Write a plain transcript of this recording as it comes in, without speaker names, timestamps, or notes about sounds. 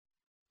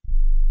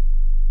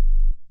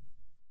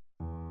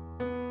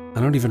I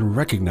don't even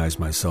recognize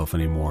myself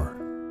anymore.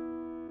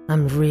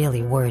 I'm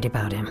really worried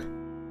about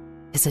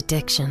him. His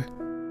addiction.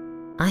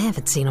 I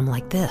haven't seen him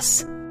like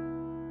this.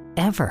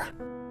 Ever.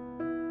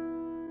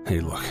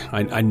 Hey, look,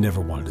 I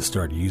never wanted to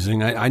start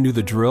using. I knew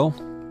the drill,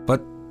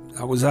 but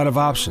I was out of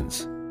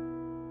options.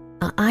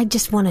 I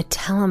just want to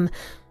tell him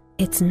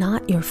it's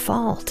not your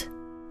fault.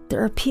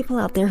 There are people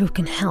out there who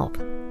can help.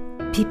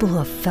 People who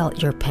have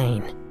felt your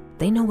pain.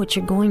 They know what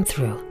you're going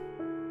through.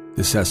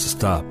 This has to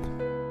stop.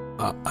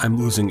 I'm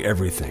losing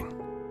everything.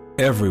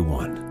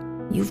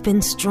 Everyone. You've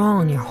been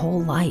strong your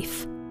whole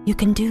life. You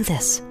can do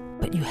this,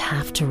 but you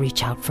have to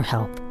reach out for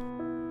help.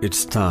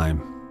 It's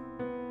time.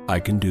 I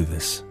can do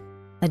this.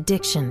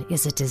 Addiction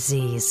is a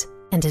disease,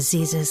 and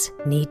diseases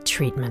need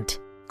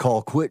treatment.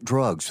 Call Quit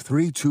Drugs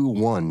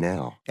 321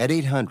 now at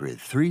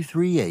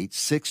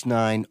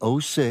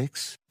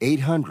 800-338-6906.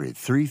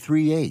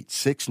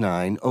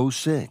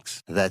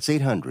 800-338-6906. That's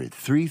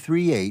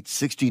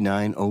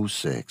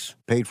 800-338-6906.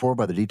 Paid for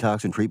by the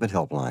Detox and Treatment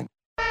Helpline.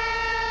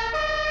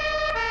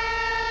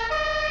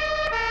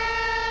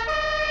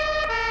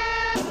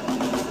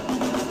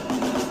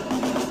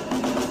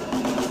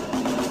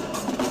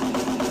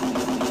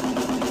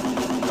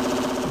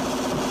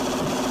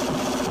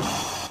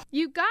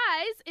 You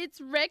guys,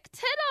 it's Rick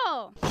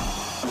Tittle.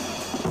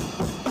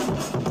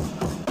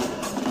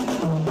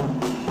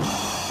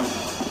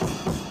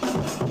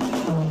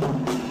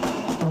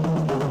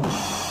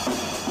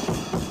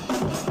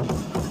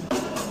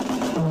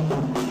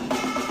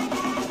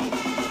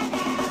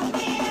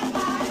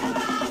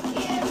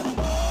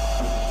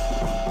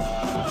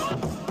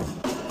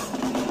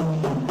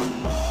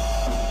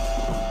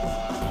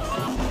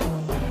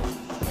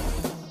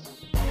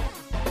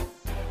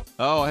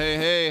 Oh,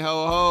 hey,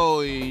 ho,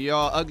 ho,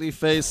 y'all ugly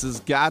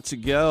faces got to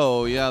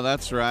go. Yeah,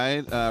 that's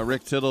right.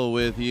 Rick Tittle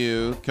with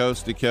you,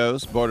 coast to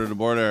coast, border to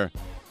border,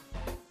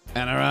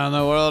 and around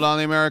the world on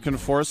the American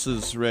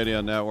Forces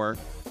Radio Network.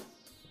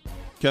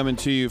 Coming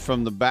to you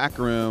from the back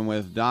room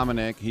with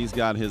Dominic. He's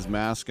got his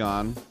mask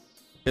on.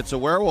 It's a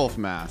werewolf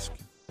mask.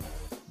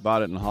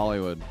 Bought it in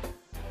Hollywood.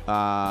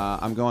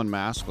 I'm going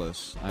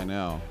maskless, I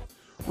know.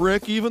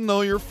 Rick, even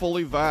though you're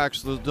fully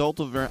vaxxed, the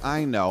Delta variant,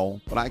 I know,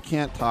 but I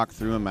can't talk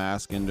through a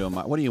mask into a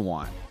mask. What do you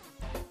want?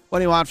 What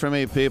do you want from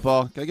me,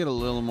 people? Can I get a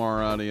little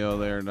more audio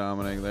there,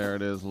 Dominic? There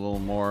it is. A little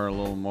more.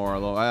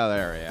 Oh,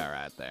 there, yeah,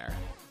 right there.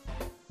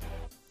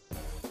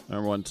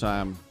 Remember one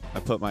time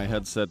I put my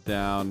headset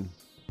down,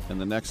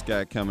 and the next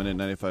guy coming in,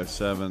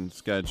 95.7,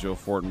 this guy Joe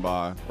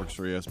Fortenbaugh, works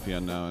for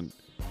ESPN now, and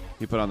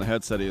he put on the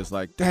headset. He was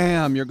like,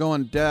 damn, you're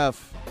going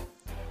deaf.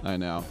 I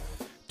know.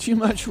 Too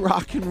much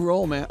rock and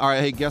roll, man. All right,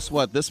 hey, guess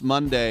what? This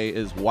Monday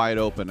is wide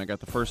open. I got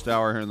the first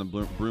hour here in the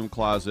broom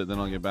closet, then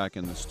I'll get back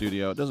in the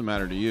studio. It doesn't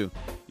matter to you.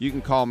 You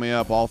can call me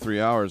up all 3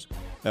 hours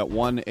at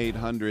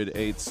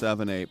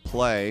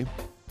 1-800-878-PLAY,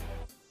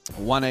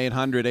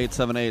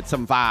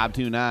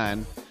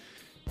 1-800-878-7529.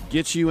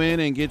 Get you in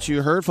and get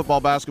you heard. Football,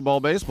 basketball,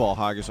 baseball,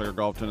 hockey, soccer,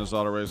 golf, tennis,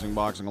 auto racing,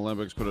 boxing,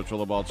 Olympics,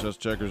 quidditch, ball, chess,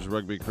 checkers,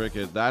 rugby,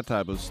 cricket, that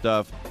type of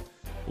stuff.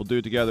 We'll do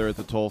it together at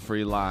the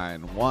toll-free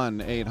line,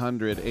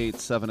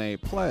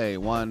 1-800-878-PLAY,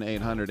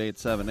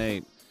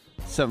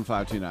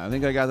 1-800-878-7529. I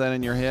think I got that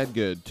in your head.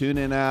 Good.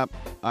 TuneIn app,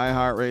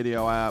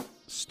 iHeartRadio app,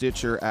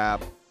 Stitcher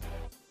app,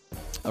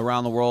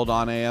 around the world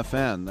on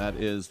AFN. That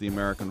is the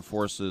American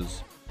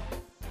Forces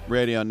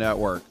Radio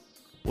Network.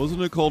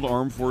 Wasn't it called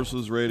Armed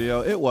Forces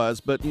Radio? It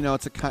was, but, you know,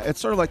 it's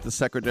sort of like the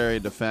Secretary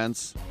of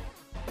Defense.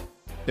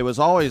 It was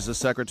always the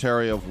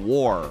Secretary of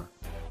War,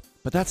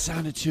 but that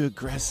sounded too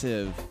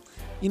aggressive.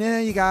 You know,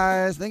 you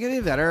guys, think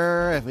it'd be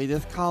better if we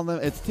just call them,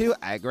 it's too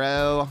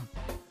aggro.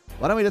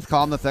 Why don't we just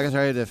call them the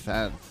Secretary of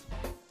Defense?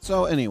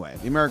 So anyway,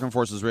 the American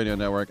Forces Radio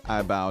Network,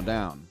 I bow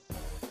down.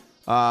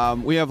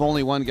 We have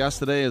only one guest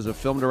today as a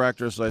film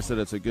director, so I said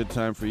it's a good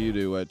time for you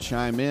to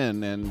chime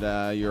in.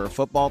 And your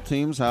football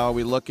teams, how are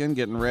we looking?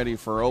 Getting ready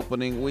for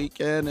opening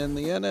weekend in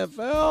the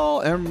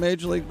NFL and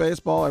Major League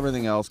Baseball,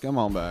 everything else. Come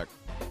on back.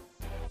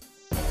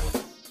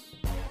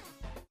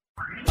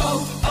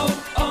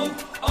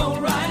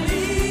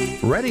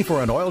 Ready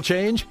for an oil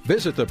change?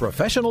 Visit the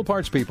professional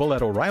parts people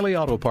at O'Reilly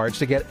Auto Parts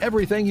to get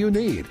everything you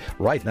need.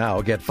 Right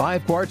now, get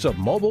 5 quarts of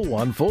Mobil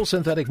 1 full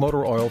synthetic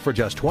motor oil for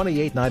just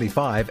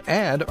 $28.95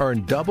 and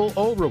earn double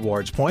O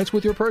rewards points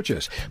with your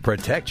purchase.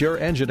 Protect your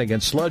engine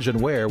against sludge and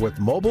wear with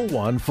Mobil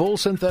 1 full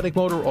synthetic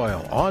motor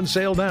oil. On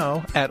sale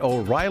now at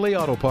O'Reilly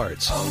Auto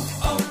Parts.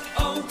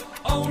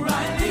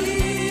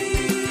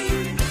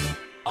 O'Reilly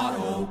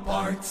Auto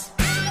Parts.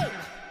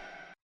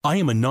 I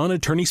am a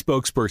non-attorney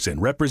spokesperson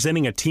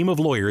representing a team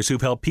of lawyers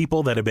who've helped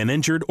people that have been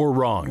injured or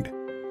wronged.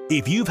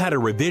 If you've had a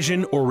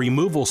revision or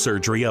removal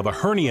surgery of a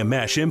hernia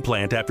mesh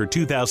implant after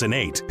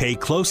 2008, pay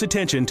close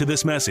attention to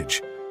this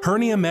message.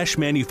 Hernia mesh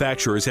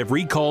manufacturers have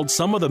recalled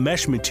some of the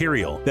mesh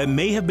material that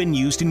may have been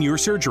used in your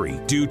surgery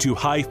due to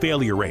high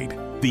failure rate.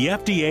 The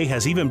FDA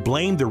has even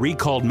blamed the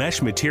recalled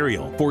mesh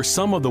material for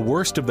some of the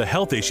worst of the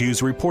health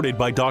issues reported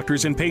by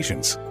doctors and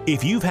patients.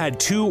 If you've had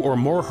 2 or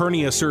more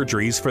hernia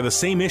surgeries for the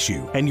same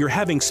issue and you're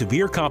having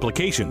severe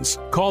complications,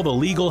 call the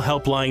Legal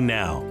Helpline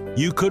now.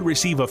 You could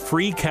receive a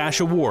free cash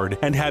award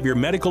and have your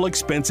medical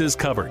expenses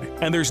covered.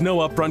 And there's no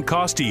upfront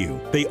cost to you.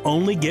 They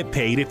only get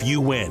paid if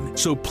you win.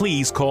 So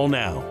please call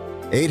now.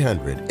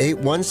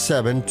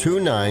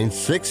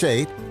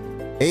 800-817-2968.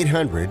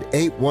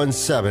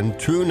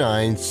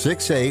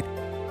 800-817-2968.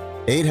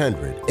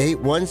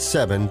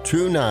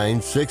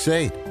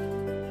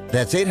 800-817-2968.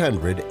 That's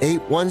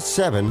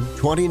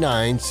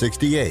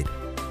 800-817-2968.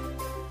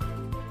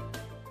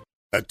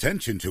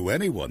 Attention to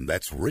anyone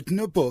that's written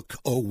a book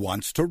or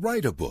wants to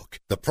write a book.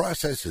 The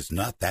process is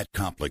not that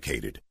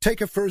complicated.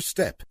 Take a first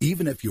step.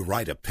 Even if you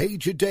write a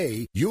page a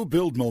day, you'll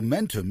build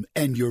momentum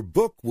and your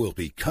book will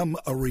become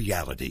a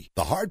reality.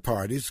 The hard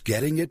part is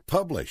getting it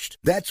published.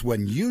 That's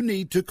when you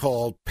need to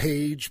call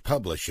Page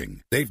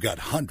Publishing. They've got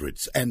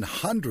hundreds and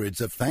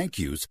hundreds of thank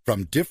yous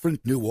from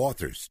different new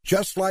authors,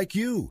 just like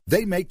you.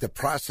 They make the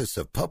process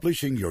of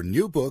publishing your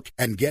new book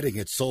and getting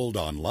it sold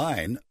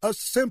online a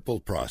simple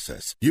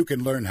process. You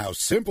can learn how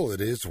simple it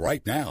is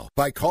right now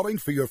by calling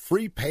for your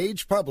free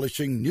Page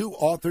Publishing New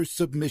Author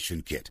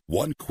Submission Kit.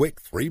 One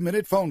quick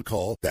 3-minute phone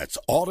call, that's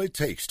all it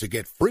takes to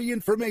get free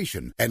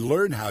information and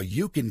learn how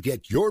you can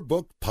get your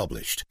book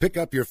published. Pick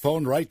up your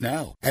phone right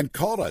now and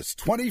call us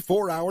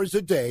 24 hours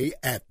a day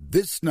at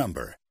this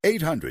number.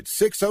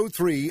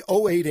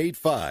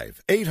 800-603-0885.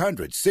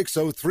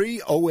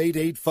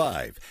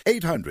 800-603-0885.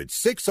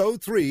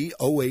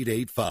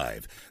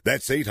 800-603-0885.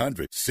 That's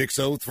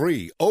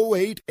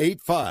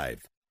 800-603-0885.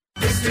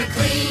 Mr.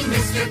 Clean,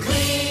 Mr.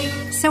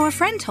 Clean. So a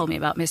friend told me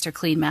about Mr.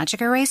 Clean Magic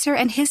Eraser,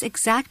 and his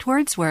exact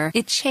words were,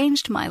 "It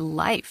changed my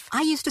life."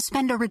 I used to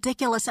spend a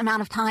ridiculous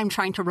amount of time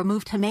trying to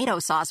remove tomato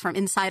sauce from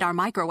inside our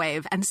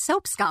microwave and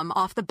soap scum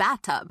off the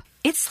bathtub.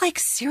 It's like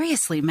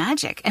seriously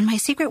magic, and my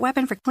secret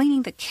weapon for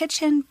cleaning the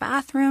kitchen,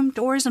 bathroom,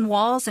 doors, and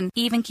walls, and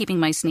even keeping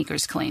my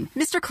sneakers clean.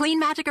 Mr. Clean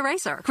Magic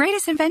Eraser.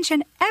 Greatest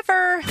invention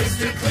ever!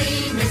 Mr.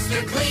 Clean,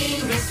 Mr.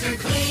 Clean, Mr.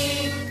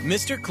 Clean.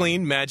 Mr.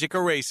 Clean Magic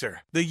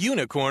Eraser, the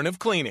unicorn of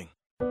cleaning.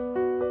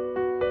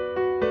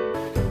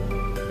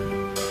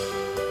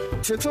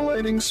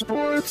 Titillating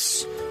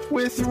Sports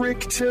with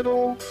Rick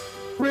Tittle.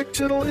 Rick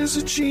Tittle is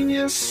a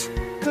genius,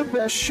 the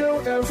best show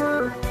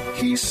ever.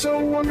 He's so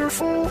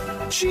wonderful,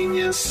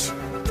 genius,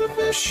 the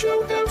best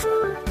show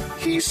ever.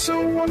 He's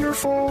so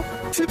wonderful.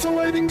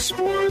 Titillating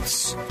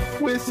Sports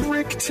with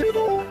Rick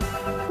Tittle.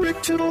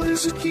 Rick Tittle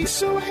he's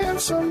so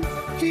handsome,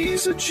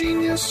 he's a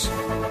genius.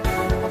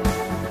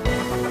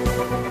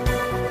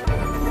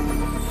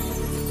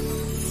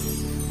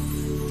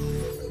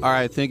 All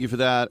right, thank you for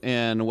that,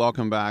 and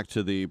welcome back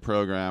to the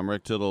program.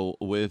 Rick Tittle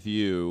with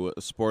you,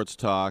 sports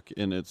talk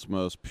in its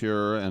most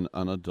pure and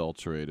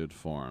unadulterated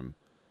form.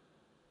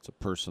 It's a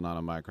person on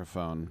a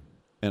microphone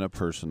and a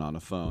person on a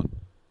phone.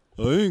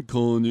 I ain't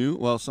calling you.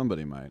 Well,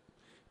 somebody might.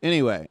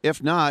 Anyway,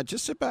 if not,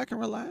 just sit back and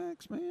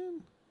relax,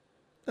 man.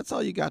 That's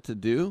all you got to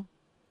do.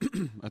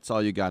 That's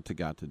all you got to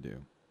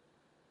do.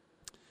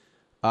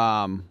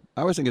 I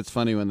always think it's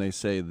funny when they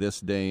say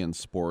this day in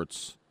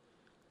sports.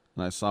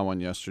 And I saw one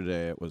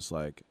yesterday. It was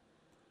like,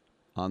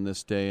 on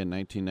this day in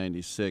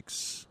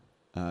 1996,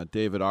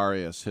 David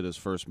Arias hit his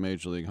first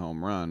Major League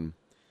home run.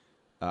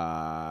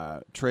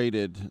 The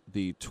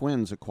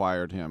Twins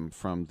acquired him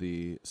from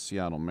the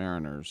Seattle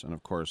Mariners. And,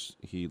 of course,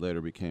 he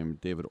later became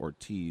David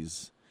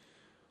Ortiz,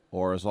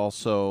 or is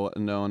also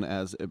known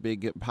as a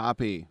Big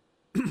Papi,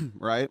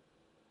 right?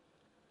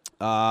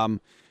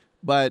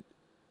 But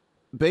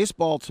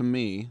baseball, to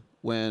me,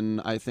 when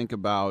I think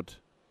about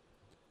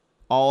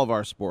all of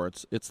our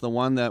sports, it's the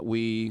one that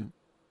we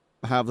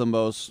have the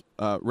most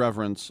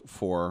reverence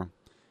for.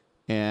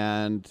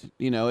 And,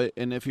 you know,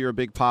 and if you're a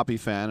big Papi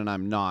fan, and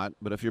I'm not,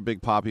 but if you're a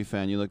big Papi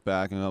fan, you look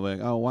back and go like,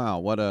 oh, wow,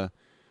 what a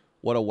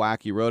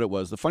wacky road it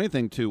was. The funny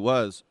thing, too,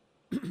 was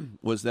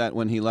that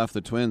when he left the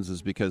Twins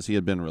is because he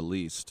had been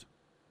released.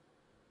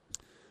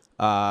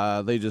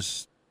 They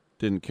just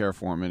didn't care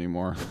for him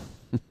anymore.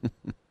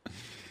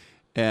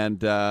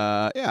 And,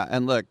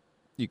 and look,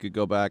 you could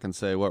go back and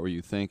say, what were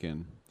you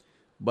thinking?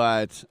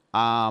 But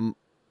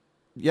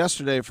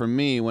yesterday for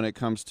me, when it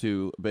comes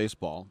to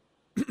baseball,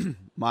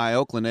 my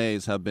Oakland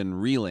A's have been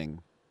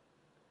reeling.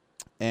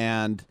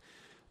 And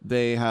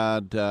they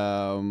had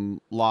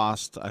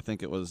lost, I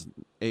think it was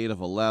 8 of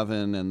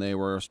 11, and they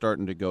were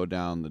starting to go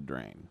down the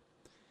drain.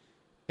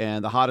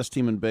 And the hottest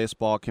team in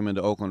baseball came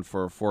into Oakland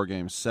for a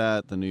 4-game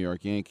set, the New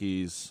York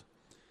Yankees.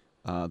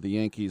 The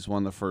Yankees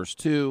won the first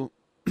 2.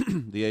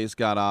 The A's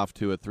got off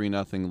to a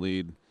 3-0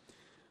 lead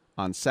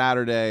on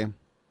Saturday.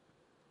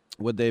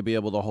 Would they be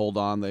able to hold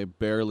on? They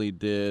barely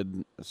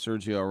did.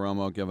 Sergio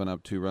Romo giving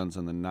up 2 runs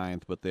in the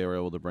 9th, but they were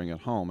able to bring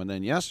it home. And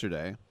then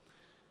yesterday,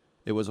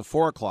 it was a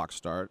 4 o'clock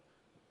start.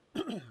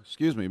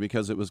 Excuse me,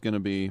 because it was going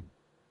to be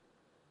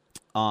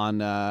on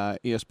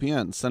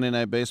ESPN. Sunday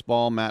Night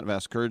Baseball, Matt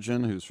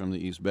Vasgersian, who's from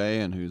the East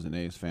Bay and who's an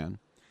A's fan.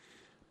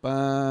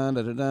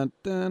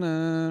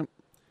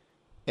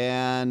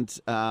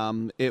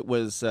 And it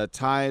was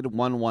tied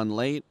 1-1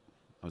 late.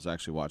 I was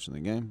actually watching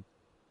the game.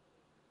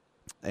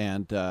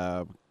 And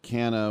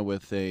Canna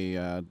with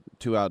a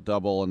 2-out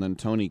double, and then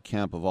Tony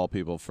Kemp, of all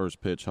people, first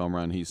pitch home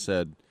run. He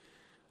said,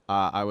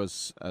 I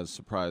was as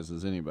surprised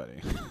as anybody.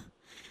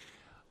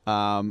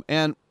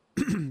 And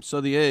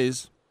so the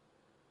A's,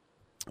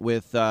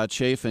 with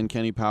Chafin,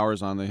 Kenny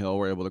Powers on the hill,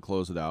 were able to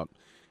close it out.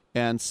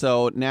 And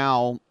so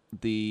now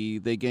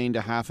they gained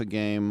a half a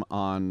game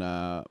on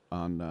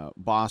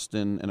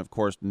Boston, and of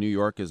course New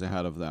York is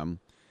ahead of them.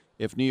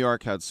 If New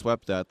York had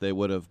swept that, they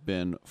would have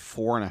been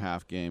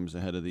 4.5 games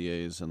ahead of the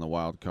A's in the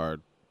wild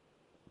card.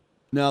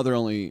 Now they're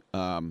only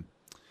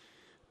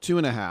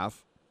 2.5.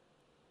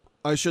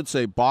 I should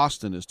say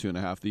Boston is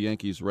 2.5. The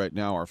Yankees right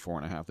now are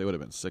 4.5. They would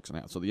have been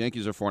 6.5. So the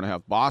Yankees are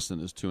 4.5.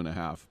 Boston is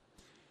 2.5.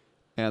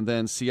 And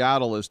then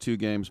Seattle is 2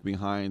 games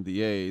behind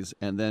the A's.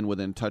 And then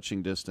within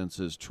touching distance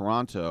is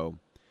Toronto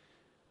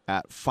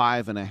at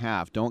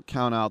 5.5. Don't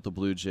count out the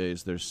Blue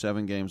Jays. They're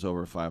 7 games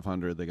over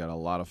 500. They got a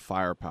lot of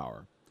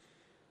firepower.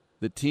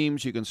 The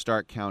teams you can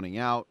start counting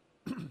out,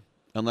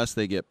 unless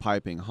they get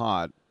piping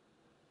hot,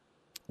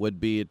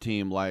 would be a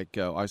team like,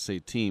 I say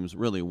teams,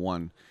 really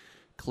one,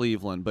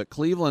 Cleveland. But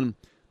Cleveland,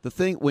 the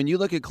thing, when you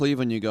look at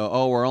Cleveland, you go,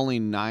 oh, we're only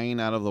 9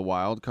 out of the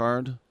wild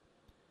card.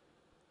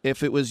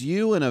 If it was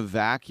you in a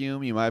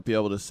vacuum, you might be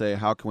able to say,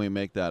 how can we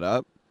make that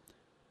up?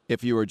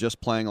 If you were just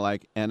playing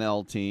like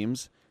NL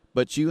teams.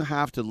 But you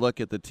have to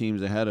look at the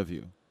teams ahead of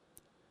you.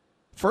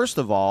 First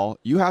of all,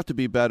 you have to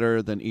be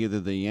better than either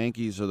the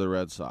Yankees or the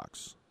Red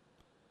Sox.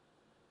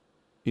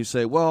 You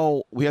say,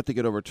 well, we have to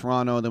get over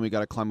Toronto, then we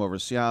got to climb over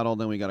Seattle,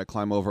 then we got to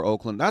climb over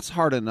Oakland. That's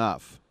hard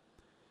enough.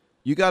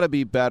 You got to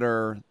be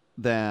better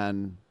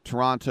than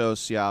Toronto,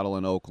 Seattle,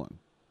 and Oakland.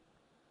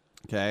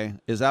 Okay?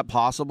 Is that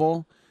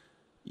possible?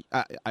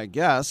 I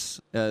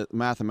guess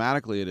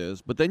mathematically it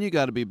is. But then you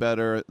got to be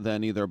better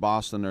than either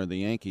Boston or the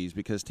Yankees,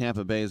 because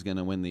Tampa Bay is going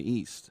to win the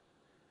East.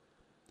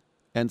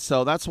 And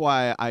so that's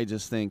why I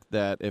just think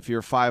that if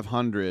you're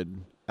 500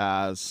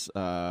 as,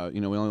 we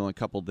only have a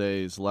couple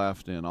days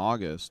left in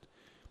August,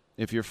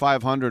 if you're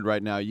 500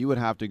 right now, you would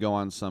have to go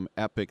on some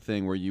epic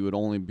thing where you would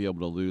only be able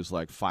to lose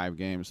like 5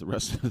 games the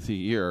rest of the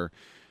year,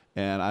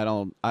 and I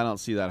don't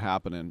see that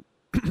happening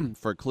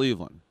for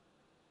Cleveland.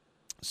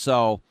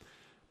 So,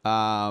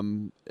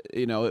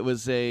 it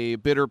was a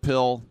bitter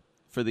pill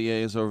for the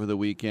A's over the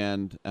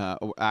weekend.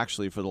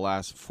 Actually, for the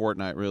last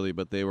fortnight, really,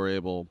 but they were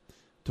able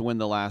to win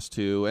the last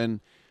 2. And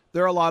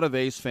there are a lot of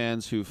A's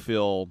fans who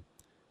feel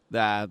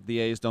that the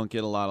A's don't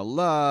get a lot of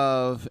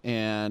love,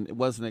 and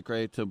wasn't it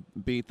great to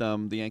beat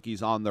them, the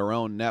Yankees, on their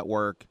own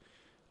network.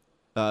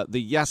 The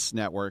Yes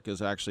Network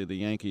is actually the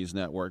Yankees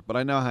network, but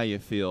I know how you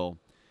feel.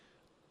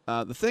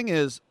 The thing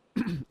is,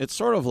 it's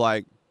sort of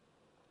like,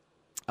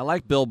 I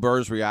like Bill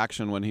Burr's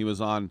reaction when he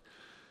was on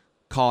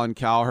Colin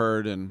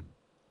Cowherd, and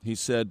he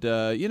said,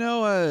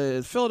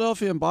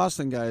 Philadelphia and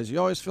Boston guys, you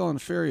always feel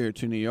inferior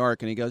to New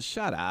York. And he goes,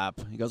 shut up.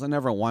 He goes, I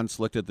never once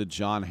looked at the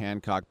John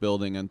Hancock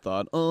building and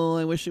thought, oh,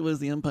 I wish it was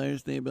the Empire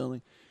State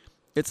Building.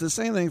 It's the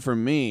same thing for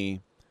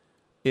me,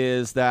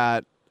 is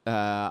that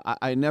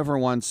I never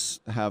once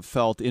have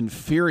felt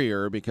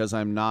inferior because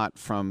I'm not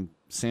from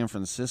San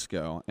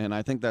Francisco. And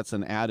I think that's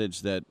an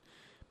adage that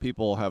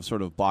people have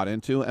sort of bought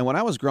into. And when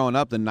I was growing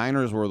up, the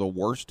Niners were the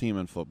worst team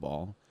in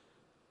football.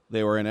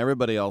 They were in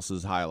everybody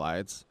else's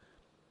highlights.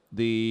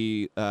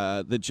 The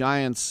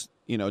Giants,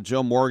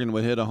 Joe Morgan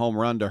would hit a home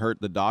run to hurt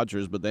the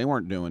Dodgers, but they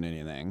weren't doing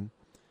anything.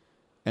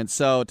 And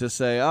so to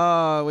say,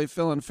 oh, we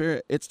feel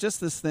inferior, it's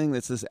just this thing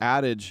that's this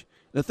adage.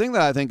 The thing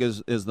that I think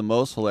is the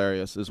most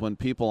hilarious is when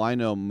people I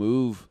know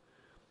move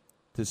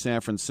to San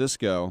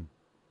Francisco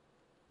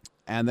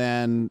and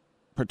then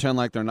pretend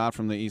like they're not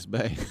from the East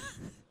Bay.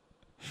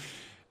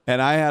 And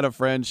I had a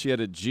friend, she had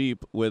a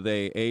Jeep with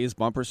a A's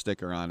bumper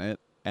sticker on it,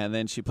 and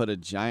then she put a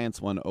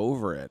Giants one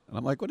over it. And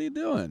I'm like, what are you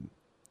doing?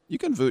 You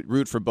can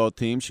root for both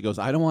teams. She goes,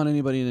 I don't want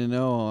anybody to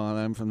know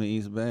I'm from the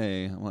East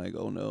Bay. I'm like,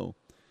 oh, no.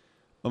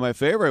 But my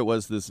favorite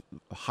was this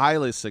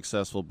highly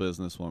successful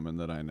businesswoman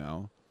that I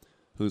know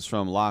who's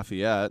from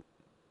Lafayette.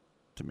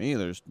 To me,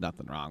 there's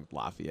nothing wrong with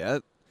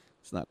Lafayette.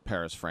 It's not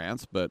Paris,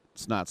 France, but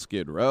it's not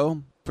Skid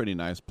Row. Pretty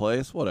nice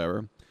place,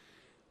 whatever.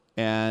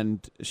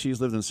 And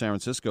she's lived in San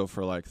Francisco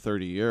for like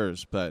 30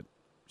 years, but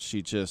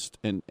she just,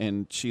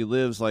 and she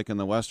lives like in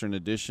the Western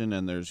Addition,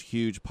 and there's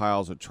huge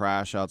piles of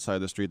trash outside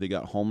the street. They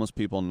got homeless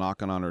people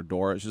knocking on her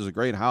door. She's a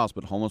great house,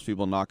 but homeless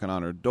people knocking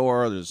on her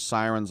door. There's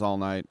sirens all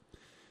night.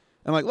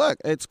 I'm like, look,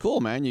 it's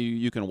cool, man.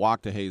 You can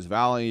walk to Hayes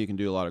Valley. You can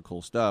do a lot of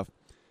cool stuff.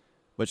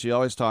 But she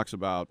always talks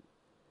about,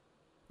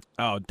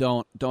 oh,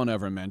 don't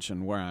ever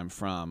mention where I'm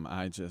from.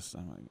 I'm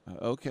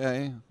like,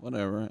 okay,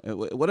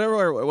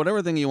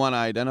 whatever thing you want to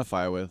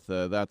identify with,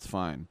 that's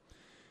fine.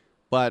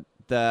 But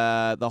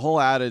the whole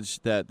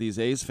adage that these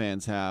A's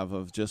fans have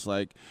of just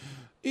like,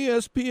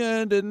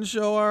 ESPN didn't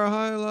show our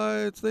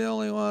highlights. They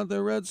only want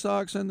the Red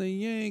Sox and the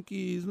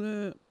Yankees.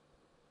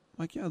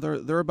 Like, yeah,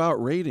 they're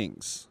about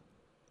ratings.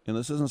 And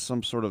this isn't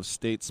some sort of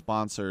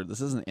state-sponsored,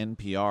 this isn't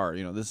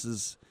NPR. This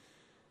is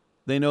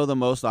they know the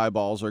most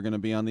eyeballs are going to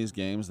be on these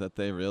games that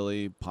they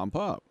really pump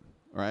up,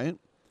 right?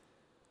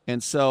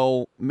 And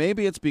so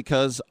maybe it's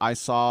because I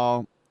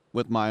saw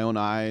with my own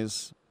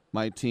eyes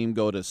my team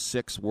go to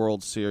 6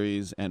 World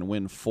Series and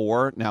win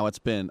 4. Now, it's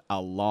been a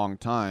long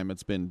time.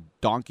 It's been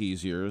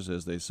donkey's years,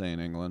 as they say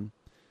in England.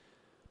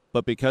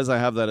 But because I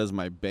have that as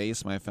my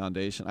base, my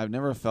foundation, I've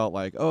never felt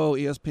like, oh,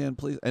 ESPN,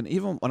 please. And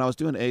even when I was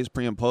doing A's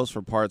pre and post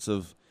for parts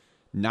of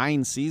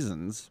 9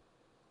 seasons,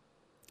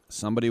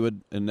 somebody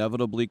would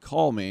inevitably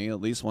call me at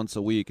least once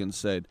a week and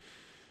said,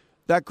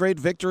 that great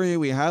victory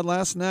we had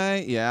last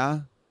night,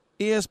 yeah.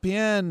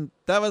 ESPN,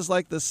 that was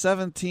like the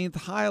 17th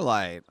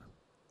highlight.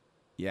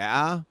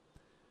 Yeah?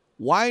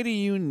 Why do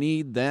you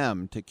need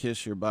them to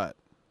kiss your butt?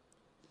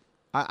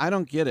 I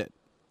don't get it.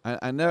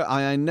 I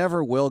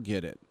never will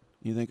get it.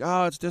 You think,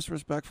 oh, it's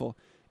disrespectful.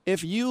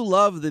 If you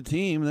love the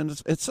team, then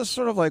it's just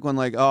sort of like when,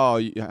 like,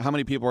 oh, how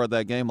many people were at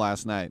that game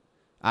last night?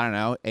 I don't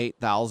know,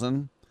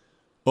 8,000?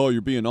 Oh,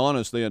 you're being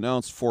honest. They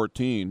announced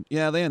 14.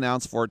 Yeah, they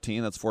announced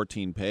 14. That's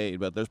 14 paid,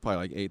 but there's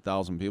probably like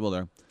 8,000 people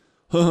there.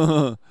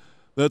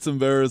 That's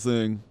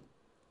embarrassing.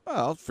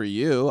 Well, for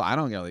you, I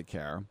don't really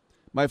care.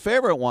 My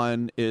favorite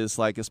one is,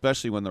 like,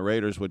 especially when the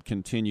Raiders would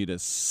continue to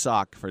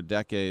suck for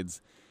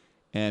decades,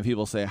 and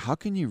people say, how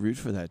can you root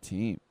for that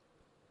team?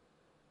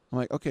 I'm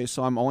like, okay,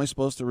 so I'm only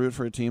supposed to root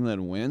for a team that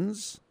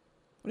wins?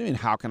 What do you mean,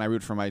 how can I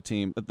root for my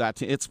team?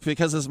 It's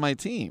because it's my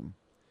team.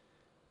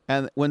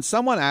 And when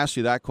someone asks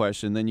you that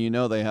question, then you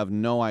know they have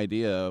no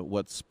idea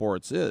what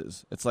sports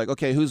is. It's like,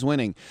 okay, who's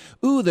winning?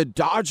 Ooh, the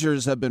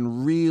Dodgers have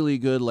been really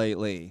good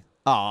lately.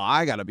 Oh,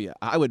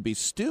 I would be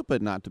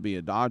stupid not to be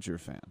a Dodger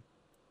fan.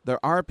 There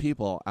are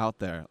people out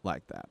there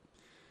like that.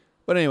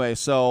 But anyway,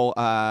 so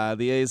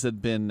the A's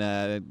had been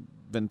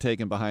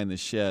taken behind the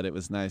shed. It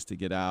was nice to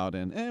get out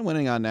and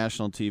winning on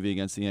national TV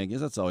against the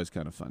Yankees. That's always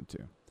kind of fun,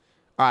 too.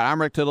 All right,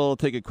 I'm Rick Tittle.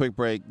 Take a quick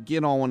break.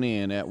 Get on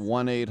in at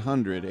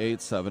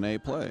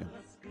 1-800-878-PLAY.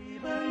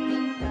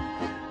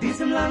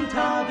 Diesem Land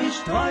habe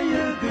ich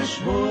Treue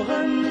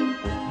geschworen,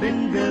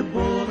 bin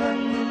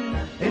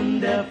geboren in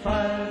der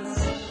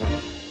Pfalz.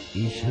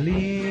 Ich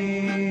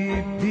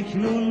lieb dich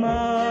nun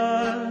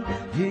mal,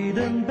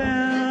 jeden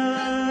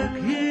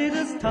Berg,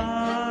 jedes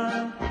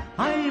Tal,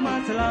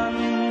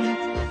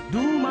 Heimatland,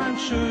 du mein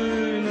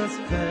schönes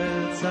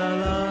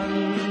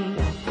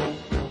Pfälzerland.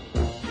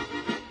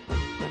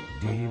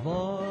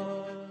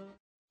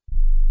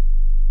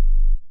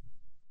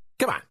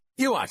 Come on,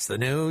 you watch the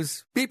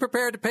news. Be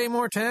prepared to pay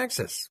more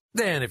taxes.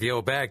 Then if you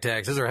owe back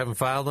taxes or haven't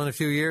filed in a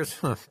few years,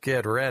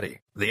 get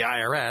ready. The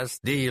IRS,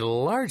 the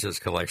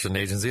largest collection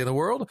agency in the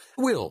world,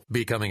 will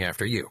be coming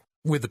after you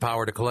with the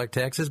power to collect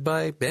taxes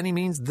by any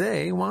means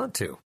they want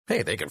to.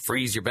 Hey, they can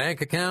freeze your bank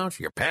account,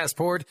 your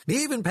passport,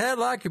 even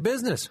padlock your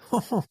business.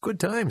 Oh, good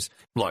times.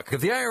 Look,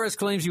 if the IRS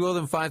claims you owe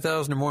them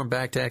 $5,000 or more in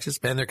back taxes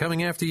and they're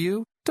coming after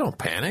you, don't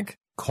panic.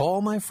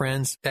 Call my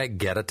friends at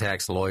Get a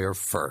Tax Lawyer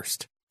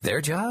first. Their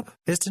job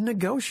is to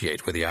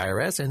negotiate with the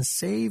IRS and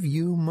save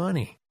you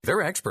money.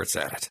 They're experts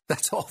at it.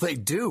 That's all they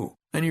do.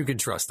 And you can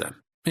trust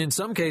them. In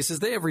some cases,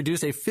 they have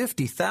reduced a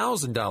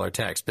 $50,000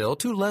 tax bill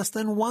to less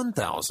than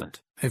 $1,000.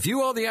 If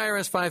you owe the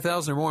IRS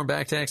 $5,000 or more in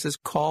back taxes,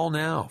 call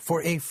now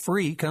for a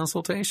free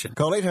consultation.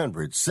 Call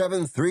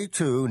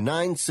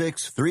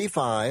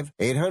 800-732-9635.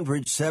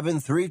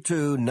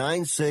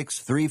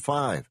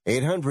 800-732-9635.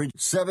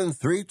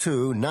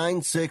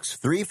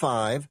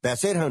 800-732-9635.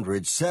 That's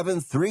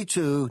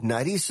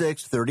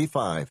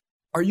 800-732-9635.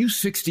 Are you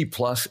 60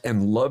 plus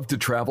and love to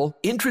travel?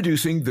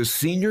 Introducing the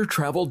Senior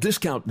Travel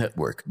Discount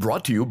Network,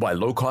 brought to you by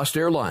Low Cost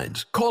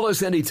Airlines. Call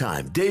us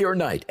anytime, day or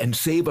night, and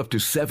save up to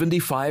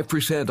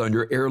 75% on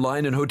your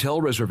airline and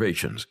hotel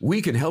reservations.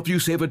 We can help you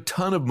save a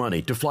ton of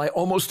money to fly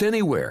almost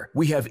anywhere.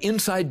 We have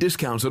inside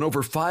discounts on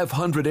over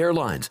 500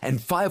 airlines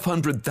and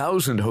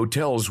 500,000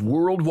 hotels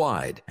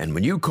worldwide. And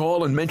when you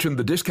call and mention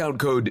the discount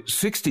code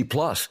 60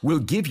 plus, we'll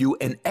give you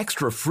an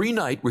extra free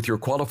night with your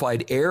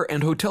qualified air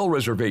and hotel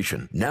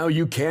reservation. Now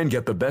you can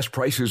get the best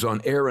prices on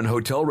air and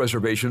hotel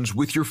reservations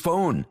with your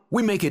phone.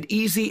 We make it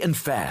easy and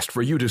fast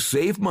for you to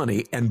save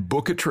money and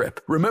book a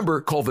trip.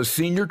 Remember, call the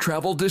Senior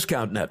Travel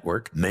Discount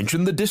Network,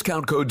 mention the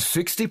discount code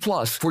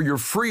 60+ for your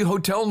free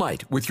hotel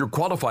night with your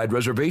qualified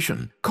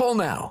reservation. Call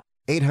now.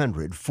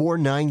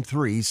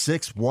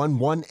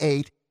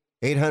 800-493-6118.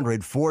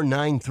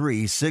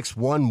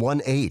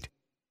 800-493-6118.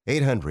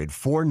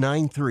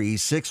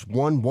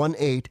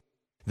 800-493-6118.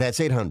 That's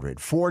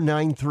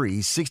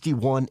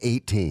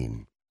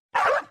 800-493-6118.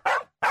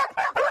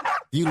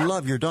 You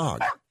love your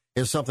dog.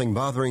 Is something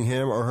bothering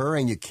him or her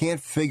and you can't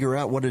figure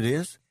out what it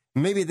is?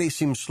 Maybe they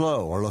seem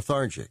slow or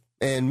lethargic,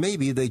 and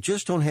maybe they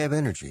just don't have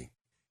energy.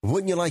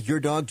 Wouldn't you like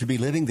your dog to be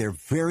living their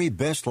very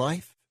best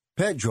life?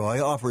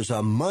 PetJoy offers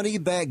a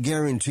money-back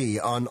guarantee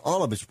on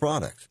all of its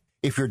products.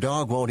 If your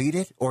dog won't eat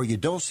it or you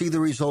don't see the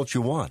results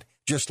you want,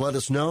 just let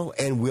us know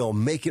and we'll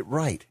make it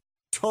right.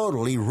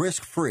 Totally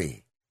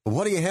risk-free.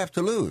 What do you have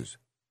to lose?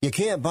 You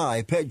can't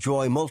buy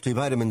PetJoy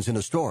multivitamins in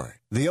a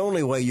store. The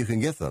only way you can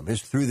get them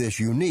is through this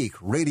unique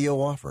radio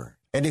offer.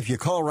 And if you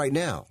call right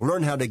now,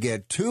 learn how to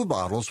get 2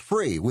 bottles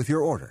free with your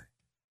order.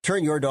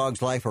 Turn your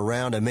dog's life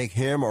around and make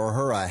him or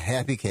her a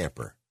happy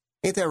camper.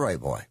 Ain't that right,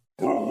 boy?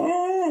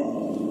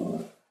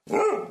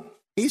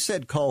 He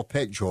said call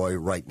PetJoy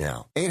right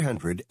now.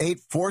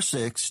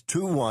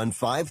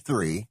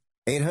 800-846-2153.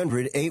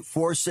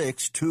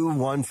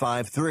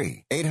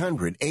 800-846-2153.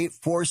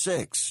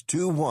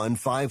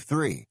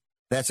 800-846-2153.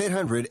 That's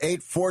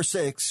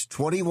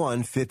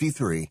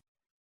 800-846-2153.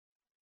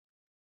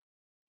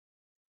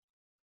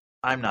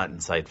 I'm not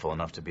insightful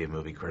enough to be a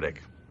movie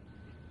critic.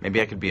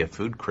 Maybe I could be a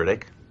food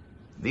critic.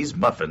 These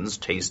muffins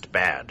taste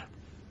bad.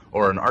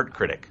 Or an art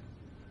critic.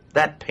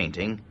 That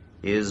painting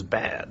is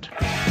bad.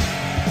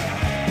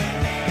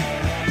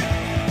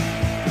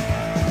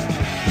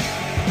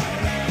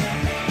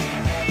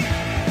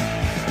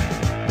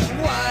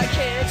 Why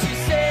can't you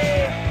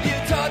say you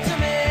talk to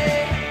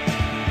me?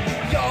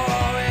 You're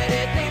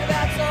already thinking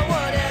about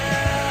someone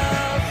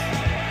else.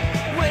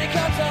 When it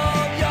comes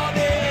home, your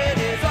bed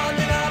is on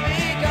and I'll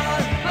be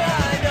gone. But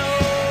I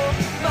know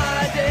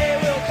my day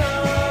will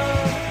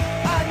come.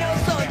 I know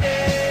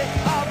someday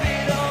I'll be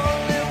the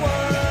only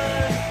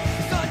one.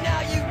 So now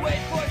you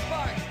wait for a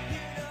spark.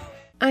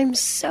 I'm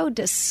so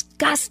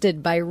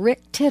disgusted by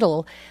Rick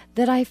Tittle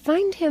that I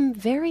find him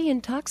very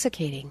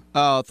intoxicating.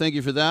 Oh, thank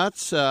you for that.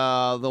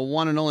 The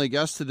one and only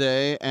guest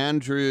today,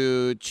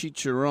 Andrew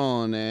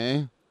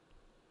Cicciarone.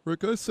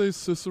 Rick, I say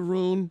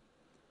Cicerone.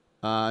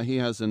 He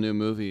has a new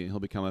movie. He'll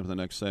be coming up in the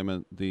next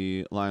segment.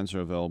 The lines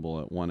are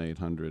available at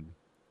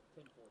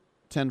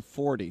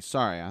 1-800-1040.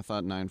 Sorry, I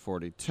thought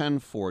 940.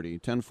 1040.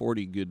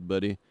 1040, good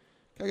buddy.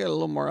 Can I get a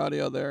little more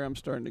audio there? I'm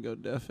starting to go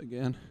deaf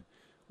again.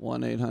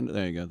 1-800.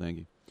 There you go. Thank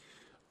you.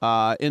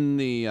 In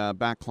the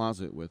back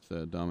closet with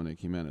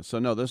Dominic Jimenez. So,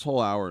 no, this whole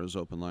hour is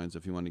open lines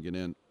if you want to get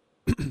in.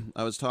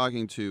 I was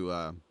talking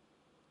to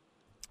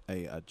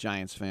a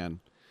Giants fan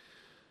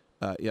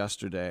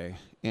yesterday,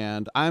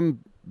 and I'm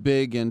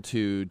big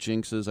into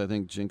jinxes. I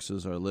think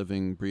jinxes are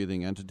living,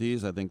 breathing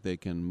entities. I think they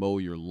can mow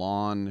your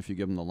lawn if you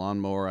give them the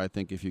lawnmower. I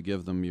think if you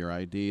give them your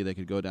ID, they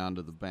could go down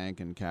to the bank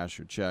and cash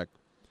your check.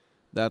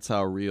 That's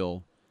how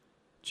real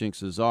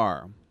jinxes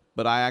are.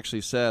 But I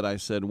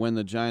said, when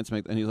the Giants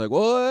make, and he's like,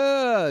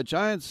 well,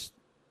 Giants,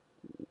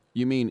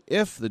 you mean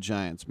if the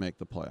Giants make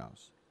the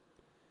playoffs?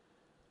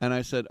 And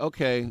I said,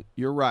 okay,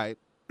 you're right,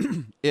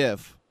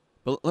 if.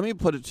 But let me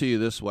put it to you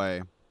this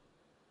way.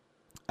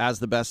 As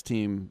the best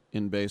team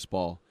in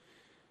baseball,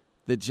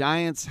 the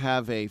Giants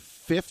have a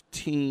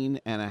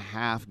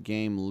 15.5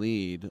 game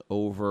lead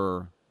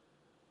over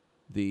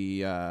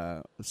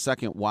the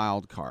second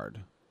wild card,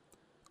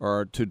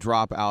 or to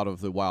drop out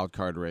of the wild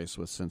card race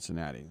with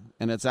Cincinnati.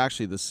 And it's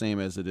actually the same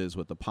as it is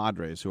with the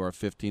Padres, who are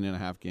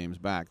 15.5 games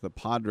back. The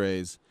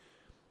Padres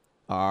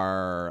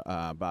are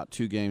about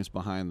 2 games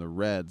behind the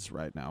Reds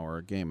right now, or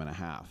a game and a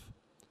half.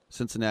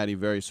 Cincinnati,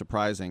 very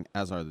surprising,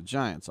 as are the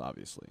Giants,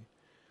 obviously.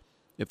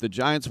 If the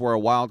Giants were a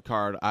wild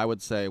card, I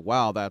would say,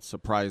 wow, that's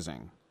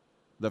surprising.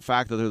 The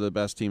fact that they're the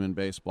best team in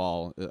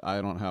baseball,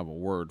 I don't have a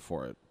word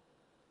for it.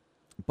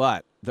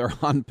 But they're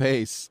on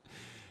pace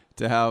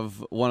to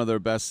have one of their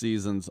best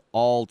seasons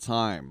all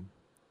time.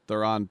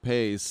 They're on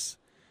pace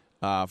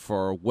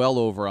for well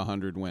over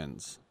 100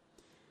 wins.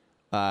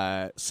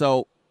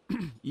 So,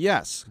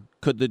 yes,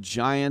 could the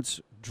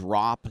Giants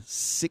drop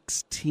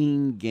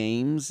 16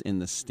 games in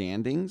the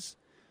standings?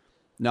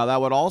 Now,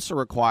 that would also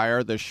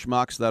require the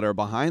schmucks that are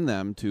behind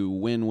them to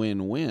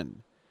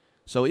win.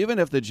 So even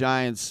if the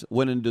Giants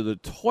went into the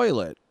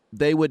toilet,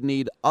 they would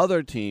need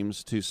other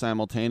teams to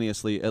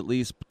simultaneously at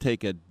least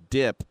take a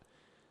dip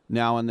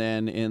now and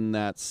then in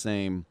that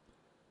same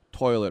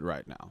toilet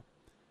right now.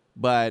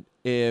 But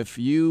if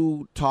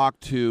you talk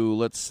to,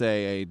 let's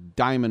say, a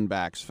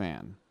Diamondbacks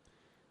fan,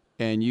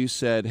 and you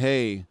said,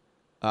 hey,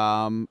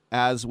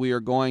 as we are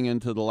going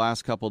into the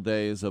last couple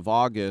days of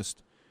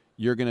August,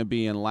 you're going to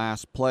be in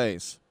last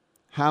place.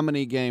 How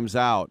many games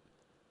out?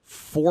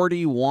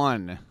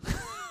 41.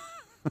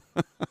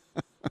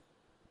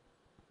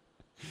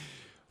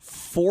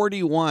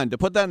 41. To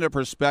put that into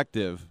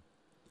perspective,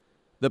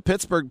 the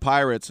Pittsburgh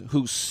Pirates,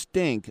 who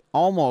stink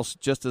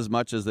almost just as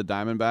much as the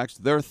Diamondbacks,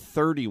 they're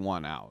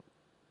 31 out.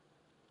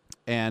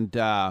 And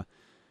how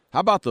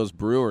about those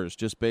Brewers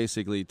just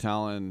basically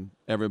telling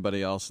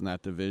everybody else in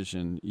that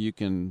division, you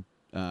can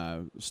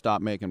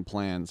stop making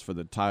plans for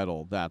the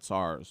title, that's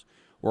ours.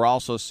 We're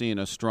also seeing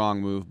a strong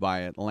move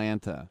by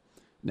Atlanta.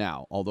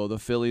 Now, although the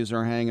Phillies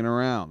are hanging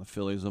around, the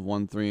Phillies have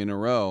won 3 in a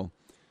row.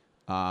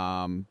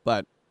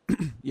 But,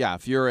 yeah,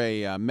 if you're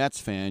a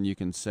Mets fan, you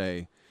can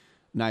say,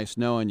 nice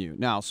knowing you.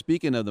 Now,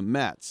 speaking of the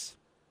Mets,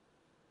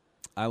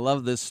 I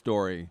love this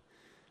story.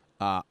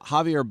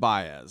 Javier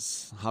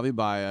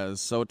Baez,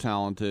 so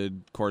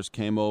talented, of course,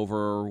 came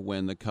over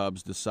when the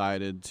Cubs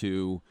decided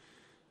to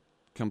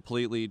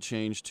completely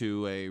change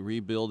to a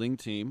rebuilding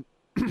team.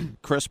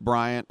 Chris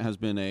Bryant has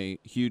been a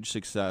huge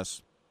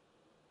success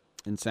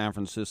in San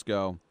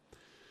Francisco.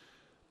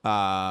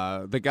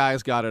 The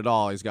guy's got it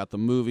all. He's got the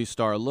movie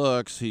star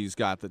looks. He's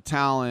got the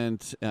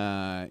talent.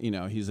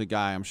 He's a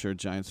guy I'm sure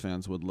Giants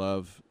fans would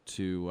love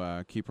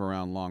to keep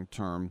around long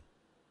term.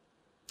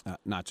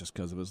 Not just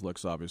because of his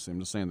looks, obviously. I'm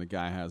just saying the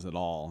guy has it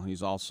all.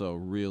 He's also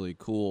really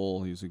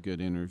cool. He's a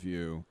good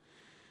interview.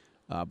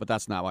 But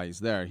that's not why he's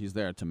there. He's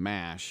there to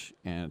mash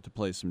and to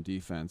play some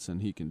defense,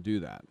 and he can do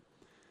that.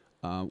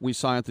 We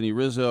saw Anthony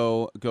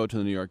Rizzo go to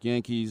the New York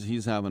Yankees.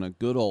 He's having a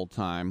good old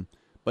time.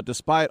 But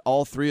despite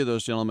all three of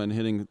those gentlemen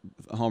hitting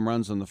home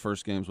runs in the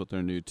first games with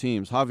their new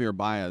teams, Javier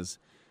Baez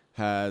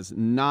has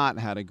not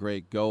had a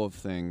great go of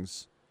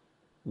things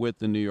with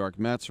the New York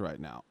Mets right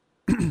now.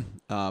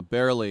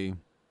 Barely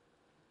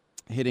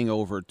hitting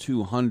over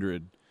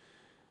 200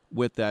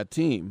 with that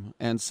team.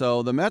 And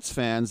so the Mets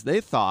fans,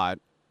 they thought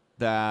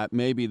that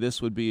maybe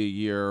this would be a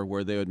year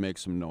where they would make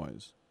some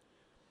noise.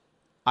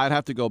 I'd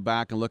have to go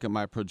back and look at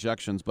my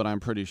projections, but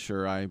I'm pretty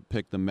sure I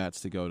picked the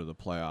Mets to go to the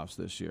playoffs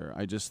this year.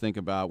 I just think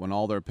about when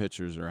all their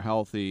pitchers are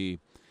healthy,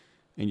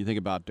 and you think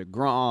about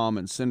DeGrom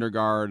and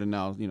Syndergaard, and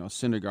now,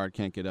 Syndergaard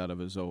can't get out of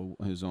his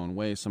own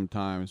way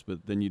sometimes,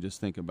 but then you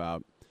just think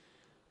about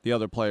the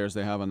other players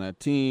they have on that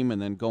team, and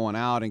then going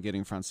out and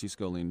getting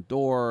Francisco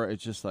Lindor.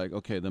 It's just like,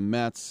 okay, the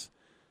Mets,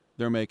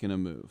 they're making a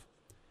move.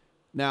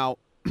 Now,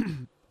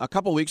 a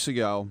couple weeks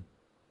ago,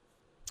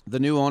 the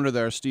new owner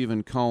there,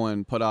 Stephen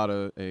Cohen, put out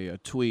a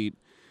tweet,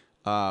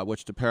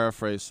 which to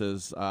paraphrase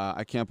says,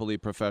 I can't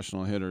believe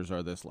professional hitters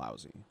are this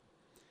lousy.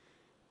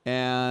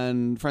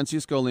 And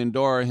Francisco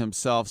Lindor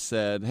himself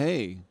said,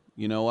 hey,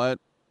 you know what?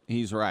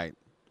 He's right.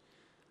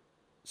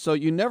 So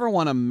you never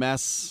want to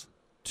mess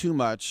too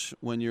much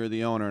when you're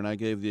the owner. And I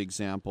gave the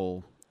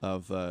example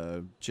of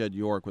Jed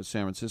York with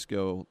San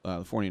Francisco,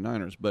 the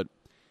 49ers. But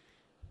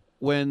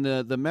when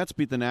the Mets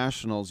beat the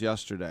Nationals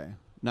yesterday,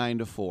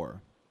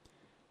 9-4,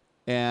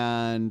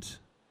 and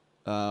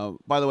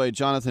by the way,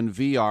 Jonathan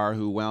VR,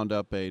 who wound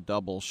up a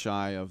double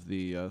shy of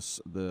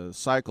the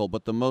cycle,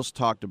 but the most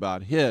talked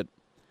about hit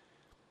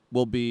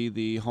will be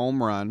the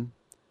home run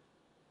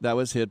that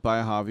was hit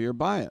by Javier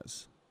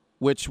Baez,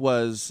 which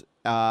was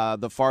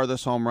the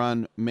farthest home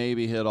run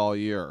maybe hit all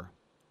year.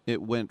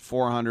 It went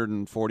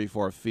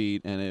 444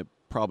 feet, and it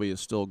probably is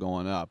still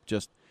going up.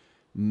 Just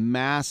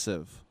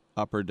massive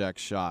upper deck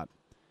shot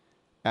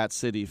at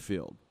Citi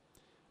Field.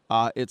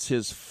 It's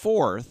his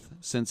fourth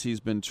since he's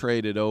been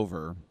traded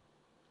over,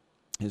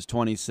 his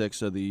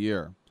 26th of the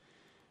year.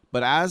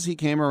 But as he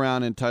came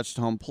around and touched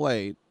home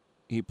plate,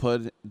 he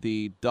put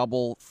the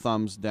double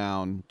thumbs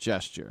down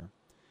gesture,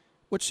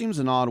 which seems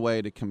an odd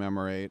way to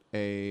commemorate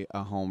a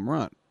home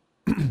run.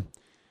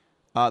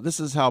 This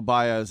is how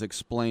Baez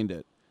explained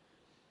it.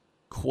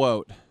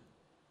 Quote,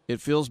 "It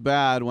feels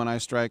bad when I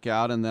strike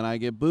out and then I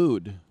get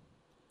booed.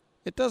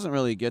 It doesn't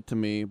really get to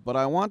me, but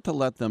I want to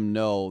let them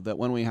know that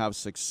when we have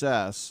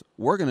success,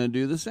 we're going to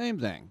do the same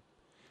thing.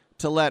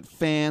 To let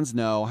fans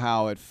know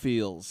how it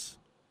feels.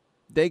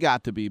 They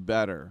got to be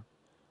better.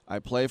 I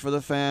play for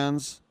the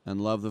fans and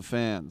love the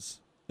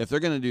fans. If they're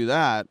going to do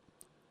that,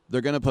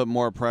 they're going to put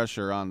more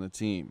pressure on the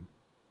team."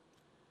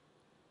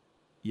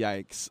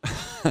 Yikes.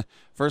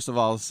 First of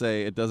all, I'll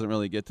say it doesn't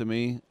really get to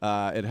me.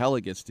 It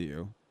hella gets to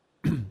you,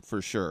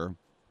 for sure.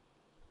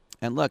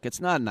 And look,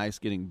 it's not nice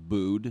getting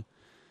booed.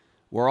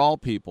 We're all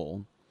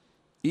people.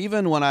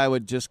 Even when I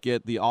would just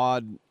get the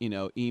odd,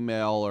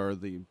 email or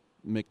the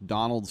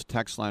McDonald's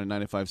text line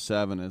at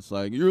 95.7, it's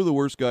like, you're the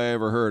worst guy I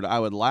ever heard. I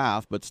would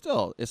laugh, but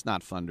still, it's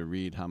not fun to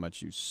read how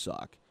much you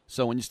suck.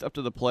 So when you step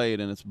to the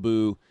plate and it's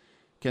boo,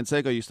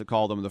 Canseco used to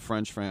call them, the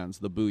French fans,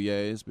 the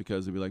booyays,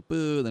 because they'd be like,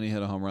 boo, then he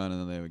hit a home run, and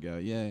then they would go,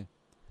 yay.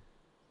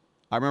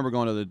 I remember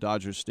going to the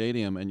Dodger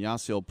Stadium and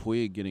Yasiel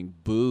Puig getting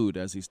booed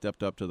as he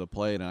stepped up to the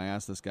plate, and I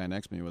asked this guy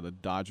next to me with a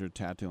Dodger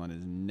tattoo on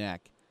his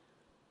neck,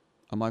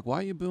 I'm like, why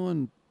are you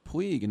booing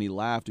Puig? And he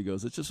laughed. He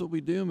goes, it's just what we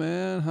do,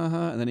 man.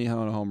 And then he hit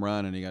a home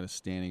run, and he got a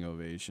standing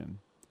ovation.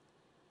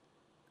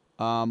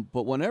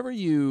 But whenever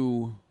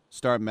you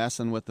start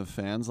messing with the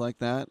fans like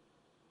that,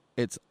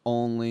 it's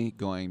only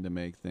going to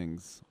make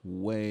things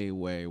way,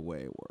 way,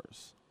 way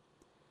worse.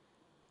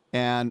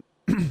 And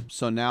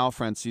so now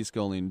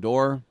Francisco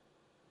Lindor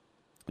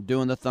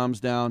doing the thumbs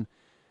down,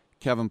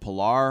 Kevin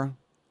Pillar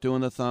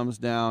doing the thumbs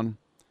down,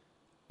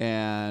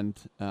 and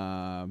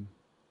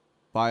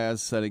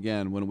Baez said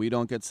again, when we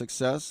don't get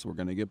success, we're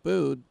going to get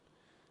booed.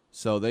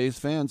 So these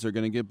fans are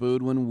going to get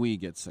booed when we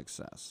get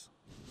success.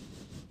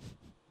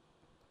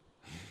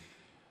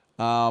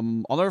 I'll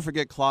never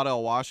forget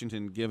Claudel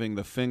Washington giving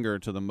the finger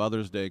to the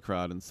Mother's Day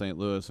crowd in St.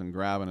 Louis and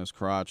grabbing his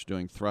crotch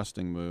doing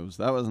thrusting moves.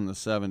 That was in the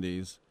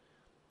 70s.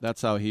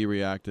 That's how he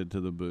reacted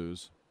to the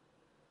boos.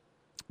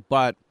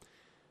 But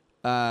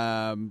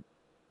a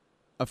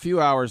few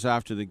hours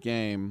after the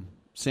game,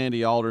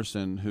 Sandy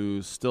Alderson,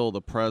 who's still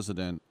the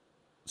president,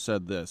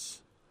 said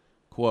this,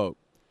 quote,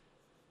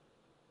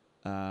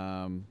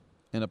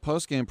 in a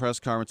post-game press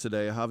conference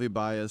today, Javi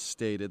Baez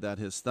stated that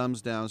his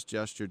thumbs-downs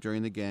gesture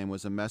during the game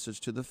was a message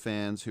to the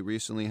fans who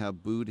recently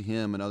have booed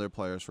him and other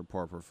players for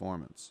poor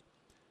performance.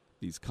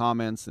 These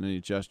comments and any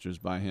gestures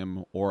by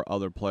him or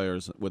other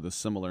players with a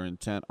similar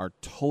intent are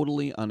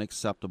totally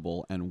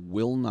unacceptable and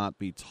will not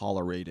be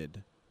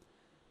tolerated.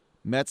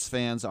 Mets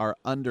fans are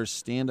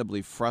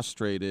understandably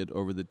frustrated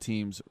over the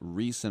team's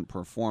recent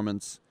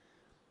performance.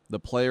 The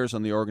players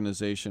and the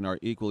organization are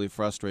equally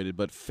frustrated,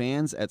 but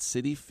fans at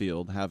Citi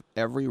Field have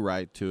every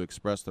right to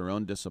express their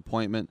own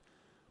disappointment.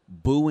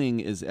 Booing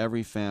is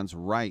every fan's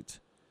right.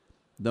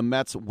 The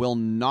Mets will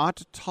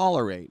not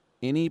tolerate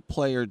any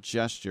player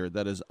gesture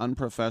that is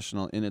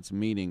unprofessional in its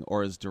meeting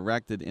or is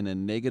directed in a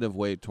negative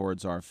way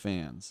towards our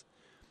fans.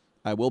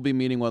 I will be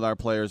meeting with our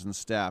players and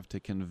staff to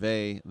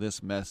convey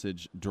this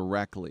message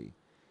directly.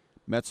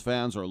 Mets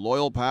fans are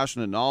loyal,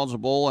 passionate,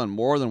 knowledgeable, and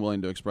more than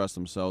willing to express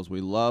themselves.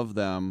 We love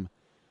them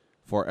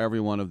for every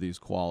one of these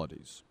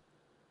qualities.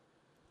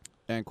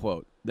 End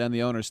quote. Then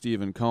the owner,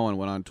 Stephen Cohen,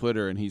 went on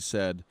Twitter and he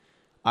said,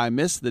 I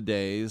miss the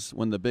days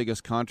when the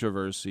biggest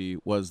controversy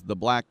was the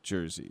black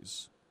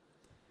jerseys.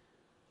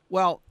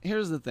 Well,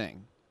 here's the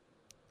thing.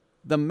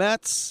 The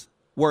Mets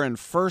were in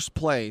first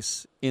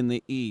place in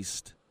the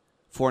East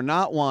for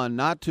not one,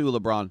 not two,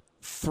 LeBron,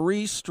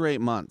 3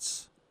 straight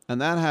months.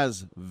 And that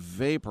has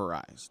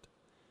vaporized.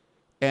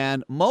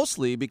 And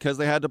mostly because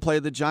they had to play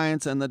the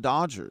Giants and the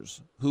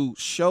Dodgers, who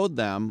showed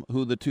them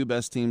who the 2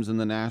 best teams in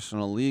the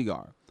National League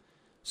are.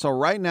 So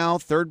right now,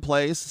 third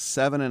place,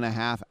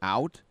 7.5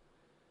 out,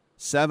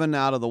 7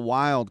 out of the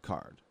wild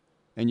card.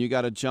 And you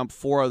got to jump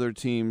 4 other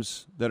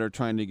teams that are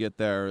trying to get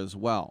there as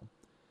well.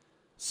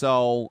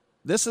 So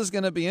this is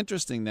going to be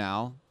interesting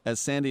now as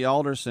Sandy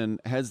Alderson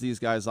heads these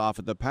guys off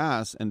at the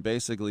pass and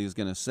basically is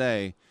going to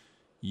say,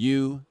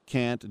 you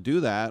can't do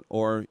that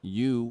or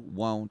you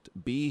won't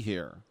be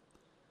here.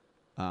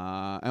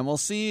 And we'll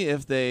see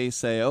if they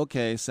say,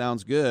 okay,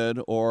 sounds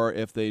good, or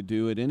if they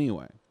do it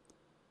anyway.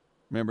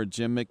 Remember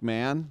Jim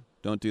McMahon?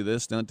 Don't do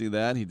this, don't do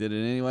that. He did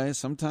it anyway.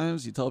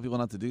 Sometimes you tell people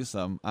not to do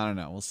something. I don't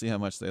know. We'll see how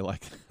much they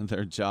like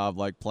their job,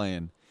 like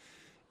playing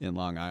in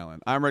Long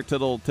Island. I'm Rick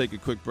Tittle. Take a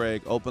quick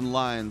break. Open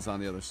lines on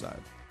the other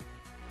side.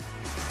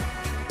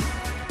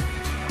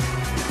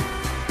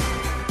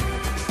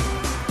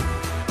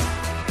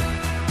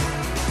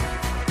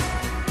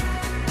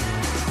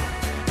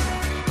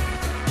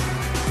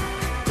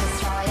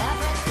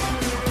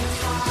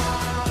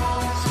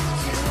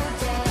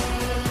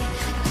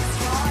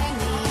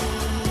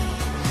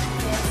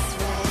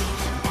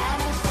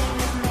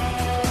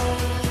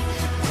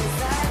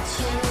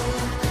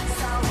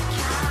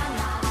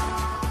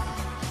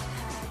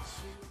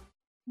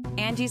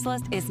 Angie's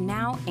List is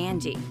now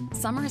Angie.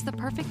 Summer is the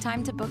perfect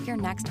time to book your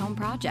next home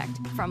project.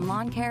 From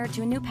lawn care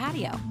to a new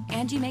patio,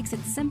 Angie makes it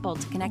simple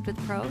to connect with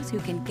pros who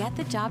can get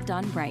the job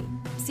done right.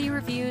 See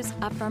reviews,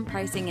 upfront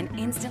pricing, and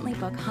instantly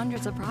book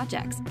hundreds of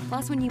projects.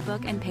 Plus, when you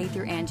book and pay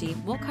through Angie,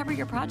 we'll cover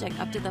your project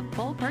up to the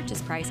full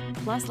purchase price,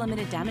 plus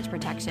limited damage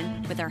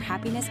protection with our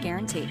Happiness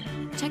Guarantee.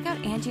 Check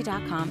out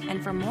Angie.com,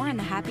 and for more on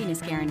the Happiness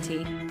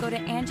Guarantee, go to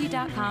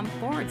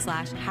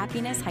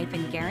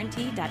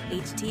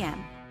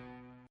Angie.com/happiness-guarantee.htm.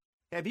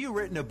 Have you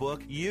written a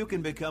book? You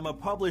can become a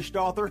published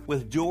author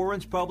with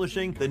Dorrance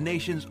Publishing, the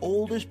nation's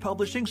oldest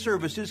publishing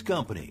services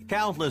company.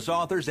 Countless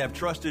authors have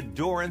trusted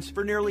Dorrance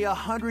for nearly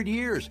 100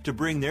 years to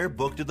bring their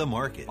book to the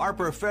market. Our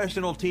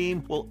professional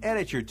team will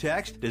edit your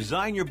text,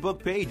 design your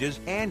book pages,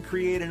 and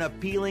create an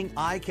appealing,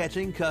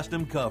 eye-catching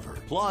custom cover.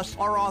 Plus,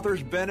 our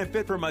authors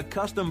benefit from a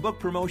custom book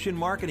promotion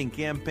marketing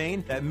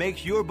campaign that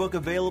makes your book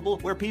available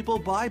where people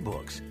buy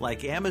books,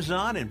 like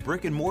Amazon and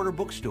brick-and-mortar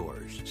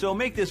bookstores. So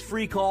make this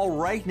free call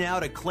right now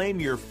to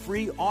claim your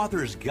free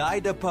author's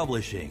guide to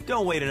publishing.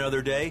 Don't wait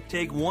another day.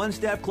 Take one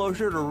step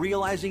closer to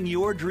realizing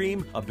your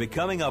dream of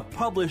becoming a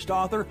published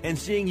author and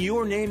seeing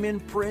your name in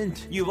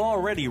print. You've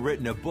already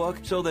written a book,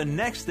 so the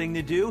next thing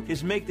to do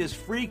is make this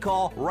free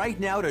call right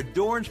now to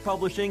Dorrance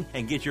Publishing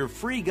and get your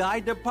free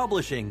guide to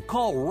publishing.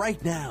 Call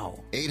right now.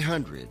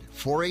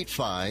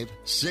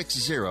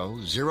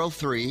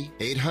 800-485-6003.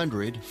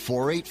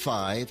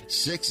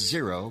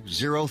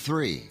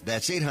 800-485-6003.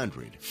 That's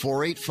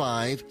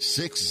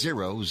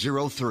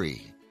 800-485-6003.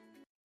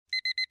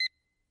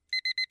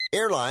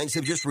 Airlines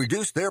have just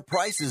reduced their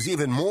prices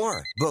even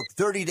more. Book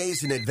 30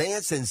 days in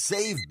advance and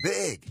save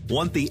big.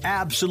 Want the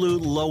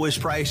absolute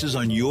lowest prices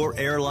on your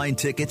airline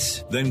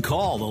tickets? Then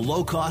call the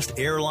Low Cost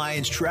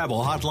Airlines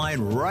Travel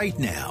Hotline right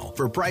now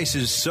for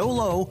prices so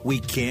low we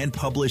can't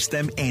publish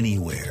them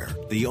anywhere.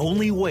 The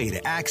only way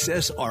to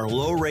access our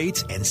low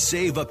rates and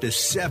save up to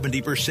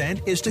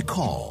 70% is to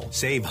call.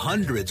 Save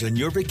hundreds on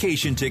your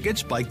vacation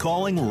tickets by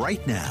calling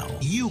right now.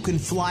 You can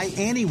fly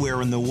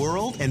anywhere in the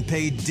world and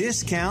pay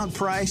discount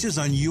prices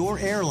on your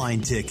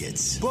airline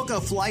tickets. Book a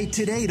flight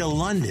today to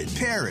London,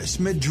 Paris,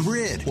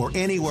 Madrid, or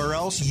anywhere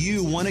else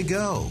you want to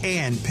go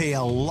and pay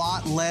a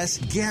lot less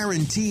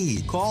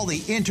guaranteed. Call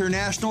the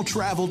International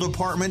Travel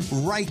Department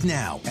right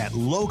now at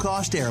Low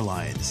Cost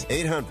Airlines.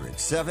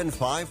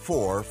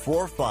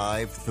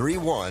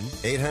 800-754-4531.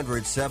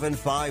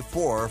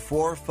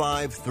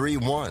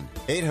 800-754-4531.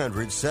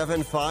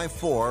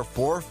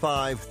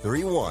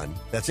 800-754-4531.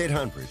 That's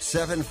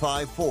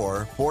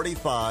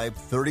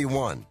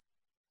 800-754-4531.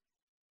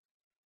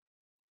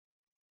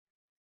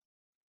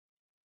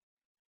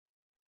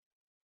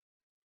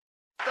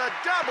 The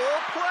double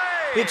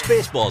play! It's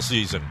baseball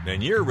season,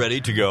 and you're ready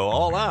to go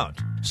all out.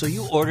 So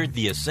you ordered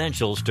the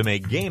essentials to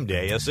make game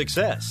day a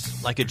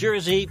success, like a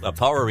jersey, a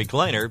power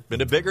recliner,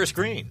 and a bigger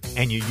screen.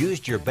 And you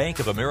used your Bank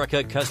of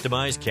America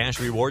customized Cash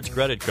Rewards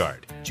credit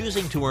card,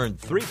 choosing to earn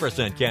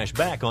 3% cash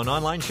back on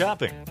online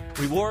shopping.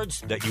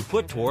 Rewards that you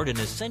put toward an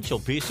essential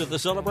piece of the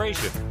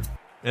celebration,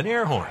 an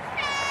air horn.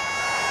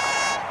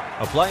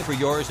 Apply for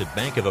yours at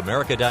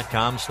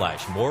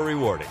bankofamerica.com/more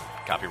rewarding.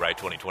 Copyright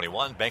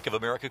 2021, Bank of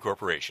America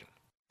Corporation.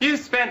 You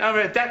spent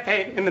over a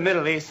decade in the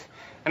Middle East,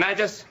 and I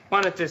just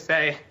wanted to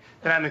say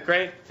that I'm a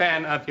great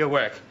fan of your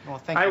work. Well,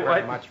 thank you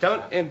very much.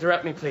 Don't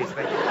interrupt me, please.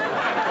 Thank you.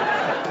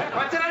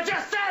 What did I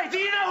just say? Do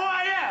you know who I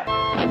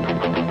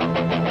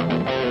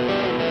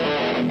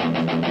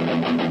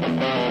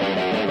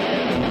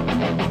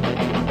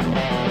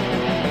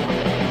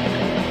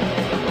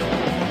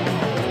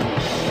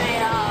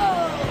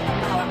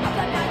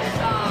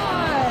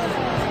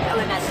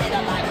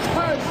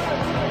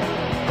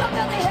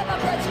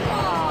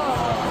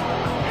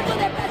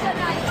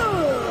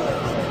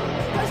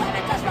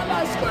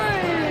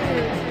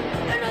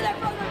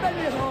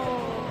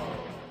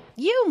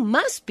You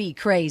must be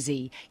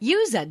crazy.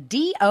 Use a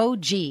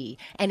DOG.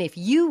 And if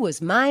you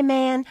was my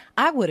man,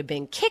 I would have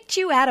been kicked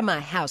you out of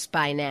my house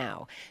by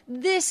now.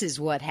 This is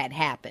what had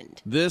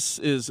happened. This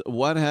is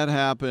what had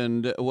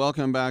happened.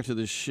 Welcome back to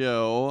the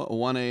show.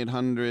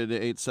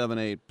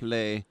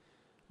 1-800-878-PLAY.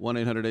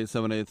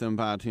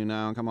 1-800-878-THEMPOW2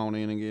 now. Come on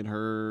in and get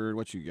heard.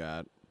 What you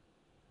got?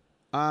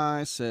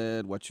 I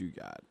said what you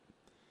got.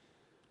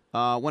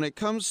 When it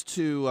comes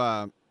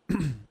to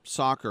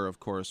soccer,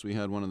 of course, we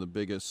had one of the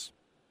biggest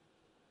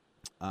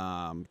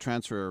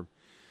transfer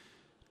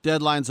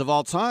deadlines of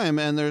all time,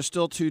 and there's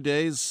still 2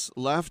 days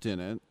left in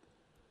it.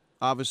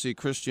 Obviously,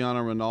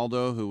 Cristiano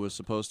Ronaldo, who was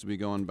supposed to be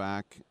going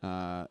back,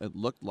 it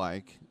looked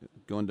like,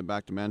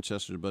 back to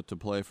Manchester, but to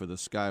play for the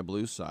Sky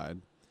Blue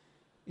side,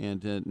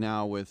 and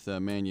now with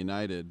Man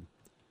United.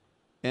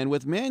 And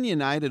with Man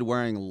United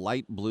wearing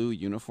light blue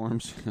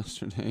uniforms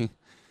yesterday,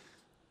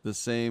 the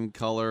same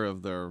color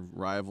of their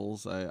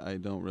rivals, I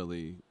don't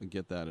really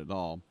get that at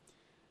all.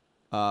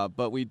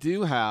 But we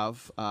do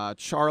have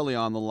Charlie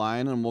on the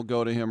line, and we'll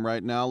go to him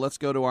right now. Let's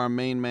go to our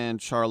main man,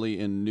 Charlie,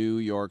 in New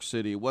York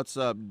City. What's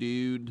up,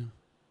 dude?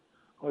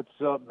 What's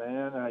up,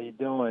 man? How you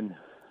doing?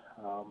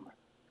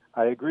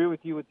 I agree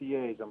with you with the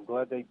A's. I'm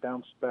glad they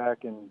bounced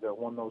back and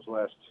won those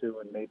last two,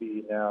 and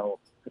maybe now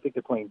I think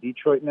they're playing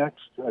Detroit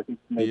next. I think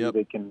maybe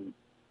they can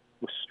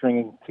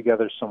string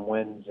together some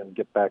wins and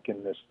get back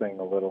in this thing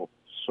a little,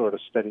 sort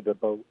of steady the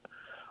boat.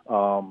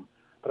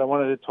 But I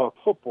wanted to talk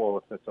football,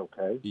 if that's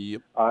okay.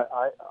 Yep.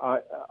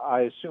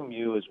 I assume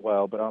you as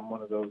well, but I'm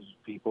one of those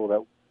people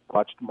that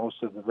watched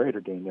most of the Raider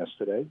game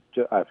yesterday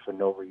for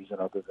no reason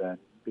other than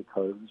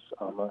because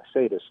I'm a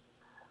sadist.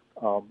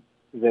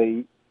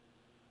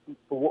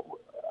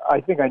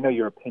 I think I know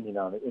your opinion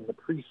on it. In the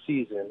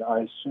preseason, I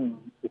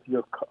assume if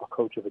you're a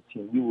coach of a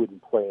team, you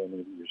wouldn't play any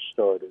of your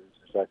starters.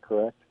 Is that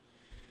correct?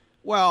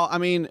 Well, I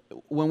mean,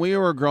 when we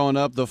were growing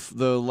up,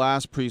 the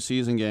last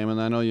preseason game,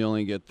 and I know you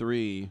only get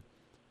 3,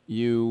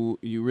 you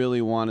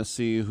really want to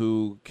see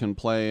who can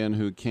play and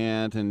who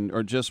can't,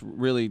 or just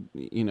really,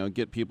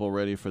 get people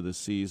ready for the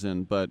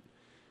season. But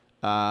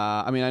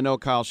I mean, I know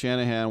Kyle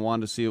Shanahan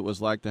wanted to see what it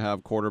was like to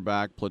have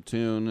quarterback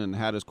platoon and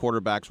had his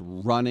quarterbacks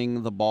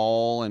running the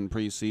ball in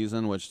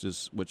preseason, which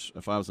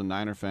if I was a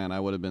Niner fan,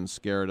 I would have been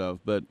scared of.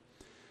 But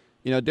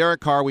Derek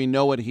Carr, we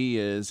know what he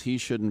is. He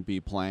shouldn't be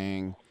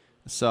playing.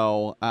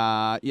 So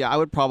I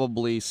would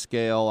probably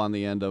scale on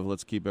the end of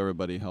let's keep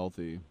everybody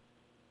healthy.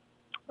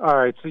 All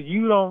right, so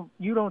you don't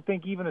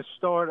think even a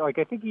start, like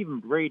I think even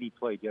Brady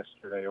played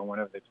yesterday or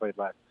whenever they played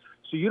last.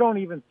 So you don't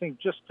even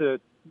think just to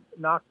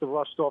knock the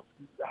rust off,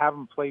 have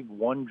them play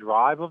one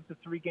drive of the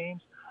 3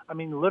 games? I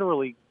mean,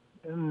 literally,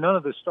 none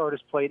of the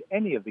starters played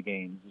any of the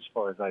games as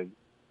far as I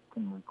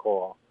can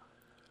recall.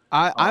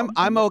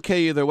 I'm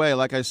okay either way.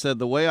 Like I said,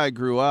 the way I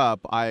grew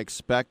up, I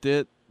expect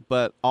it,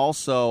 but I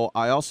also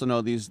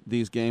know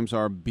these games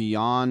are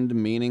beyond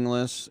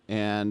meaningless,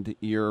 and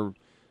you're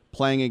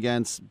playing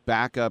against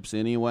backups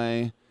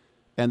anyway,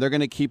 and they're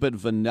going to keep it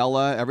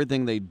vanilla.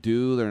 Everything they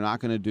do, they're not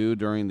going to do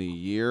during the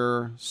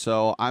year.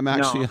 So I'm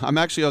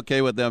actually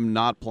okay with them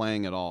not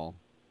playing at all.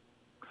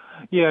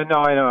 Yeah, no,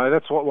 I know.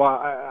 That's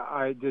why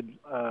I did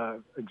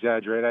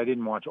exaggerate. I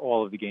didn't watch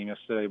all of the game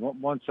yesterday.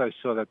 Once I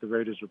saw that the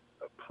Raiders were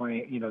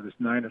playing, the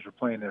Niners were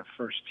playing their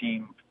first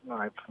team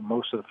for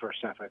most of the first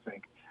half, I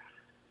think.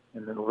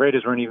 And the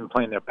Raiders weren't even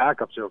playing their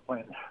backups. They were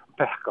playing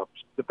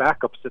backups, the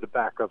backups to the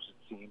backups, it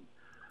seemed.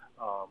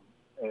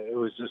 It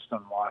was just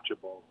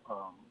unwatchable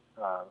for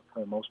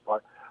the most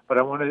part. But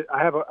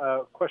I have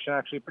a question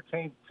actually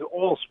pertaining to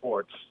all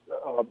sports.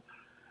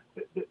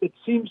 It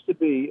seems to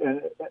be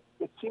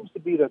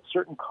that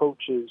certain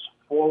coaches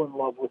fall in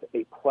love with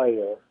a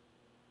player,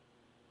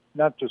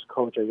 not just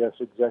coach, I guess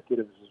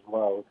executives as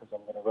well, because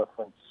I'm going to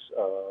reference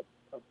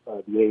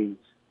the A's.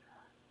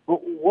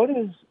 But what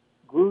is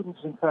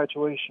Gruden's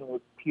infatuation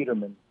with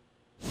Peterman?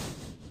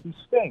 He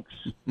stinks.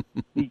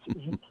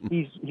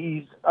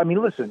 He's. I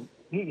mean, listen.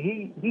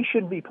 He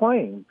shouldn't be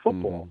playing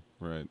football.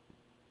 Right.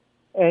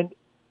 And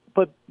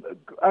but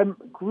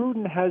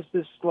Gruden has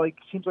this, like,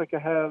 seems like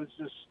it has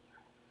this,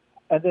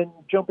 and then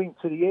jumping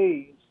to the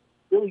A's,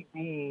 Billy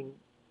Beane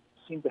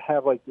seemed to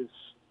have like this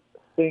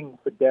thing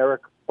for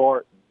Derek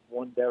Barton,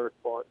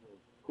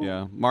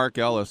 Yeah, Mark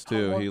Ellis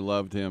too. He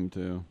loved him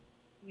too.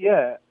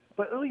 Yeah,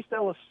 but at least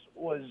Ellis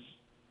was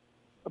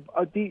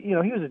he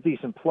was a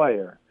decent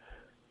player.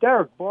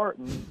 Derek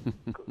Barton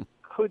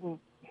couldn't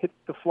hit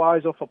the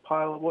flies off a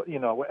pile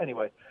of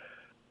anyway.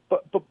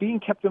 But Beane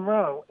kept him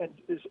around, and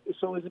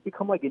so has it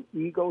become like an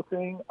ego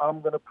thing? I'm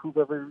going to prove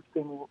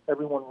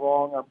everyone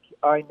wrong.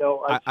 I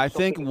know. I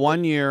think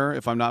one year,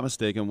 if I'm not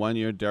mistaken,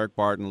 Derek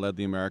Barton led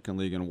the American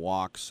League in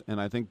walks, and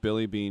I think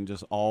Billy Beane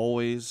just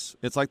always.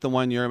 It's like the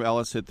 1 year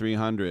Ellis hit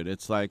 300.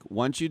 It's like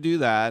once you do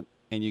that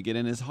and you get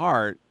in his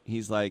heart,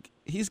 he's like,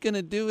 he's going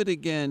to do it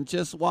again.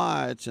 Just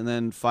watch, and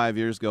then 5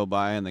 years go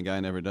by, and the guy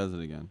never does it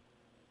again.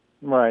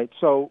 Right.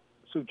 So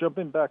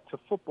jumping back to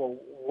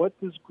football, what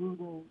does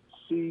Gruden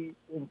see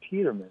in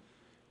Peterman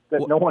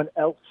that no one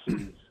else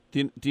sees?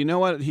 Do you know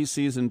what he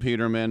sees in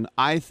Peterman?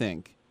 I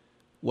think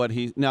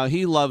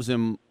he loves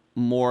him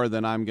more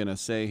than I'm going to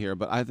say here,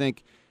 but I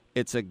think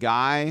it's a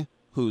guy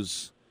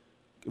who's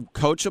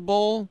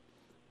coachable,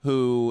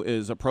 who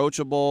is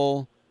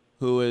approachable,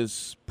 who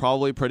is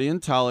probably pretty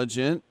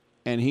intelligent,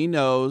 and he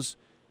knows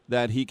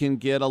that he can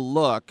get a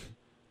look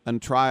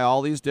and try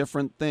all these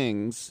different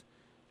things,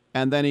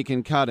 and then he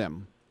can cut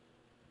him.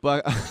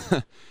 But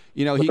the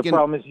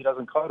problem is he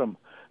doesn't cut him.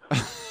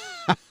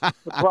 The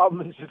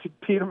problem is if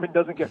Peterman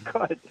doesn't get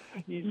cut,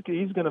 he's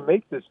going to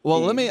make this.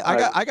 Well, team.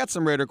 I got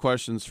some Raider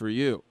questions for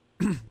you.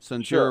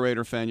 Since you're a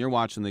Raider fan, you're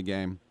watching the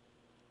game.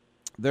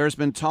 There's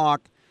been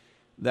talk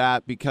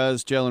that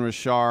because Jalen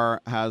Richard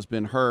has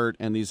been hurt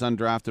and these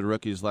undrafted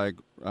rookies like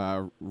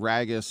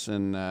Ragus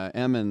and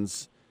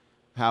Emmons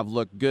have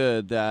looked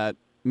good, that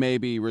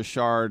maybe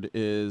Richard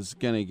is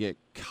going to get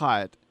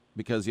cut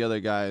because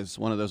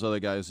one of those other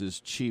guys is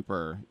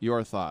cheaper.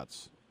 Your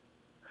thoughts?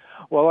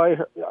 Well, I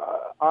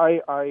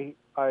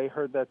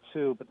heard that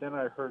too, but then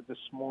I heard this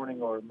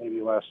morning or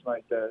maybe last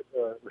night that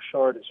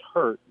Richard is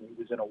hurt. He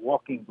was in a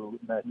walking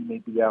boot and that he may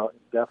be out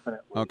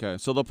indefinitely. Okay,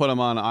 so they'll put him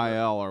on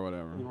IL or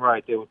whatever.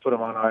 Right, they would put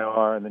him on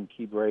IR and then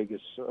keep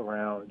Ragus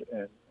around.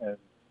 And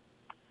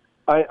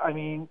I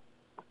mean,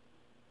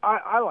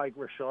 I like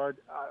Richard.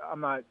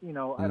 I'm not,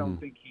 I don't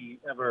think he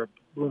ever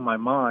blew my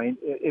mind.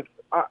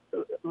 I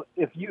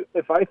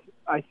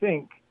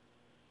think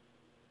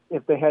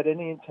if they had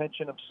any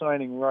intention of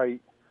signing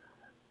Wright,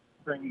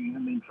 bringing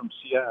him in from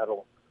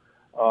Seattle,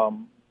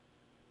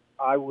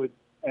 I would,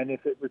 and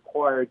if it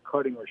required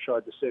cutting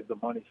Richard to save the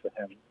money for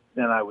him,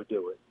 then I would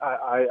do it.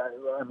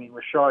 I mean,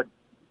 Richard,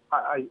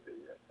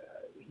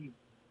 he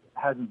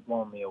hasn't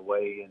blown me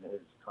away in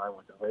his time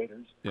with the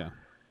Raiders. Yeah.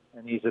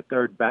 And he's a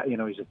third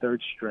he's a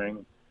third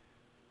string,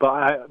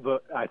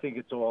 but I think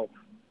it's all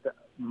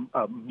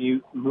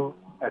moot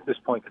at this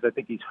point because I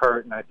think he's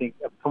hurt, and I think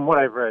from what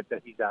I've read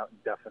that he's out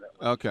indefinitely.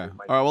 Okay.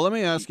 All right. Well, let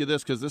me ask you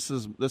this because this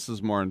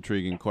is more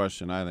intriguing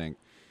question. I think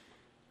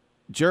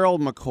Gerald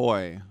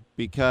McCoy,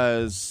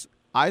 because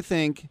I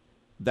think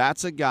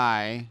that's a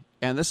guy,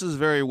 and this is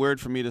very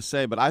weird for me to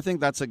say, but I think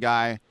that's a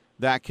guy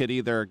that could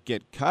either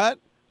get cut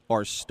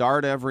or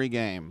start every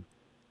game.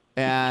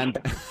 And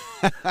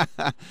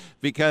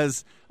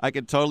because I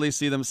could totally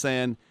see them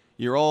saying,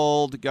 you're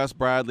old. Gus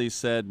Bradley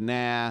said,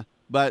 nah.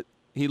 But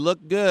he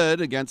looked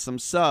good against some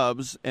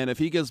subs. And if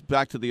he gets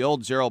back to the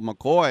old Gerald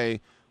McCoy,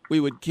 we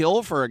would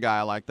kill for a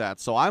guy like that.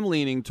 So I'm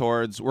leaning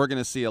towards we're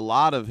going to see a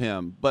lot of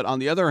him. But on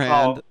the other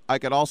hand, I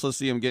could also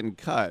see him getting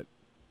cut.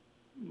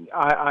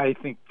 I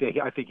think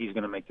he's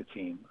going to make the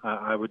team.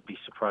 I would be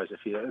surprised if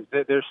he does.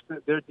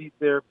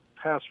 Their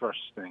pass rush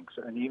stinks.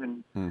 And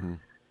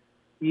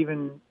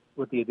even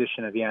with the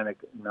addition of Yannick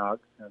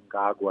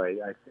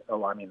Ngakoue,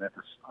 I mean, that's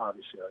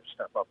obviously a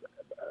step up.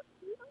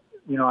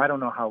 I don't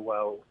know how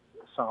well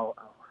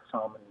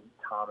Solomon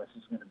Thomas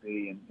is going to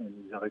be and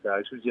these other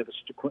guys. Who's the other?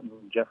 Quentin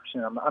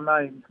Jefferson. I'm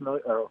not even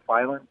familiar. Or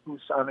Filan.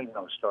 I don't even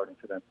know who's starting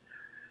for them.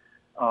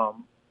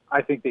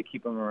 I think they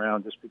keep him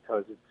around just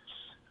because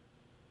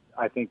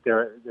I think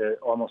they're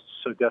almost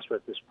so desperate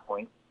at this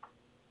point,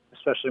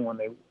 especially when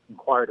they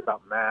inquired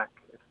about Mack,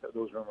 if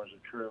those rumors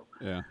are true.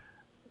 Yeah.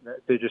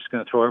 They're just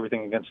going to throw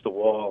everything against the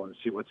wall and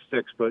see what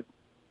sticks. But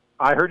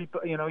I heard he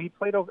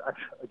played over.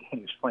 Again, he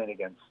was playing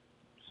against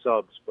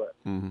subs, but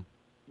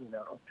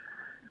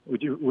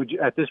would you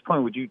at this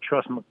point would you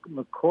trust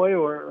McCoy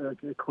or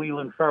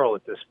Cleveland Ferrell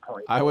at this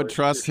point? I would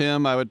trust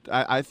him.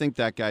 I think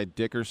that guy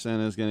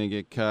Dickerson is going to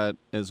get cut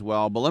as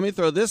well. But let me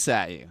throw this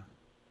at you.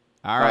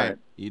 All right.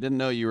 You didn't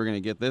know you were going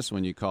to get this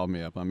when you called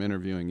me up. I'm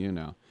interviewing you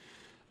now.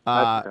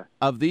 Okay.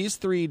 Of these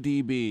three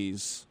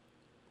DBs,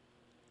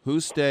 who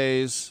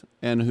stays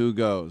and who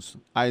goes?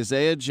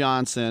 Isaiah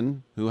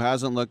Johnson, who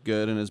hasn't looked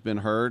good and has been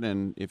hurt,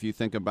 and if you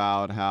think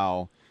about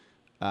how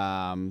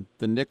the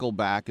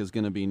nickelback is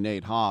going to be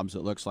Nate Hobbs,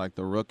 it looks like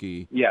the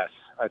rookie. Yes,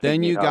 I think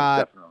then Nate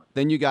Hobbs, definitely.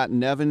 Then you got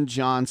Nevin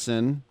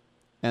Johnson,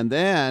 and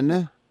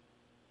then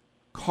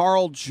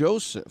Carl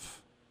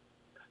Joseph.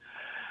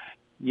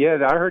 Yeah,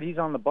 I heard he's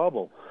on the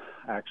bubble,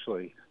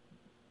 actually.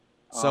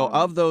 So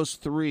of those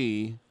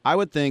three, I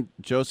would think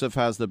Joseph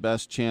has the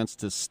best chance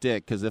to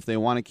stick because if they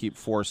want to keep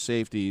 4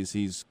 safeties,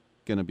 he's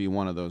going to be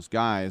one of those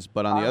guys.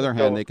 But on the other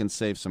hand, they can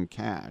save some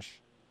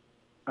cash.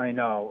 I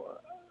know.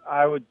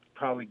 I would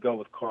probably go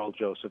with Carl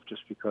Joseph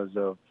just because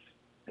of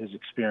his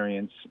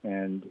experience,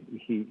 and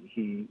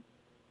he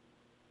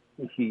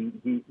has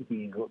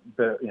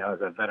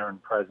a veteran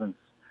presence.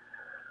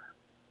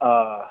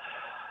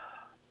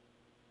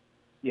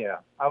 Yeah,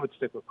 I would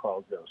stick with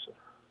Carl Joseph.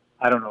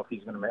 I don't know if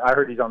he's going to make. I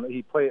heard he's on.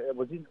 He played. I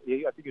think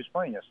he was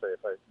playing yesterday,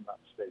 if I'm not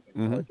mistaken.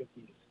 Mm-hmm. So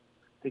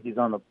I think he's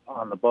on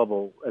the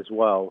bubble as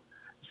well.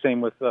 Same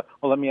with. Well,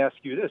 let me ask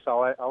you this.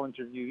 I'll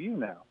interview you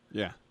now.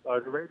 Yeah.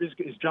 The Raiders,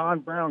 is John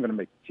Brown going to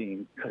make the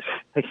team? Because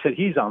they said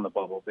he's on the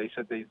bubble. They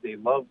said they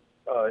love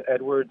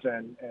Edwards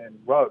and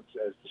Ruggs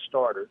as the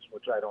starters,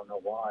 which I don't know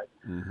why.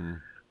 Mm-hmm.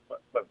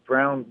 But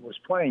Brown was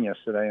playing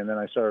yesterday, and then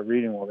I started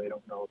reading. Well, they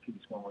don't know if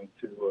he's going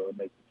to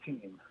make the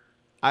team.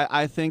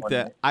 I think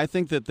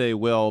that they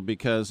will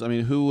because I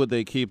mean, who would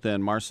they keep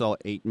then? Marcel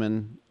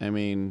Aitman. I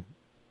mean,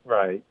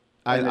 right.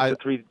 And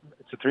it's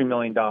a $3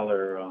 million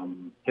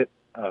hit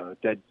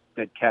dead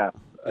cap.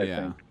 I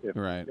think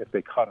if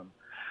they cut him.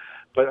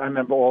 But I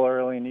remember all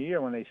early in the year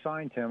when they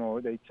signed him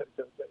or they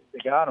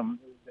got him,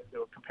 they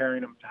were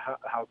comparing him to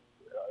how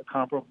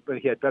comparable. But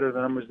he had better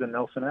numbers than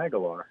Nelson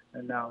Aguilar,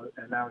 and now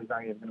he's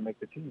not even going to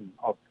make the team.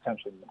 I'll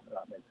potentially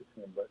not make the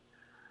team, but.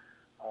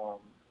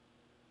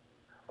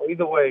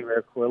 Either way,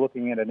 Rick, we're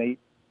looking at an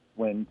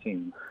 8-win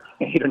team,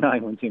 8 or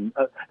 9-win team.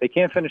 They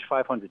can't finish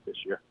 500 this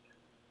year.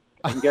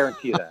 I can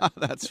guarantee you that.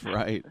 That's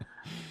right.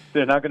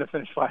 They're not going to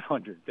finish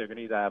 500. They're going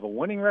to either have a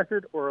winning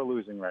record or a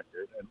losing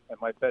record, and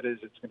my bet is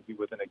it's going to be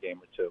within a game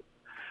or two.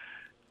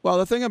 Well,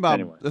 the thing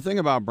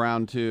about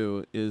Brown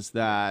too is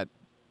that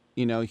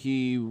he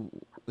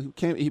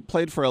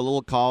played for a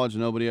little college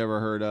nobody ever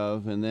heard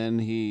of, and then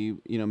he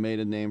made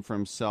a name for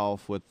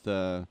himself with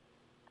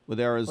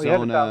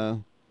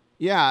Arizona.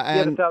 Yeah,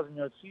 and he had a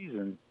 1,000-yard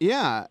season.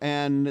 Yeah,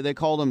 and they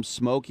called him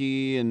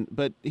Smokey,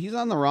 but he's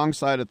on the wrong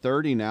side of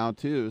 30 now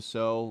too.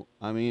 So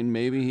I mean,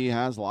 maybe he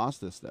has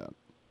lost this step.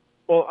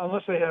 Well,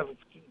 unless they have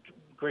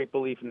great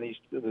belief in the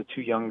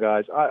two young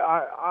guys,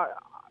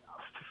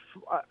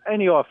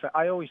 any offense,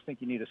 I always think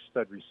you need a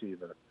stud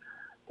receiver.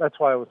 That's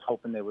why I was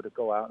hoping they would have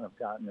go out and have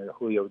gotten a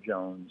Julio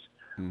Jones,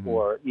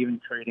 or even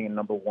trading a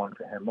number 1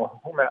 for him.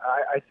 Well,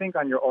 I think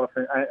on your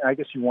offense, I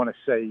guess you want to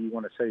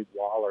say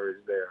Waller is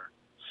their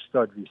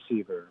stud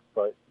receiver,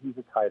 but he's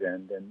a tight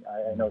end, and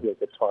I know he'll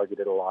get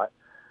targeted a lot.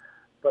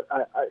 But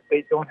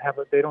they don't have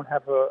a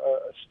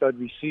stud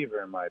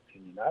receiver, in my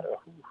opinion.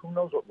 Who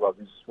knows what Ruggs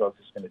is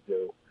going to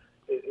do?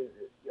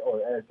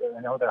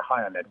 I know they're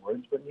high on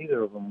Edwards, but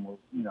neither of them were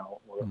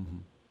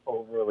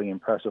overly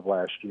impressive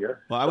last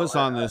year. Well, I was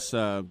on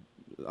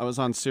I was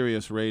on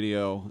Sirius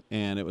Radio,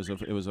 and it was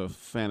a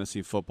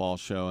fantasy football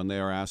show, and they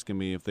were asking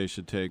me if they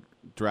should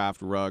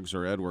draft Ruggs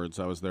or Edwards.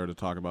 I was there to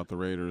talk about the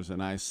Raiders,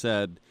 and I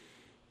said,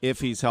 if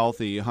he's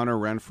healthy, Hunter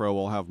Renfrow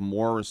will have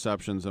more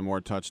receptions and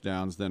more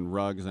touchdowns than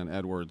Ruggs and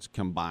Edwards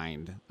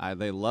combined.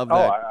 They love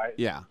that.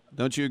 Yeah,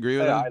 don't you agree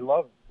with that? I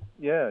love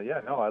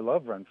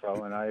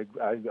Renfrow, and I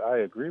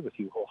agree with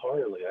you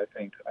wholeheartedly. I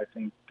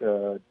think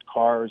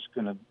Carr is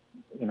going to,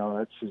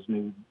 that's his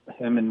new.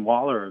 Him and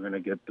Waller are going to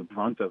get the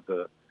brunt of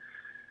the.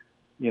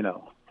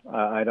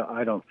 I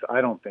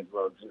don't think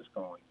Ruggs is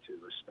going to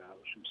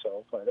establish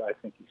himself. I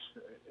think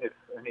he's, if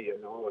any, he's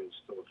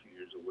still a few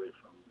years away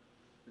from.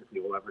 If he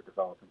will ever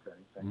develop into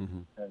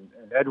anything. And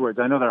Edwards,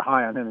 I know they're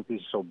high on him because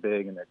he's so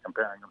big, and they're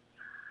comparing him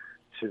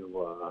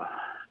to,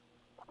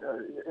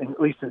 at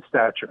least in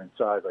stature and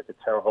size, like a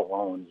Terrell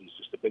Owens. He's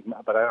just a big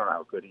man, but I don't know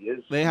how good he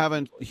is.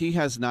 He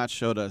has not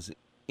showed us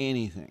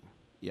anything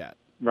yet.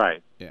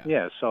 Right. Yeah.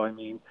 Yeah. So, I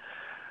mean,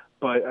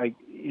 but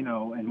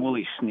and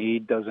Willie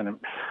Snead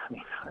doesn't,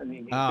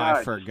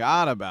 I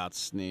forgot about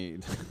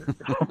Snead.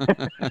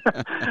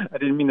 I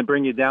didn't mean to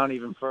bring you down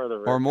even further.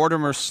 Rick. Or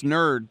Mortimer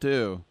Snerd,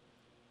 too.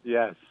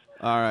 Yes.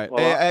 All right. Well,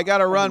 hey, I got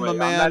to run, anyway,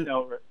 my man. On that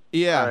note,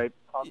 yeah. All right.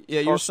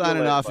 You're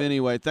signing off buddy.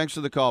 anyway. Thanks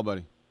for the call,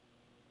 buddy.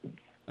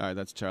 All right,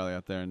 that's Charlie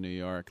out there in New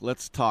York.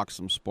 Let's talk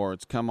some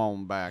sports. Come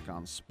on back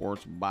on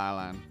Sports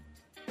Byline.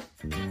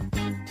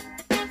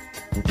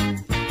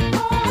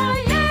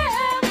 Oh,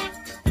 yeah.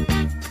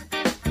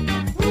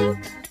 Woo.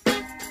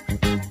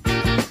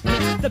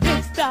 The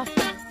big stuff.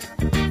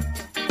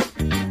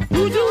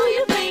 Who do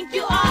you think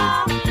you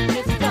are?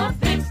 It's the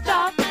big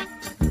stuff.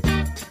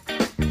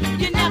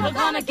 You're never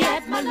gonna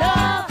get my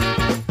love.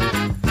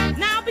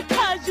 Now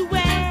because you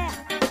wear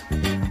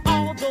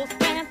all those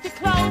fancy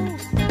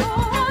clothes.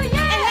 Oh,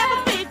 yeah. And have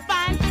a big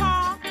fine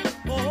car.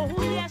 Oh,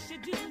 yes, you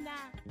do now.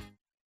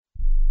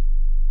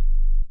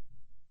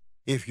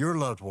 If your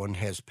loved one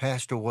has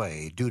passed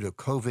away due to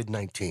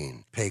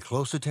COVID-19, pay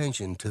close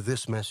attention to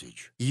this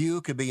message.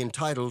 You could be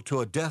entitled to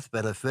a death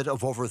benefit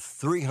of over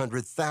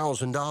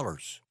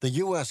 $300,000. The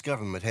U.S.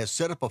 government has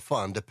set up a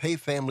fund to pay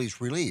families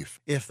relief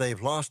if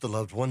they've lost a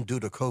loved one due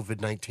to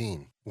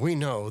COVID-19. We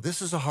know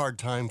this is a hard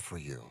time for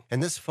you,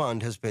 and this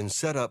fund has been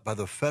set up by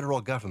the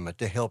federal government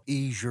to help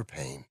ease your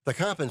pain. The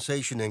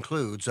compensation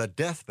includes a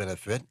death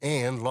benefit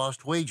and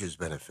lost wages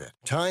benefit.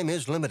 Time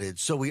is limited,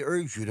 so we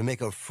urge you to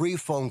make a free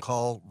phone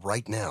call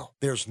right now.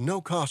 There's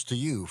no cost to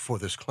you for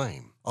this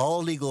claim.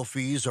 All legal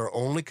fees are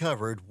only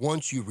covered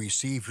once you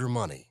receive your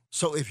money.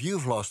 So if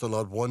you've lost a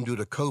loved one due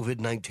to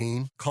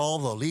COVID-19, call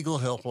the legal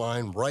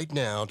helpline right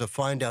now to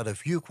find out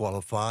if you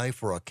qualify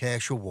for a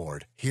cash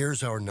award.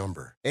 Here's our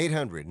number: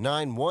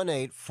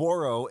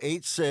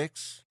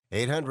 800-918-4086.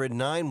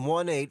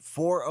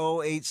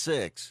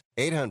 800-918-4086.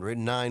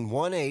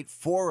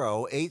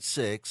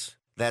 800-918-4086.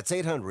 That's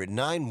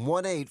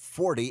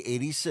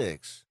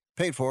 800-918-4086.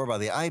 Paid for by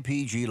the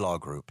IPG Law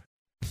Group.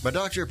 My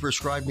doctor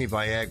prescribed me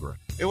Viagra.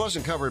 It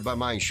wasn't covered by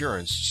my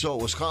insurance, so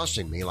it was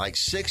costing me like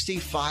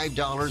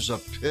 $65 a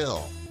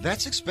pill.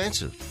 That's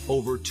expensive.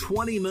 Over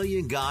 20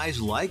 million guys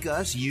like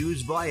us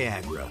use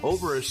Viagra.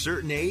 Over a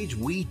certain age,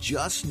 we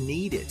just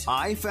need it.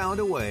 I found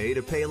a way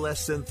to pay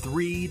less than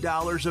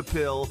 $3 a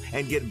pill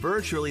and get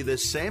virtually the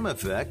same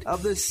effect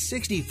of the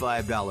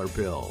 $65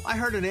 pill. I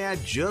heard an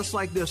ad just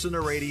like this on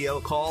the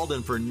radio, called,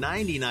 and for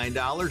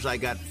 $99, I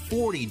got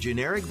 40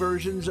 generic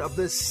versions of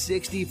the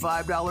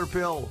 $65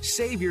 pill.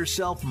 Save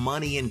yourself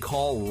money and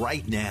call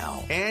right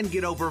now and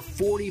get over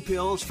 40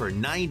 pills for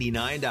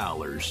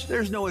 $99.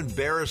 There's no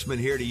embarrassment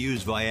here to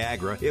use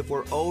Viagra. If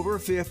we're over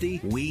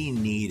 50, we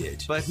need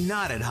it, but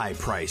not at high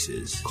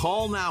prices.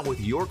 Call now with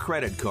your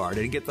credit card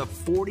and get the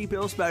 40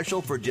 pill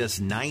special for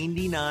just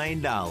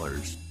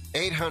 $99.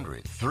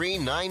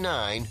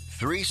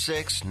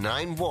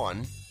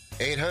 800-399-3691.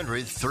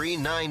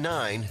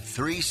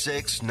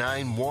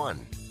 800-399-3691.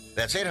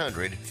 That's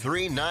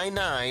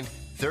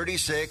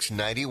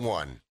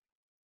 800-399-3691.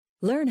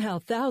 Learn how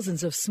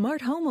thousands of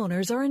smart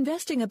homeowners are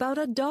investing about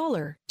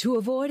 $1 to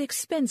avoid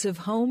expensive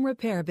home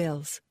repair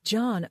bills.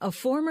 John, a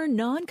former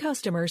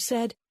non-customer,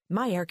 said,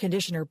 "My air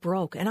conditioner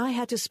broke and I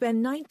had to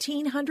spend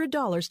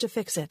 $1,900 to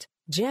fix it."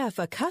 Jeff,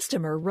 a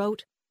customer,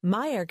 wrote,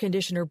 "My air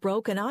conditioner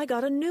broke and I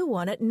got a new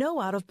one at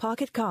no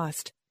out-of-pocket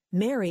cost."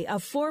 Mary, a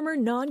former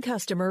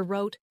non-customer,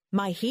 wrote,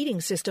 "My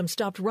heating system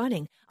stopped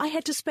running. I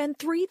had to spend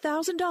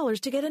 $3,000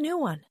 to get a new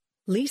one."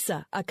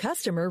 Lisa, a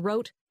customer,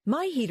 wrote,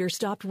 "My heater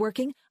stopped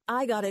working.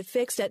 I got it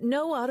fixed at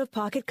no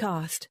out-of-pocket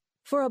cost."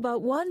 For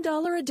about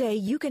 $1 a day,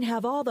 you can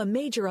have all the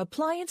major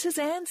appliances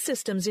and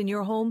systems in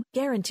your home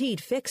guaranteed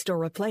fixed or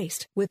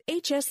replaced with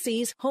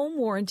HSC's home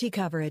warranty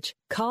coverage.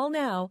 Call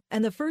now,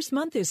 and the first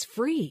month is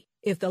free.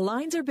 If the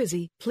lines are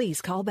busy,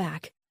 please call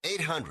back.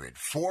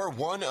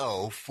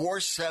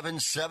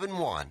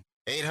 800-410-4771.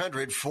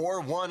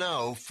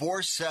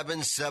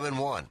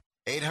 800-410-4771.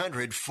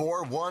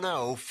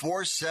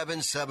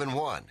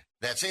 800-410-4771.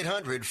 That's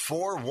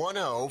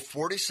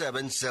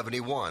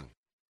 800-410-4771.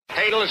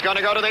 Hadel is going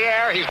to go to the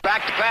air. He's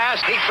back to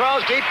pass. He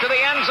throws deep to the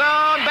end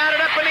zone.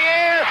 Batted up in the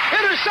air.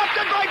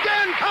 Intercepted by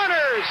Dan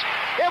Connors.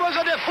 It was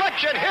a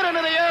deflection hit into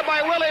the air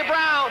by Willie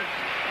Brown.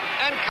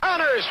 And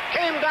Connors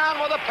came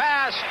down with a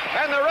pass.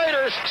 And the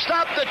Raiders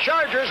stopped the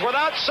Chargers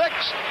without 6,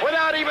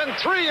 without even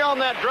 3 on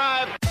that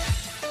drive.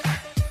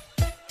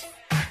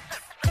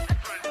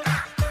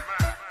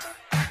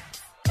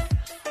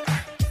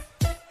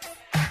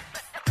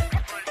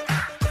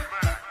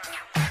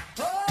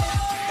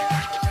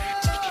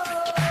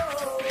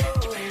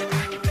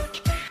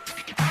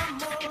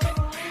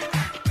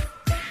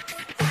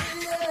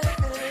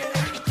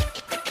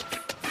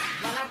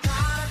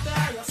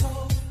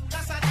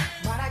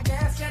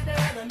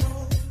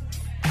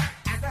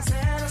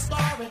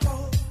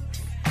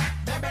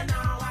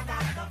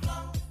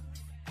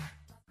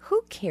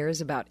 Who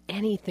cares about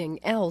anything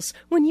else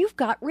when you've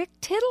got Rick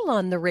Tittle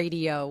on the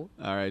radio?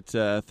 All right,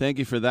 thank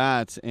you for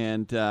that.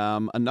 And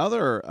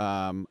another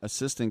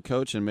assistant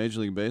coach in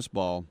Major League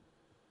Baseball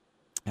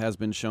has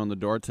been shown the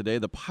door today.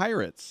 The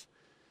Pirates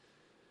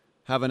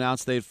have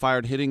announced they've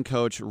fired hitting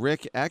coach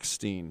Rick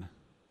Eckstein.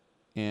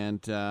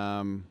 And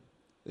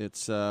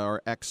it's,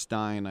 or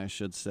Eckstein, I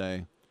should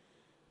say.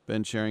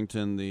 Ben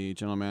Cherington, the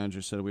general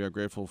manager, said, "We are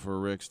grateful for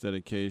Rick's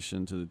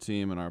dedication to the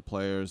team and our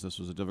players. This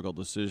was a difficult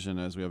decision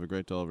as we have a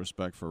great deal of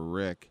respect for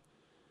Rick.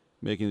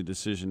 Making the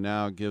decision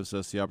now gives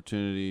us the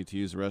opportunity to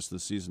use the rest of the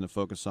season to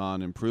focus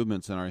on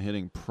improvements in our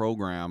hitting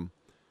program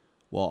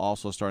while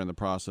also starting the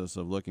process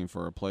of looking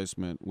for a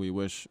replacement. We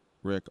wish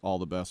Rick all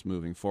the best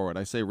moving forward."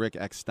 I say Rick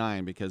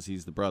Eckstein because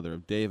he's the brother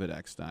of David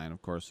Eckstein,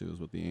 of course, who was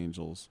with the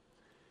Angels.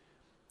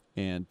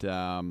 And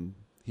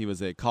he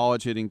was a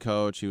college hitting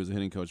coach. He was a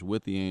hitting coach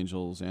with the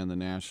Angels and the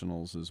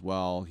Nationals as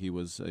well. He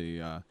was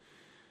with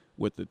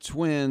the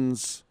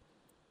Twins.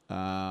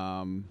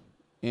 And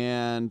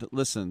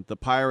listen, the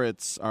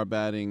Pirates are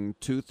batting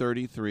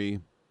 .233.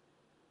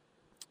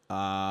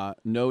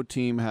 No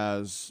team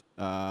has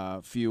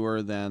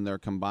fewer than their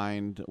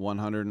combined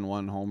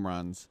 101 home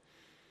runs.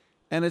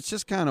 And it's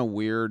just kind of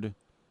weird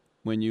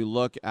when you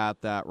look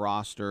at that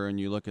roster and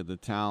you look at the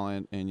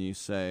talent and you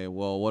say,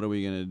 well, what are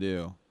we going to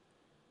do?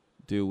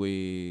 Do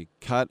we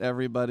cut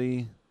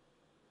everybody?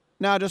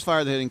 No, just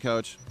fire the hitting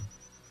coach.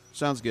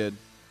 Sounds good.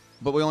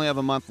 But we only have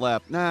a month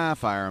left. Nah,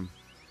 fire him.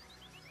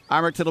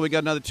 I'm Rick Tittle. We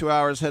got another 2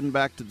 hours heading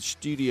back to the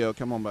studio.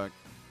 Come on back.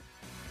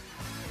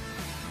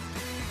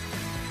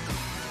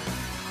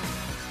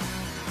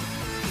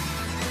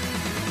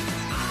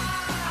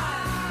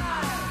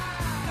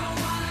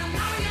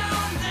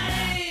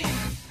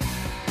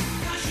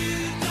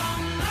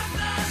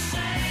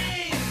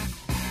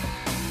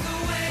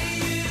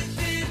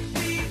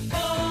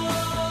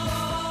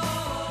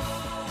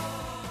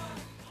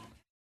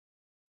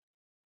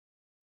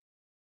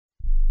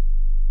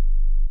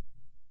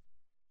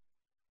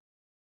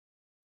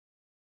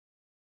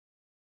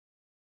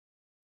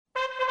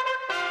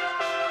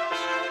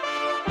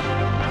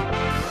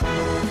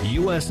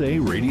 USA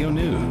Radio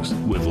News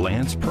with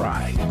Lance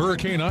Pry.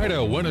 Hurricane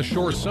Ida went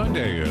ashore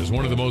Sunday as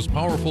one of the most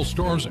powerful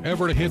storms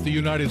ever to hit the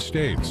United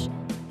States,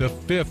 the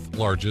 5th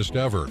largest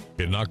ever.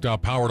 It knocked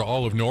out power to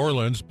all of New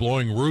Orleans,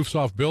 blowing roofs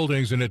off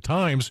buildings and at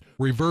times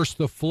reversed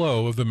the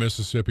flow of the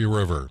Mississippi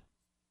River.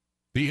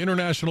 The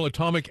International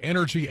Atomic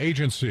Energy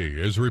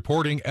Agency is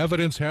reporting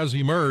evidence has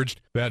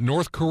emerged that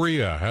North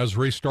Korea has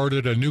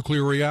restarted a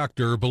nuclear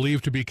reactor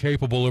believed to be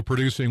capable of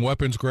producing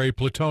weapons-grade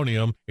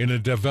plutonium in a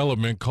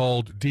development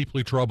called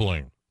deeply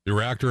troubling. The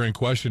reactor in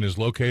question is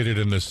located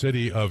in the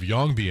city of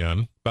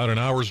Yongbyon, about an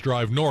hour's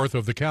drive north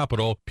of the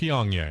capital,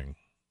 Pyongyang.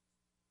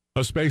 A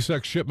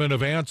SpaceX shipment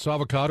of ants,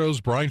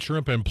 avocados, brine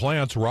shrimp, and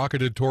plants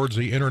rocketed towards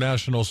the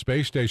International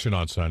Space Station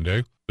on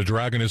Sunday. The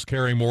Dragon is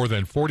carrying more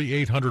than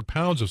 4,800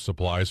 pounds of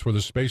supplies for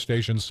the space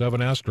station's 7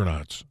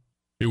 astronauts.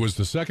 It was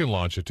the second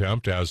launch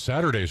attempt as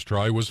Saturday's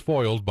try was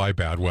foiled by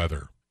bad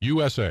weather.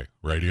 USA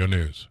Radio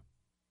News.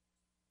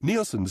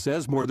 Nielsen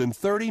says more than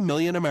 30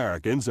 million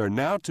Americans are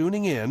now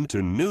tuning in to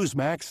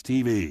Newsmax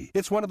TV.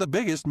 It's one of the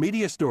biggest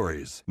media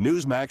stories.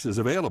 Newsmax is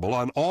available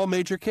on all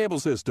major cable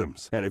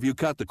systems. And if you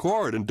cut the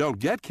cord and don't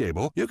get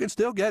cable, you can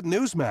still get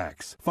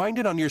Newsmax. Find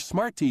it on your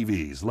smart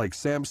TVs like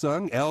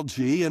Samsung,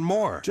 LG, and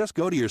more. Just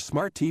go to your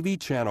smart TV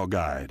channel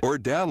guide or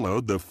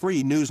download the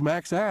free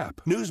Newsmax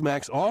app.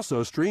 Newsmax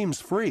also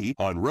streams free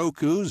on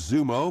Roku,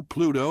 Xumo,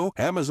 Pluto,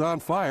 Amazon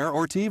Fire,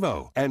 or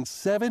TiVo. And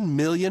 7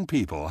 million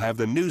people have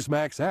the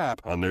Newsmax app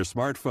on their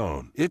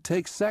smartphone. It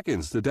takes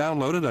seconds to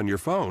download it on your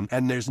phone,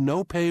 and there's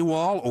no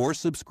paywall or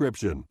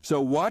subscription. So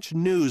watch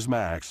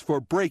Newsmax for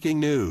breaking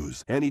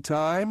news,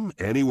 anytime,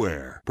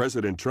 anywhere.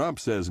 President Trump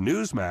says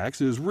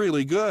Newsmax is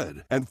really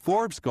good, and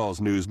Forbes calls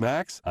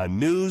Newsmax a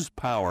news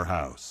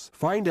powerhouse.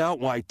 Find out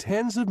why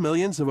tens of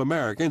millions of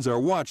Americans are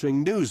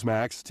watching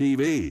Newsmax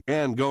TV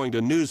and going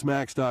to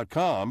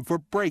Newsmax.com for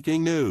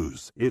breaking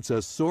news. It's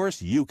a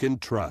source you can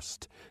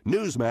trust.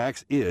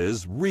 Newsmax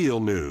is real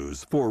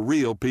news for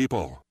real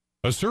people.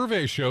 A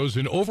survey shows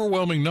an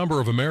overwhelming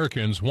number of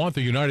Americans want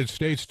the United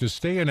States to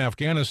stay in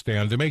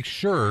Afghanistan to make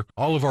sure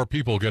all of our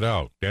people get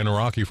out. Dan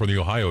Araki from the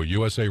Ohio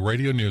USA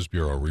Radio News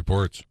Bureau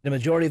reports. The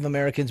majority of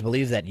Americans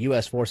believe that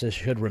U.S. forces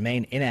should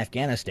remain in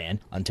Afghanistan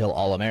until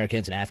all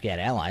Americans and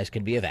Afghan allies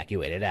can be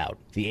evacuated out.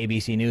 The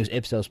ABC News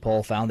Ipsos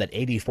poll found that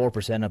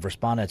 84% of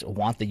respondents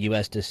want the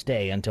U.S. to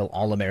stay until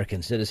all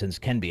American citizens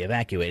can be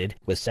evacuated,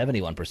 with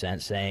 71%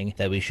 saying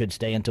that we should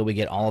stay until we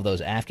get all of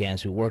those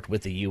Afghans who worked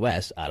with the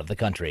U.S. out of the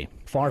country.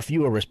 Far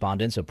fewer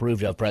respondents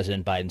approved of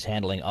President Biden's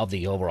handling of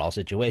the overall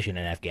situation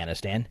in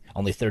Afghanistan.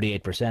 Only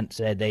 38%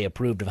 said they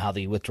approved of how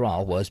the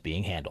withdrawal was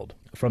being handled.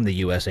 From the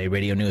USA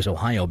Radio News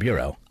Ohio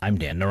Bureau, I'm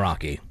Dan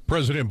Naraki.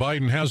 President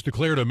Biden has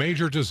declared a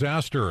major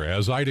disaster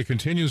as Ida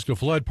continues to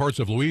flood parts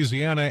of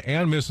Louisiana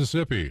and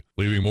Mississippi,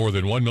 leaving more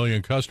than 1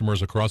 million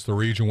customers across the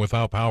region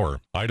without power.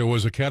 Ida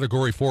was a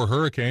Category 4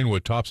 hurricane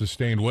with top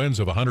sustained winds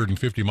of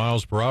 150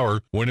 miles per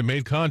hour when it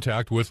made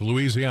contact with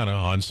Louisiana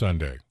on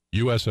Sunday.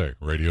 USA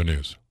Radio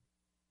News.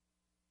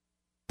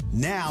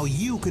 Now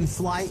you can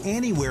fly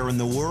anywhere in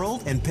the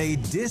world and pay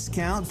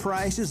discount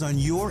prices on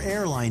your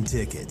airline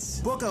tickets.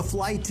 Book a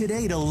flight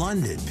today to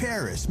London,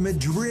 Paris,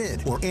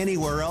 Madrid, or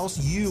anywhere else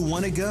you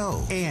want to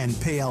go and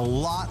pay a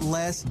lot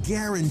less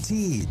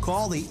guaranteed.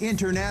 Call the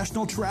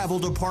International Travel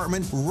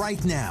Department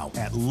right now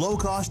at Low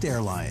Cost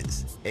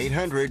Airlines.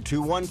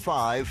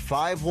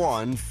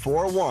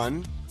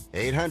 800-215-5141.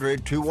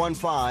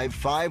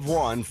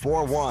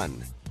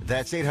 800-215-5141.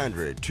 That's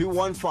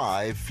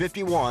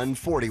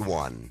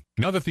 800-215-5141.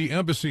 Now that the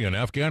embassy in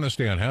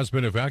Afghanistan has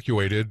been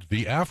evacuated,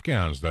 the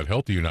Afghans that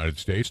helped the United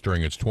States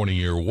during its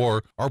 20-year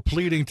war are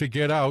pleading to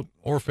get out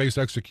or face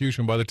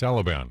execution by the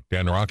Taliban.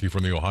 Dan Naraki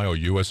from the Ohio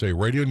USA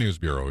Radio News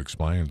Bureau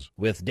explains.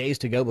 With days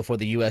to go before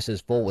the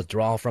U.S.'s full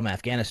withdrawal from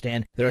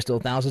Afghanistan, there are still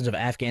thousands of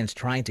Afghans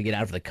trying to get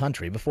out of the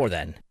country before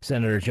then.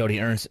 Senator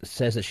Joni Ernst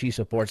says that she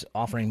supports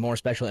offering more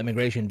special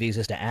immigration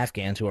visas to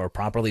Afghans who are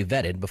properly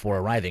vetted before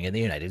arriving in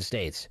the United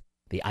States.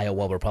 The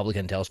Iowa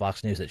Republican tells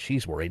Fox News that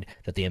she's worried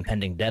that the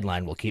impending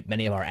deadline will keep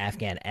many of our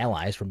Afghan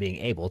allies from being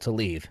able to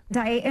leave.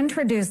 I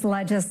introduced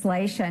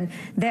legislation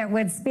that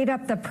would speed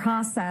up the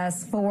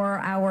process for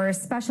our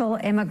special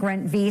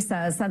immigrant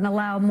visas and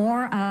allow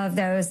more of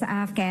those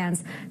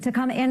Afghans to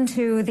come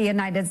into the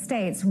United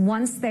States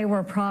once they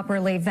were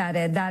properly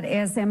vetted. That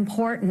is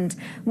important.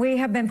 We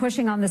have been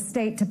pushing on the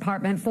State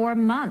Department for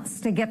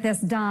months to get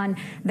this done.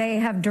 They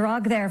have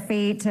dragged their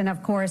feet, and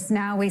of course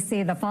now we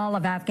see the fall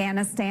of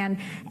Afghanistan,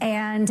 and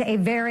and a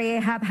very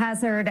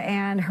haphazard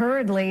and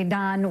hurriedly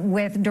done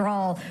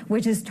withdrawal,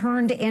 which has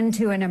turned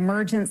into an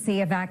emergency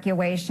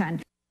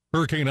evacuation.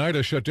 Hurricane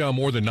Ida shut down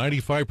more than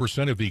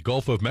 95% of the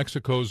Gulf of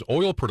Mexico's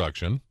oil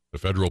production. The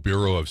Federal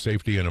Bureau of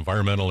Safety and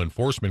Environmental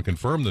Enforcement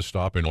confirmed the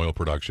stop in oil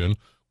production,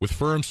 with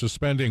firms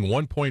suspending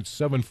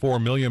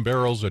 1.74 million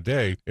barrels a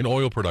day in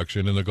oil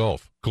production in the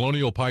Gulf.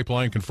 Colonial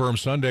Pipeline confirmed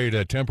Sunday it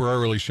had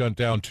temporarily shut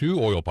down 2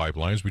 oil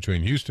pipelines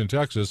between Houston,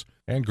 Texas,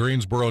 and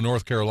Greensboro,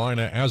 North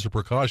Carolina as a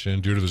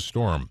precaution due to the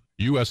storm.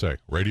 USA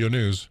Radio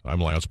News,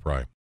 I'm Lance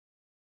Pry.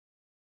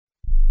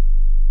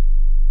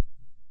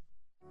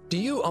 Do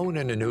you own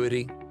an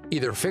annuity,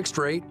 either fixed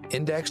rate,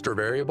 indexed, or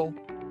variable?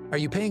 Are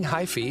you paying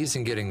high fees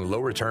and getting low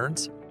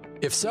returns?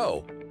 If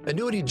so,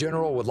 Annuity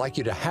General would like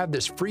you to have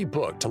this free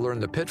book to learn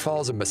the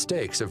pitfalls and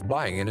mistakes of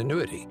buying an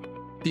annuity.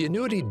 The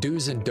Annuity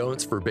Do's and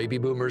Don'ts for Baby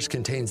Boomers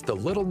contains the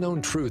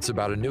little-known truths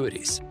about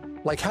annuities,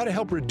 like how to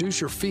help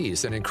reduce your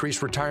fees and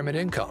increase retirement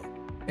income.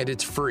 And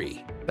it's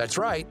free. That's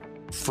right,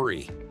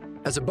 free.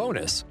 As a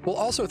bonus, we'll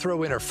also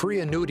throw in a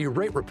free annuity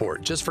rate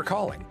report just for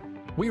calling.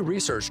 We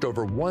researched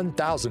over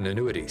 1,000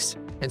 annuities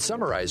and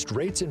summarized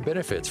rates and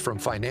benefits from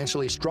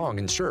financially strong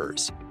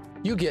insurers.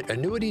 You get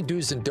Annuity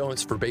Do's and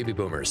Don'ts for Baby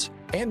Boomers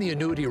and the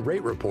Annuity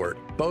Rate Report,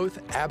 both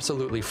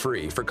absolutely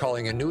free for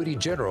calling Annuity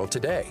General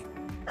today.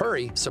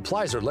 Hurry,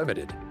 supplies are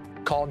limited.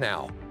 Call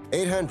now.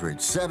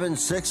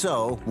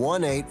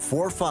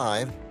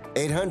 800-760-1845.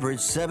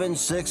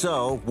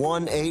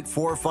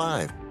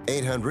 800-760-1845.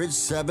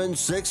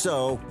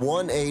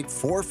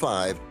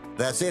 800-760-1845.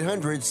 That's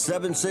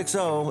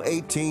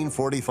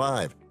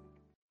 800-760-1845.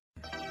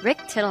 Rick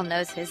Tittle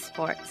knows his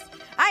sports.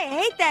 I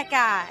hate that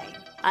guy.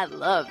 I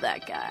love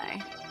that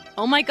guy.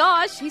 Oh my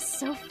gosh, he's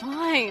so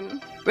fine.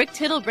 Rick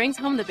Tittle brings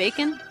home the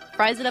bacon,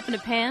 fries it up in a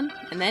pan,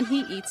 and then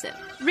he eats it.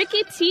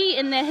 Ricky T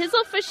in the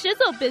hizzle for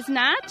shizzle,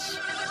 biznatch.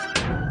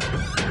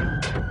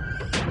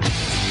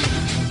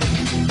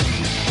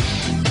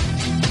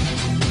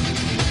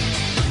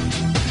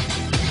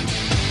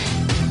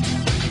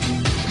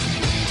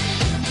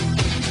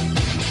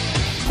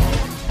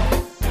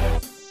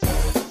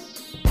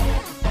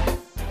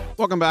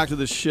 Welcome back to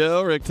the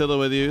show. Rick Tittle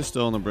with you,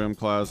 still in the broom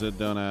closet,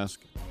 don't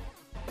ask.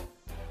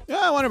 Yeah,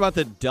 I wonder about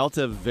the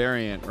Delta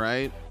variant,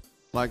 right?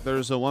 Like,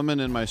 there's a woman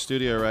in my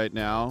studio right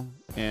now,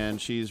 and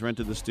she's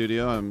rented the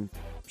studio. I'm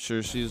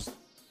sure she's a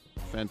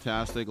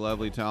fantastic,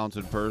 lovely,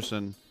 talented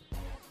person.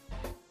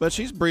 But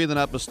she's breathing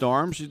up a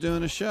storm. She's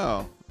doing a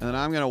show. And then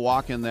I'm going to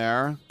walk in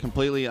there,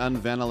 completely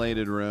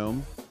unventilated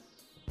room.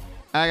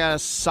 I got to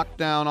suck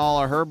down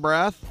all of her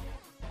breath.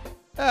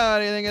 What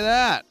do you think of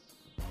that?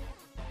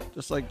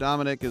 Just like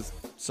Dominic is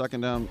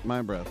sucking down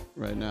my breath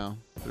right now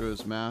through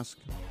his mask,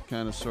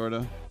 kind of, sort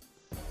of.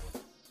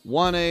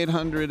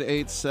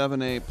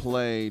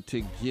 1-800-878-PLAY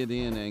to get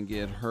in and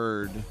get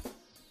heard.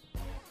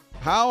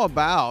 How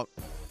about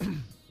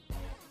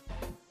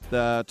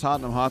the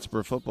Tottenham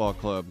Hotspur Football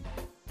Club?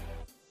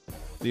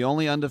 The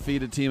only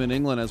undefeated team in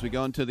England as we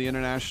go into the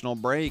international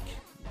break.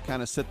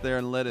 Kind of sit there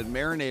and let it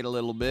marinate a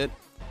little bit.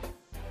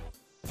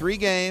 3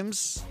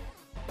 games.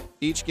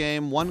 Each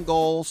game, 1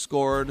 goal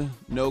scored,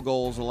 no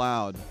goals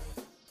allowed.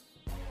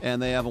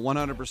 And they have a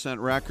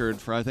 100% record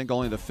for, I think,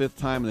 only the 5th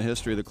time in the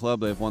history of the club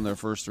they've won their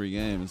first 3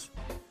 games.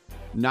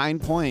 9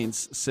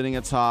 points, sitting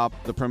atop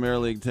the Premier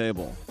League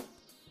table.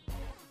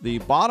 The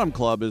bottom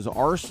club is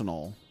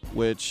Arsenal,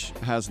 which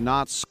has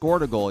not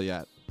scored a goal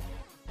yet.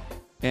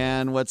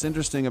 And what's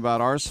interesting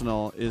about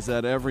Arsenal is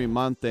that every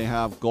month they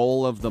have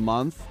goal of the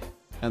month,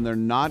 and they're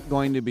not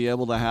going to be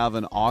able to have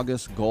an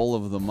August goal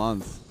of the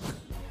month.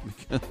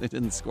 Because they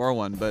didn't score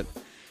one. But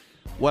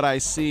what I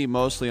see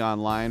mostly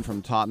online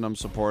from Tottenham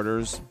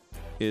supporters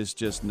is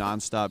just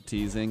nonstop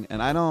teasing.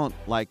 And I don't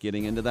like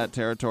getting into that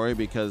territory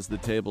because the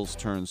tables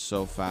turn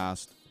so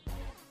fast.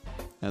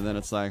 And then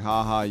it's like,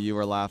 haha, you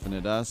were laughing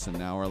at us and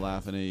now we're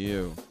laughing at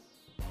you.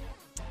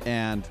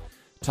 And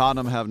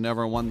Tottenham have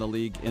never won the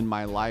league in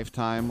my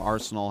lifetime.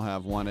 Arsenal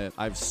have won it.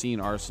 I've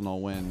seen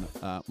Arsenal win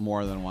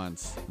more than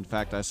once. In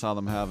fact, I saw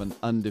them have an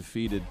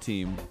undefeated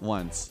team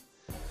once.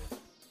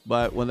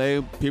 But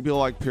when people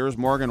like Piers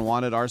Morgan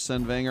wanted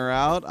Arsene Wenger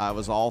out, I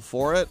was all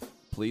for it.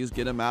 Please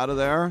get him out of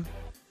there.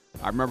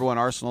 I remember when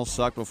Arsenal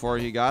sucked before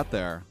he got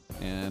there.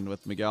 And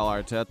with Miguel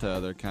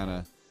Arteta, they're kind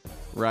of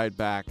right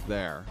back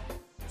there.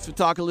 So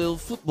talk a little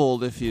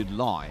football if you'd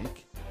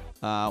like.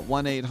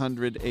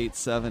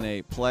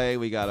 1-800-878-PLAY.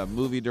 We got a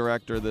movie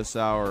director this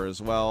hour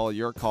as well.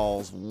 Your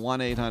calls,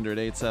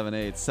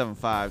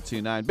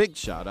 1-800-878-7529. Big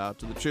shout out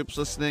to the troops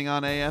listening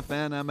on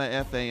AFN,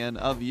 MAFAN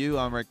of you.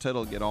 I'm Rick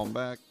Tittle. Get on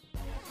back.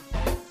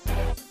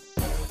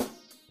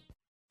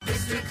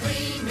 Mr.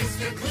 Clean,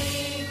 Mr.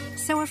 Clean.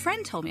 So a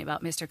friend told me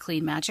about Mr.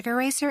 Clean Magic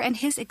Eraser, and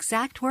his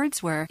exact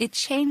words were, "It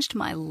changed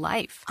my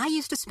life." I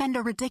used to spend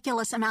a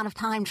ridiculous amount of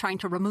time trying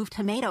to remove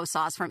tomato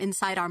sauce from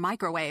inside our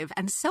microwave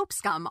and soap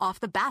scum off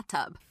the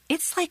bathtub.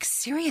 It's like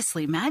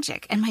seriously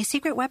magic, and my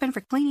secret weapon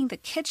for cleaning the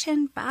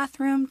kitchen,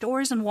 bathroom,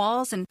 doors, and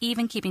walls, and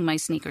even keeping my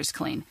sneakers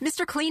clean.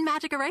 Mr. Clean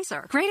Magic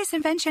Eraser. Greatest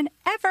invention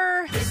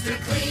ever! Mr.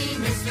 Clean,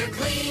 Mr.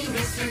 Clean,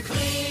 Mr.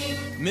 Clean.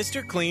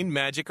 Mr. Clean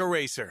Magic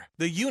Eraser,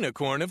 the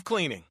unicorn of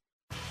cleaning.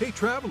 Hey,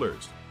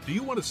 travelers, do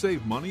you want to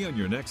save money on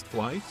your next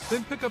flight?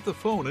 Then pick up the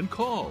phone and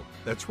call.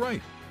 That's right,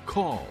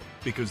 call,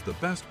 because the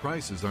best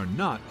prices are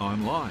not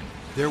online.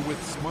 They're with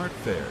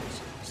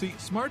SmartFares. See,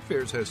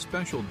 SmartFares has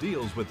special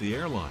deals with the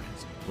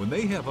airlines. When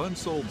they have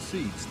unsold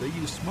seats, they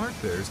use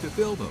SmartFares to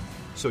fill them.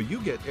 So you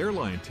get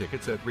airline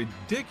tickets at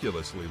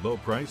ridiculously low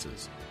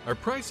prices. Our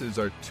prices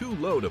are too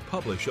low to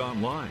publish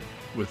online.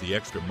 With the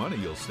extra money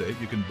you'll save,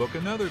 you can book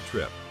another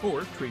trip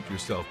or treat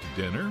yourself to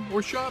dinner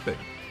or shopping.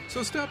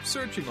 So stop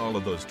searching all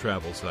of those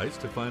travel sites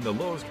to find the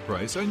lowest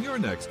price on your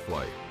next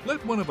flight.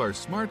 Let one of our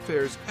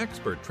SmartFares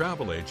expert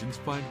travel agents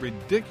find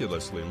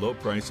ridiculously low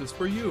prices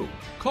for you.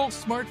 Call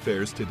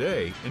SmartFares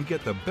today and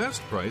get the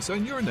best price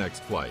on your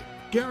next flight.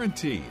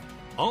 Guaranteed.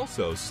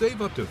 Also,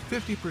 save up to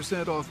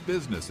 50% off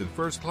business and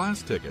first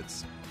class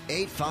tickets.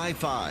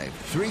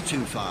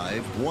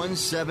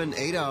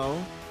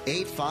 855-325-1780.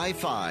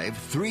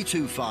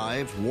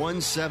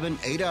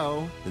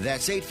 855-325-1780.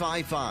 That's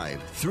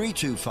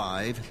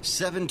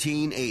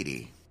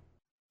 855-325-1780.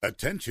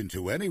 Attention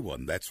to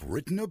anyone that's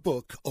written a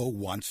book or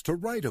wants to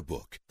write a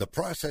book. The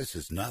process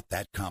is not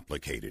that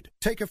complicated.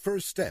 Take a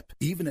first step.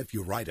 Even if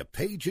you write a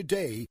page a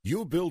day,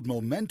 you'll build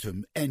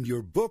momentum and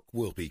your book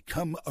will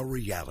become a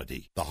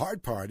reality. The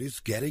hard part is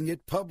getting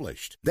it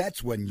published.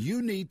 That's when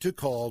you need to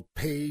call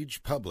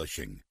Page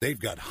Publishing. They've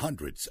got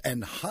hundreds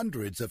and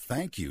hundreds of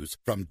thank yous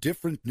from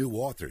different new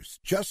authors,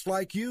 just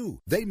like you.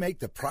 They make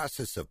the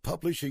process of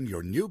publishing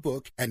your new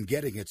book and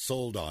getting it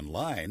sold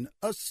online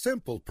a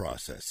simple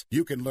process.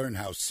 You can learn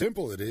how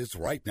simple it is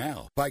right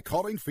now by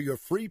calling for your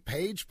free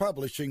Page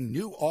Publishing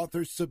New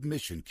Author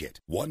Submission Kit.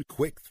 One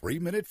quick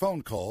 3-minute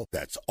phone call,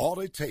 that's all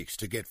it takes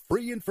to get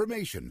free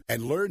information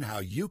and learn how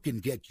you can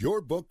get your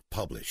book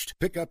published.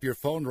 Pick up your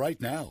phone right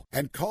now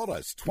and call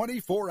us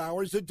 24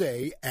 hours a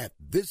day at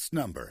this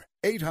number.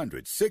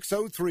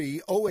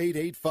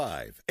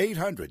 800-603-0885.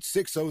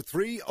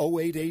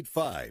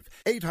 800-603-0885.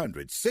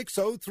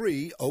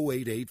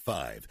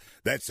 800-603-0885.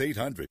 That's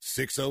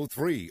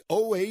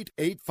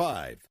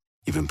 800-603-0885.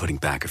 You've been putting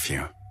back a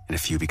few, and a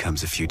few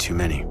becomes a few too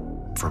many.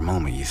 For a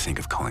moment, you think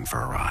of calling for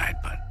a ride,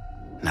 but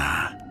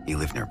nah, you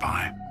live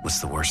nearby.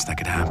 What's the worst that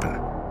could happen?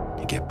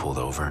 You get pulled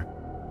over,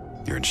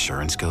 your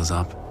insurance goes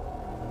up,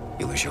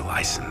 you lose your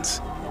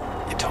license,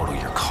 you total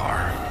your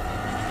car,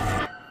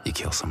 you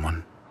kill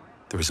someone.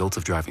 The results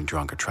of driving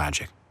drunk are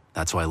tragic.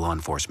 That's why law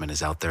enforcement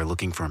is out there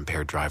looking for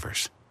impaired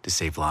drivers to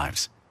save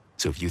lives.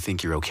 So if you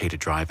think you're okay to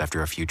drive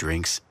after a few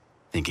drinks,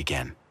 think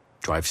again.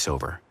 Drive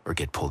sober or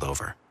get pulled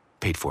over.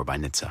 Paid for by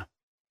NHTSA.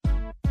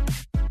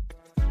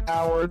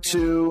 Hour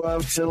 2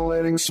 of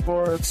titillating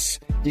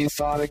sports. You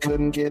thought it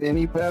couldn't get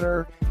any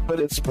better, but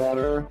it's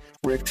better.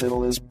 Rick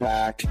Tittle is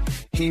back.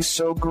 He's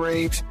so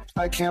great.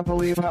 I can't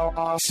believe how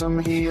awesome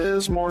he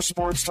is. More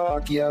sports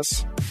talk,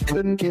 yes.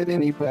 Couldn't get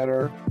any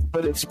better,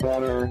 but it's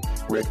better.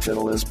 Rick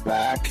Tittle is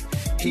back.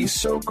 He's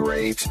so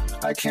great.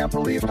 I can't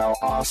believe how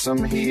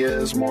awesome he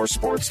is. More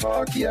sports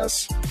talk,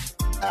 yes.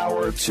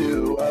 Hour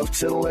 2 of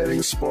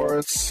titillating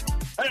sports.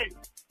 Hey!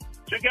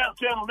 Check out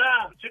Channel 9.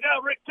 Check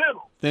out Rick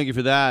Tittle. Thank you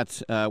for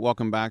that.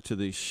 Welcome back to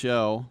the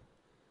show.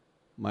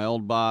 My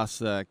old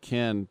boss,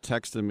 Ken,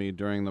 texted me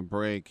during the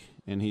break,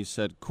 and he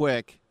said,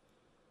 quick,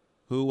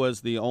 who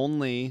was the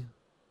only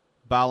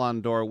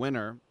Ballon d'Or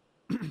winner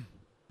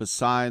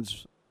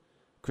besides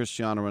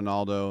Cristiano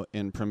Ronaldo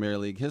in Premier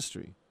League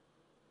history?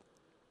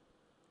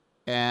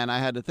 And I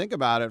had to think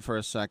about it for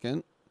a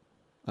second.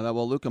 I thought,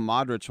 well, Luka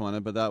Modric won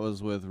it, but that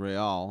was with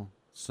Real,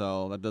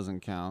 so that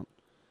doesn't count.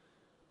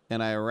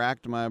 And I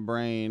racked my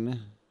brain,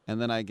 and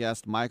then I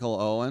guessed Michael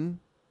Owen,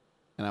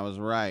 and I was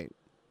right.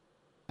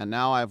 And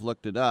now I've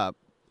looked it up.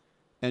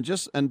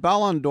 And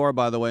Ballon d'Or,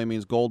 by the way,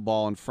 means gold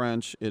ball in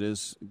French. It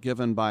is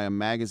given by a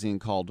magazine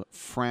called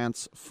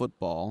France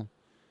Football,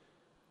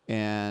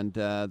 and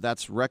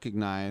that's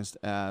recognized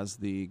as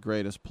the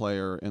greatest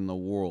player in the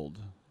world.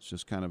 It's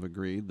just kind of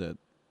agreed that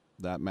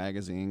that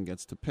magazine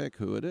gets to pick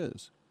who it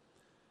is.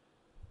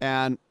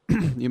 And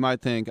you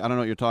might think, I don't know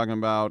what you're talking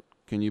about.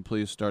 Can you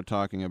please start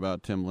talking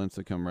about Tim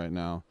Lincecum right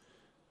now?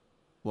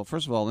 Well,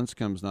 first of all,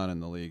 Lincecum's not in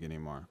the league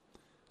anymore.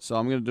 So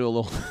I'm going to do a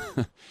little...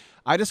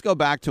 I just go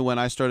back to when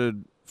I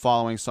started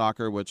following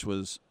soccer, which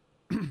was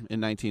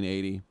in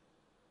 1980.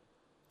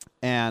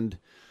 And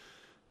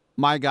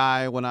my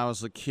guy, when I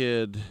was a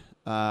kid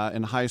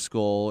in high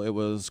school, it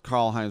was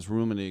Karl-Heinz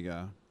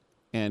Rummenigge.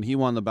 And he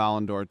won the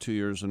Ballon d'Or 2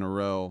 years in a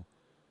row.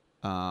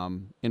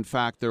 In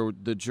fact,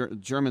 the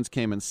Germans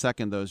came in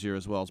second those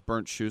years as well.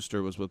 Bernd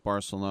Schuster was with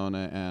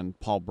Barcelona, and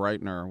Paul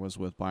Breitner was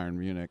with Bayern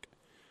Munich.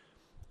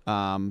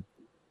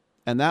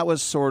 And that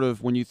was sort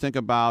of, when you think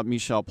about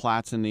Michel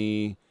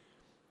Platini,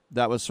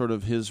 that was sort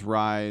of his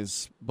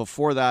rise.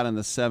 Before that, in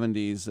the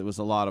 70s, it was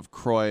a lot of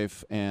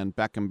Cruyff and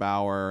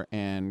Beckenbauer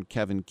and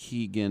Kevin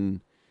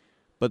Keegan.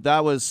 But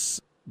that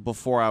was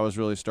before I was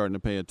really starting to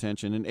pay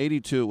attention. In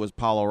 82, it was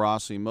Paolo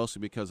Rossi, mostly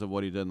because of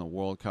what he did in the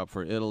World Cup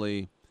for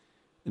Italy.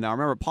 Now,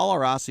 remember, Paolo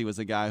Rossi was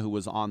a guy who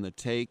was on the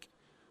take,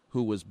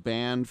 who was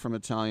banned from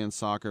Italian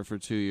soccer for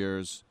 2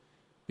 years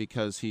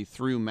because he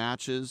threw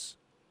matches.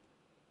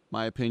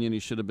 My opinion, he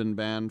should have been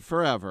banned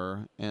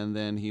forever. And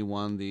then he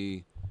won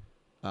the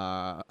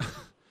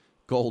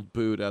gold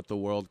boot at the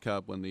World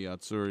Cup when the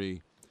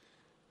Azzurri,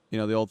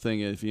 the old thing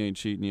is, if you ain't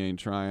cheating, you ain't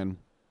trying.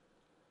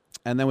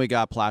 And then we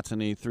got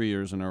Platini 3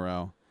 years in a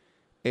row,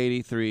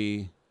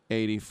 83,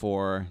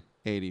 84,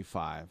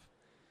 85.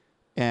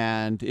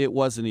 And it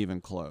wasn't even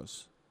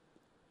close.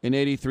 In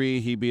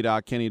 83, he beat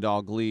out Kenny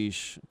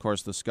Dalglish, of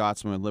course, the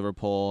Scotsman at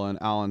Liverpool, and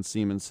Alan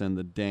Simonsen,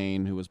 the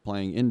Dane, who was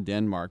playing in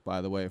Denmark,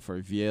 by the way,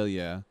 for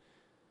Vejle.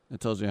 That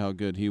tells you how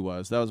good he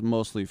was. That was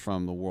mostly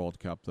from the World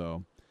Cup,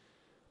 though.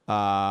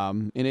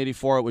 In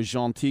 84, it was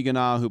Jean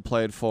Tigana, who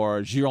played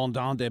for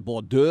Girondins de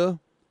Bordeaux.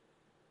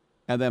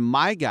 And then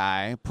my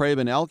guy,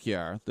 Preben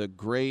Elkjær, the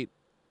great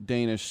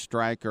Danish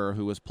striker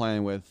who was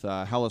playing with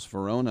Hellas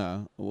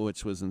Verona,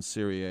 which was in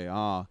Serie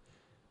A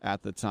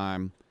at the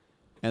time.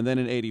 And then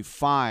in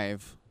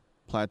 85,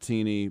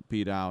 Platini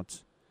beat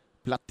out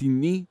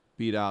Preben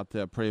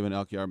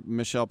Elkjær.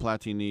 Michel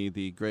Platini,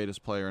 the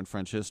greatest player in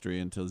French history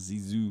until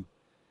Zizou.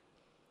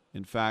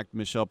 In fact,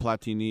 Michel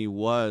Platini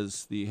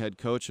was the head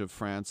coach of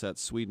France at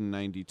Sweden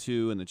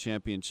 92 in the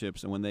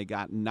championships. And when they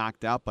got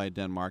knocked out by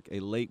Denmark, a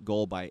late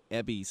goal by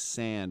Ebbe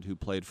Sand, who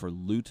played for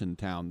Luton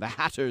Town, the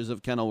Hatters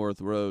of Kenilworth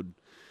Road,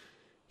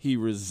 he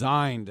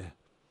resigned.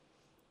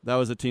 That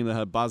was a team that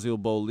had Basile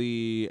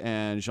Boli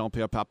and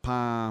Jean-Pierre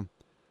Papin.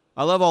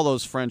 I love all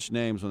those French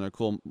names when they're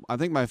cool. I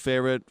think my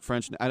favorite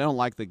French, I don't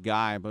like the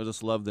guy, but I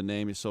just love the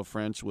name. He's so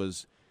French,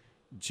 was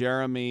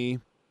Jeremy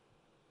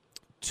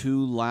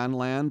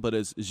Toulanlan, but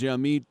it's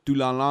Jeremy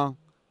Toulanlan.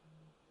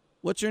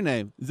 What's your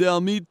name?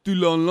 Jeremy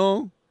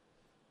Toulanlan.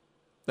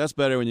 That's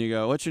better when you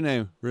go, what's your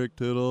name? Rick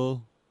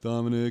Tittle,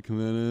 Dominic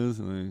Jimenez.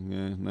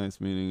 Yeah, nice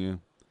meeting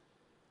you.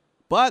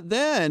 But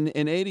then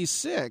in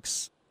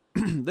 86,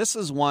 this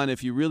is one,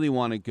 if you really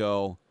want to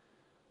go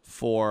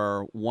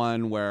for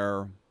one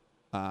where,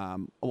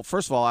 well,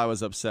 first of all, I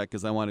was upset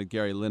because I wanted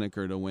Gary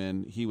Lineker to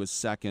win. He was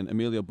second.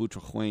 Emilio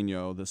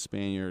Butragueño, the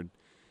Spaniard,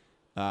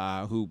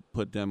 who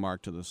put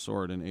Denmark to the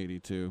sword in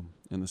 82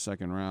 in the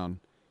second round.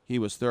 He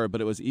was third,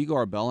 but it was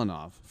Igor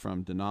Belanov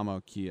from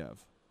Dynamo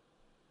Kiev.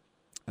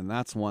 And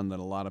that's one that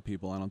a lot of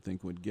people I don't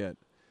think would get.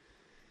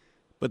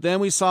 But then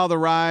we saw the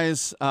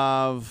rise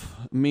of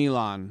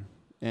Milan,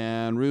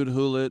 and Ruud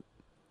Gullit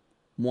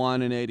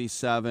won in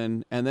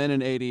 87. And then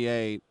in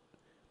 88,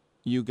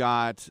 you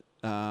got,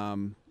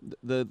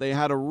 they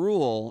had a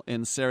rule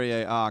in Serie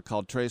A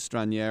called Tre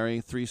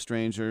Stranieri, 3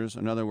 strangers,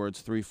 in other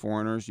words, 3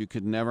 foreigners. You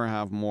could never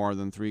have more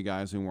than 3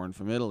 guys who weren't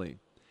from Italy.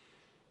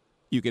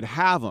 You could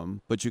have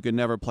them, but you could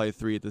never play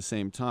 3 at the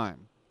same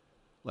time.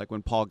 Like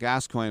when Paul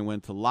Gascoigne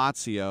went to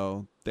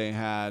Lazio, they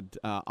had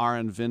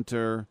Arjen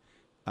Winter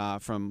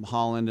from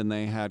Holland, and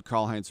they had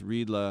Karl-Heinz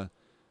Riedle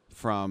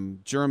from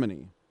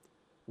Germany.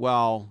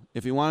 Well,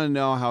 if you want to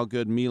know how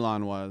good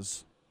Milan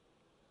was,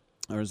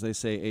 or as they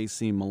say,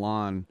 AC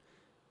Milan,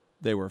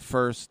 they were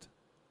first,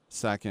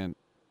 second,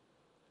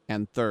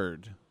 and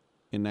third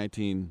in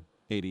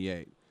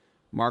 1988.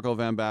 Marco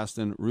van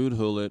Basten, Ruud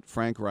Gullit,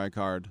 Frank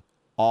Rijkaard,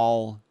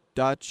 all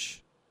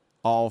Dutch,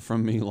 all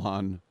from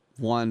Milan.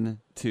 1,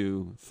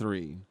 2,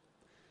 3.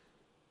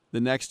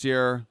 The next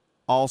year,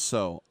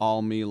 also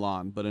all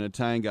Milan, but an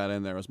Italian got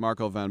in there. It was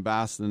Marco van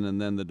Basten,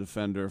 and then the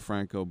defender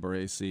Franco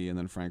Baresi, and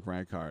then Frank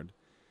Rijkaard.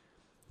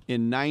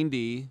 In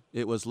 90,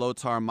 it was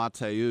Lothar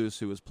Matthäus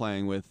who was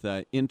playing with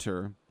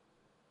Inter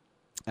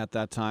at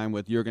that time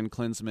with Jurgen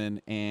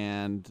Klinsmann,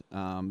 and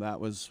that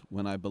was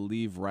when I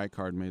believe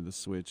Rijkaard made the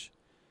switch.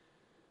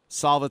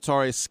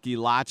 Salvatore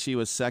Schillaci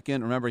was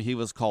second. Remember, he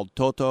was called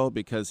Toto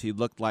because he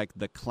looked like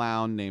the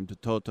clown named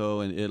Toto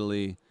in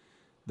Italy.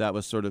 That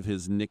was sort of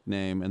his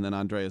nickname. And then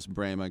Andreas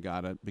Brehme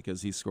got it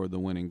because he scored the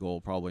winning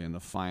goal probably in the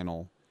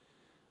final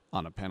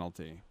on a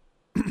penalty.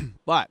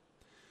 But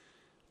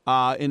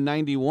in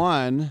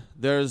 91,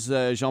 there's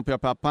Jean-Pierre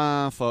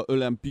Papin for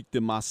Olympique de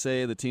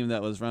Marseille, the team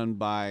that was run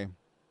by,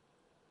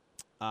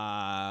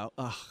 what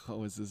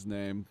was his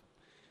name?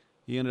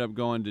 He ended up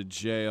going to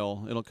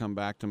jail. It'll come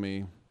back to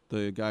me,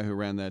 the guy who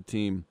ran that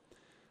team.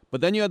 But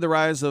then you had the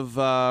rise of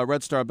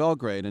Red Star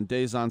Belgrade and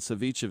Dejan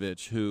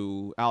Savicevic,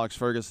 who Alex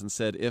Ferguson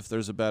said, if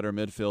there's a better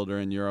midfielder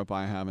in Europe,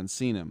 I haven't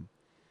seen him.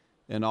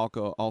 And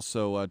also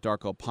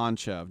Darko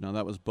Panchev. Now,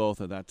 that was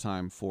both at that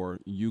time for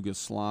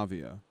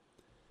Yugoslavia.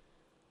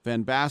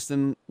 Van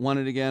Basten won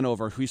it again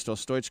over Hristo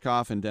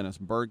Stoichkov and Dennis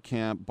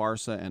Bergkamp,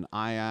 Barca and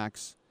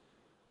Ajax.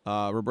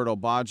 Roberto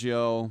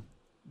Baggio,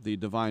 the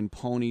Divine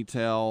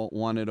Ponytail,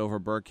 won it over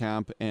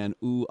Bergkamp, and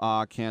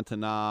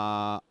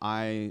Cantona,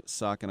 I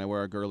suck and I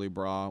wear a girly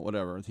bra,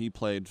 whatever. He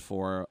played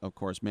for, of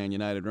course, Man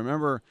United.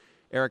 Remember,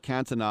 Eric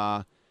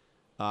Cantona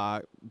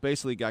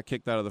basically got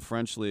kicked out of the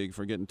French league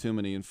for getting too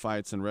many in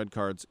fights and red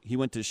cards. He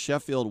went to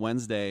Sheffield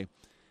Wednesday,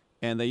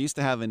 and they used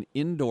to have an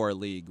indoor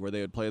league where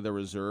they would play their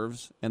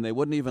reserves, and they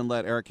wouldn't even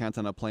let Eric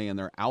Cantona play in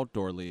their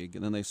outdoor league.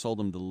 And then they sold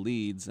him to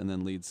Leeds, and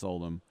then Leeds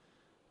sold him,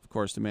 of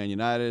course, to Man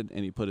United,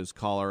 and he put his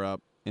collar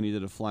up, and he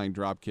did a flying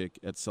drop kick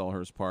at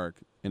Selhurst Park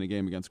in a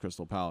game against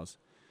Crystal Palace.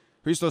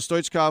 Hristo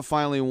Stoichkov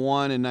finally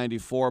won in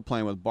 94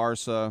 playing with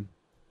Barca.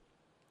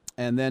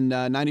 And then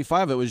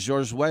 95, it was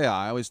Georges Weah.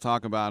 I always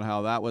talk about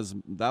how that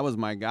was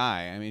my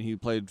guy. I mean, he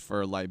played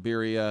for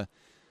Liberia.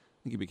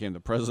 I think he became the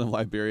president of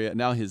Liberia.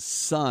 Now his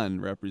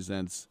son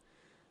represents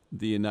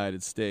the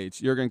United States.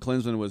 Jurgen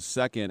Klinsmann was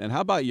second. And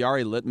how about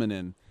Jari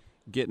Litmanen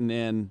getting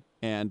in?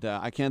 And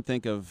I can't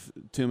think of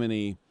too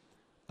many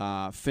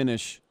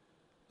Finnish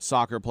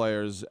soccer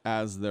players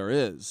as there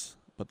is.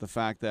 But the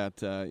fact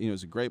that he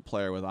was a great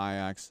player with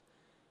Ajax,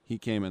 he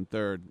came in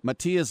third.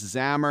 Matthias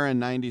Zammer in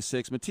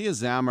 96.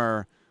 Matthias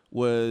Zammer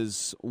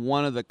was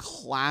one of the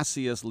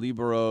classiest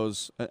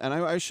liberos, and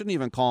I shouldn't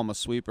even call him a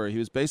sweeper. He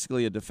was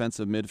basically a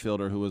defensive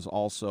midfielder who was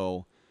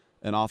also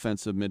an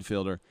offensive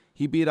midfielder.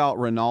 He beat out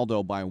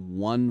Ronaldo by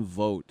 1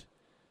 vote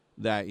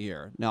that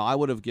year. Now, I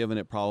would have given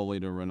it probably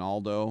to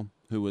Ronaldo,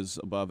 who was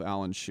above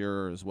Alan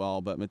Shearer as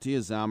well, but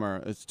Matthias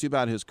Zammer, it's too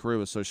bad his career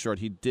was so short.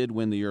 He did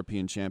win the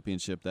European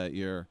Championship that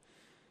year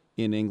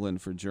in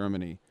England for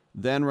Germany.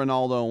 Then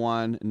Ronaldo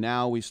won.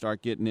 Now we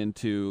start getting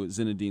into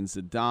Zinedine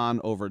Zidane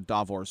over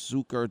Davor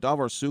Suker.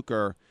 Davor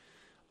Suker,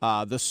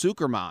 the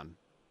Sukerman,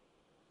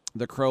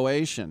 the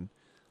Croatian.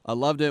 I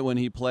loved it when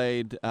he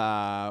played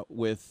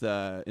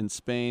in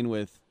Spain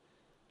with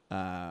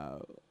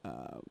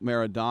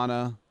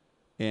Maradona,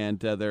 and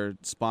their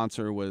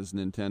sponsor was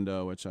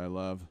Nintendo, which I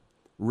love.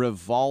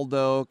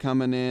 Rivaldo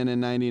coming in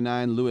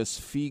 99. Luis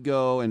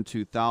Figo in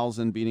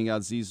 2000, beating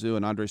out Zizou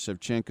and Andrei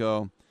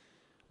Shevchenko.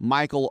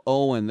 Michael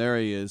Owen, there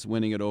he is,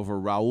 winning it over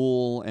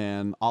Raul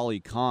and Ali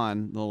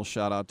Khan. A little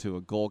shout-out to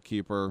a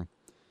goalkeeper.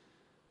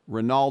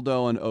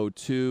 Ronaldo in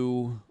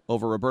 02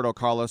 over Roberto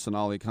Carlos and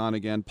Ali Khan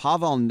again.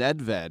 Pavel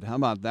Nedved, how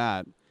about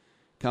that?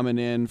 Coming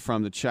in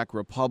from the Czech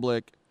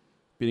Republic,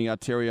 beating out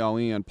Thierry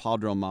Henry and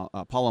Paolo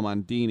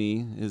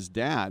Maldini. His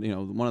dad,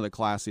 one of the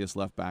classiest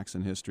left-backs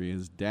in history.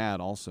 His dad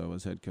also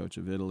was head coach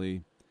of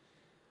Italy.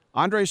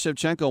 Andrei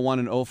Shevchenko won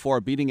in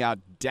 04, beating out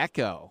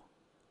Deco.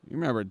 You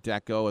remember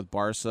Deco with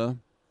Barca?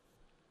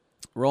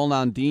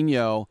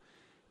 Ronaldinho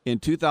in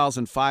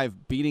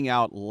 2005 beating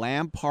out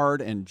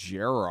Lampard and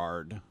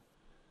Gerrard.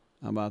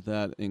 How about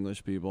that,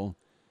 English people?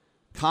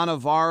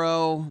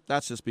 Cannavaro,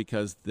 that's just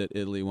because that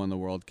Italy won the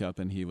World Cup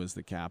and he was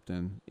the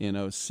captain.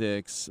 In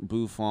 06,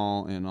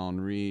 Buffon and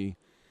Henry.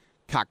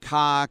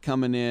 Kaká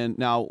coming in.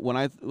 Now, when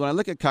I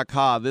look at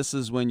Kaká, this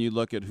is when you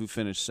look at who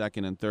finished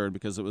second and third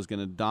because it was going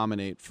to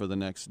dominate for the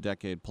next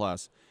decade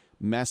plus.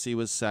 Messi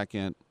was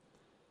second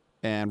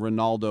and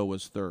Ronaldo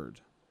was third.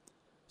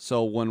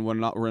 So when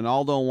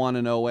Ronaldo won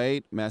in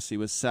 08, Messi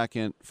was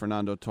second.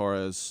 Fernando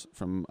Torres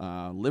from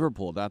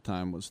Liverpool at that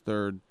time was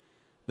third.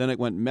 Then it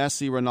went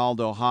Messi,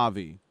 Ronaldo,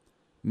 Xavi.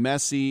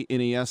 Messi,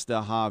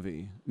 Iniesta,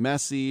 Xavi.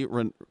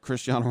 Messi,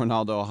 Cristiano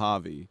Ronaldo,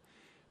 Xavi.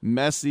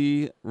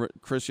 Messi,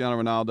 Cristiano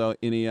Ronaldo,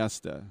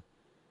 Iniesta.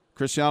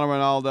 Cristiano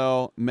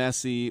Ronaldo,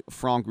 Messi,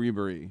 Franck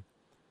Ribéry.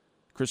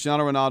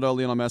 Cristiano Ronaldo,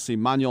 Lionel Messi,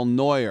 Manuel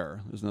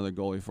Neuer. There's another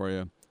goalie for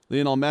you.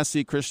 Lionel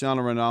Messi,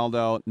 Cristiano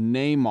Ronaldo,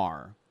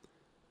 Neymar.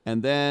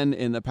 And then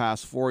in the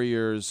past 4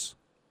 years,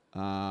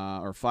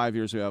 or 5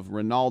 years, we have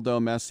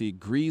Ronaldo, Messi,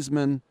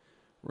 Griezmann,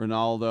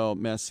 Ronaldo,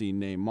 Messi,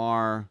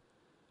 Neymar.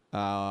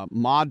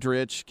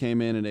 Modric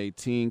came in at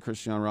 18,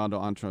 Cristiano Ronaldo,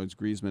 Antoine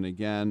Griezmann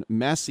again.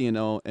 Messi in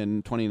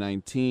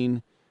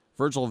 2019.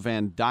 Virgil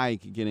van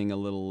Dijk getting a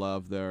little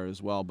love there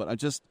as well.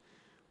 But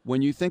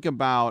when you think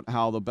about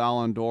how the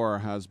Ballon d'Or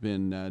has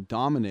been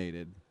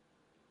dominated,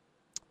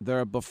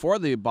 before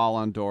the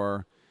Ballon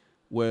d'Or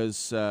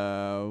was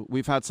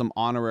we've had some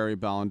honorary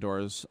Ballon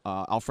d'Ors.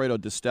 Alfredo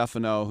Di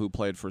Stefano, who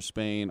played for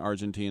Spain,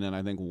 Argentina, and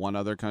I think one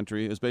other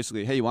country, is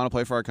basically, hey, you want to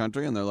play for our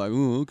country? And they're like,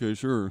 ooh, okay,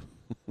 sure.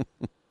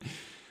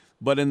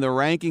 But in the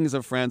rankings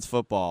of France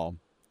football,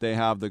 they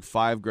have the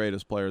 5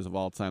 greatest players of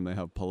all time. They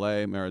have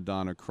Pelé,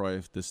 Maradona,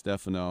 Cruyff, Di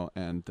Stefano,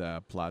 and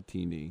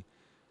Platini.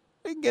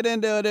 We can get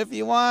into it if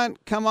you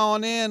want. Come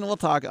on in. We'll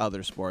talk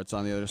other sports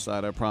on the other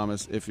side, I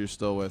promise, if you're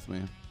still with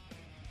me.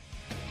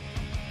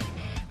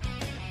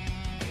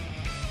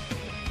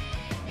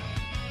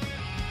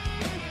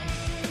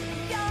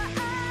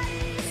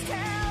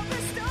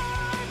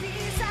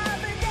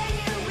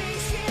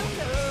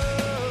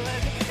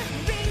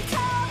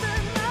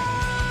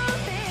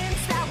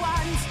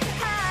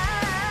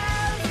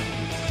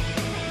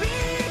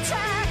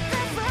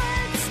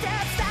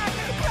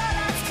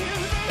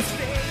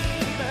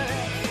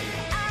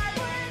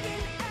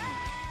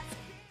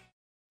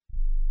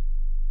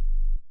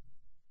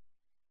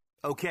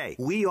 Okay,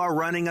 we are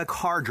running a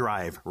car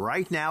drive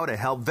right now to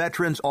help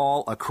veterans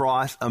all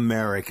across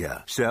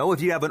America. So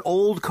if you have an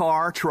old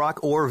car,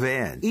 truck, or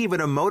van,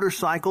 even a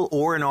motorcycle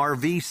or an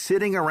RV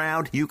sitting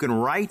around, you can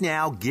right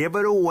now give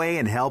it away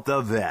and help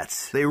the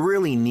vets. They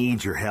really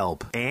need your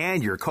help.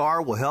 And your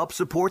car will help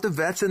support the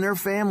vets and their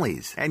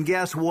families. And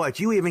guess what?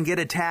 You even get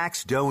a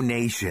tax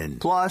donation.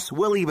 Plus,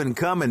 we'll even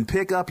come and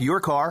pick up your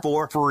car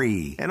for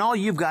free. And all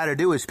you've got to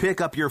do is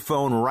pick up your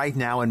phone right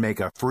now and make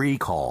a free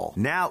call.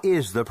 Now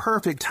is the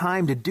perfect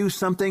time to do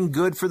something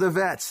good for the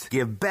vets.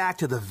 Give back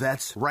to the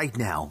vets right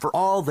now for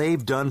all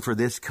they've done for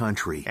this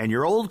country. And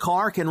your old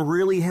car can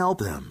really help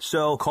them.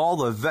 So call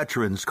the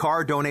Veterans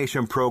Car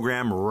Donation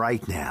Program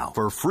right now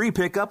for free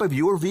pickup of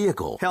your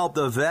vehicle. Help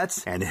the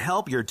vets and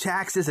help your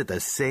taxes at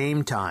the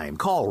same time.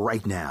 Call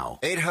right now.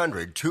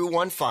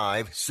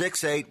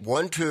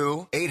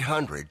 800-215-6812.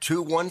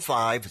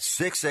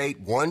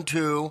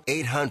 800-215-6812.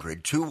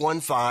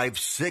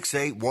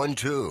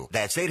 800-215-6812.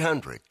 That's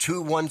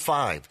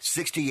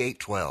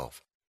 800-215-6812.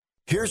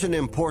 Here's an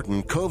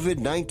important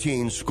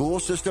COVID-19 school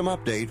system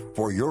update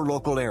for your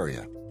local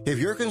area. If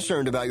you're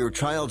concerned about your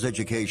child's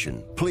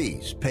education,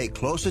 please pay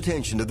close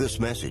attention to this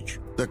message.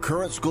 The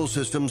current school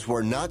systems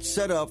were not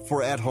set up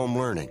for at-home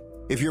learning.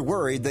 If you're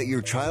worried that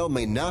your child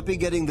may not be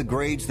getting the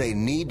grades they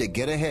need to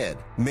get ahead,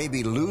 may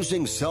be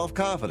losing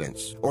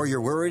self-confidence, or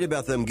you're worried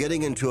about them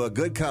getting into a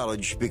good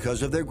college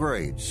because of their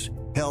grades,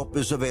 help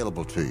is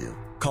available to you.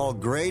 Call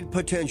Grade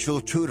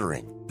Potential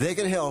Tutoring. They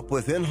can help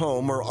with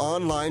in-home or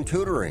online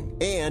tutoring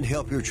and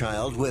help your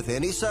child with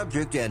any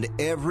subject and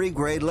every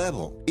grade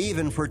level,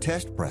 even for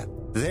test prep.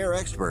 They're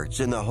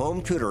experts in the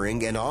home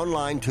tutoring and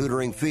online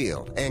tutoring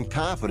field and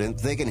confident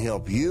they can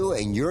help you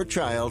and your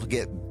child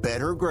get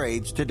better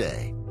grades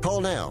today.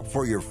 Call now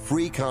for your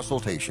free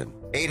consultation.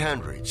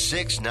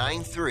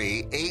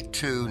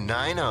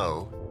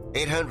 800-693-8290.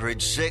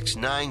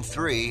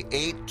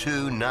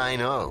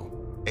 800-693-8290.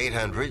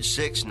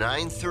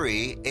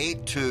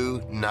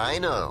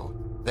 800-693-8290.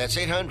 That's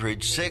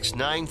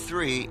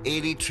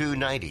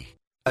 800-693-8290.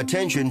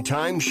 Attention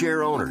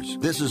timeshare owners.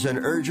 This is an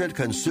urgent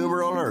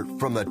consumer alert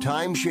from the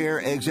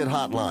Timeshare Exit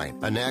Hotline,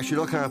 a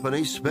national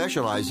company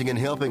specializing in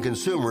helping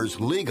consumers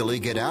legally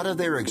get out of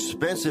their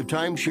expensive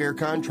timeshare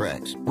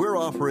contracts. We're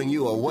offering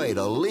you a way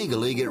to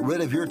legally get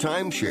rid of your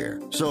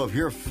timeshare. So if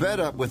you're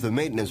fed up with the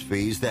maintenance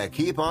fees that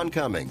keep on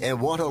coming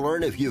and want to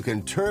learn if you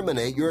can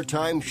terminate your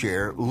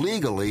timeshare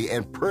legally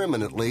and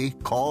permanently,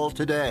 call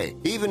today.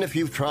 Even if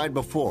you've tried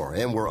before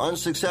and were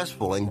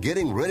unsuccessful in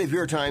getting rid of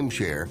your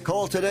timeshare,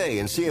 call today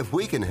and see if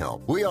we can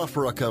help. We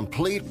offer a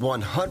complete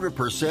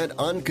 100%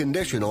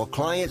 unconditional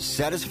client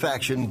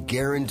satisfaction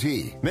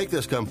guarantee. Make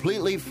this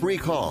completely free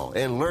call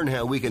and learn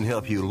how we can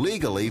help you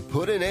legally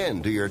put an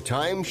end to your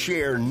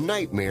timeshare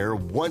nightmare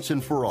once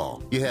and for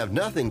all. You have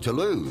nothing to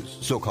lose,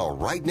 so call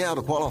right now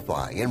to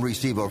qualify and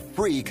receive a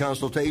free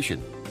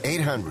consultation.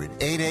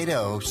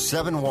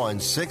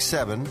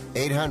 800-880-7167.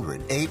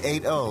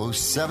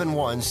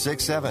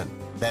 800-880-7167.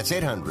 That's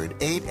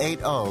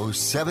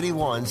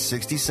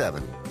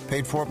 800-880-7167.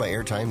 Paid for by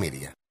Airtime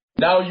Media.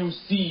 Now you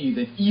see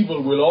that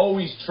evil will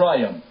always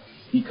triumph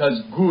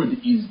because good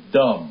is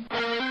dumb.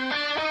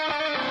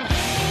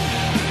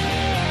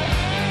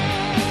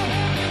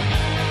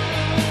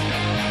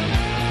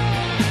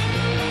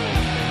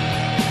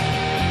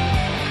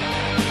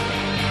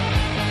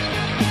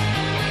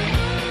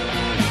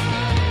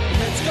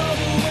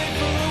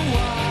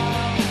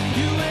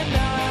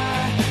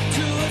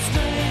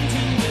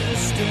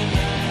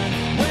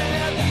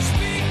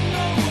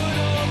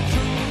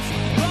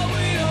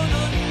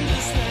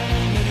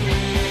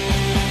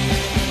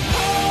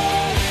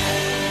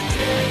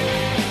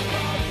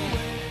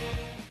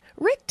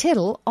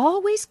 Tittle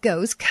always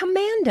goes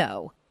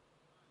commando.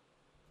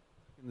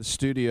 In the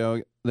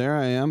studio, there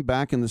I am,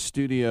 back in the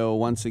studio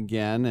once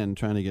again and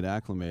trying to get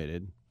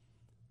acclimated.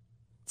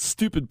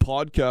 Stupid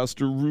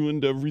podcaster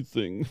ruined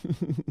everything.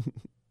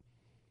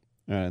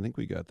 All right, I think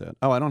we got that.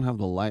 Oh, I don't have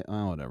the light.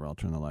 Oh, whatever. I'll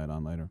turn the light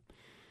on later.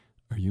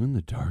 Are you in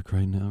the dark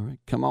right now, Rick?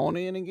 Come on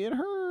in and get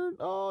heard.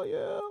 Oh,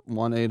 yeah.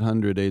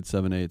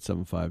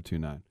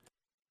 1-800-878-7529.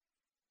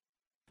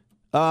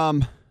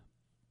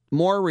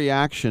 More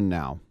reaction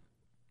now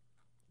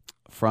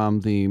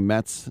from the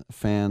Mets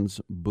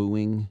fans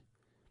booing.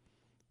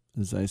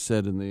 As I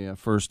said in the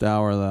first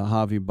hour, the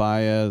Javi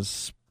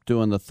Baez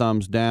doing the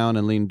thumbs down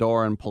and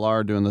Lindor and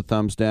Pilar doing the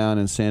thumbs down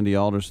and Sandy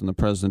Alderson, the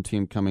president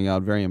team, coming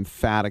out very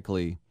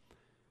emphatically.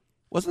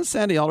 Wasn't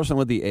Sandy Alderson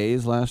with the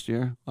A's last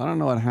year? I don't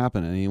know what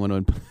happened, and he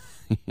ended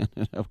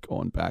up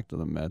going back to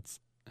the Mets.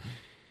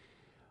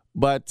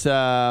 But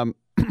the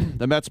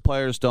Mets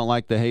players don't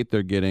like the hate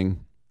they're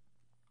getting,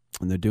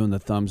 and they're doing the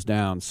thumbs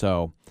down.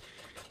 So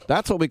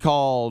that's what we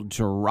call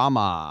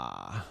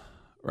drama,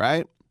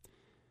 right?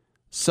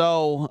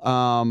 So,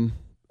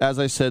 as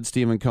I said,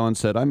 Stephen Cohen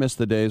said, I miss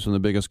the days when the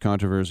biggest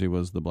controversy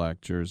was the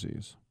black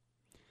jerseys.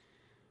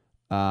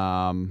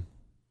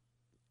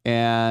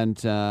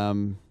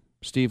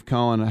 Steve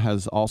Cohen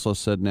has also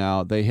said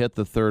now they hit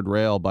the third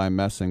rail by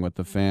messing with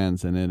the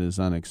fans, and it is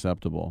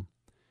unacceptable.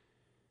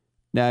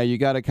 Now, you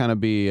got to kind of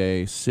be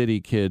a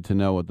city kid to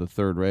know what the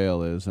third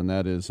rail is, and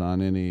that is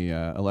on any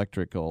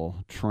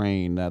electrical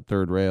train. That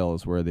third rail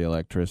is where the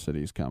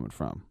electricity is coming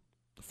from.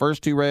 The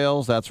first two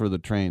rails, that's where the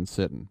train's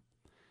sitting.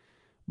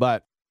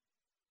 And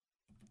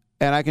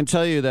I can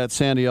tell you that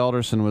Sandy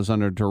Alderson was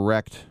under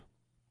direct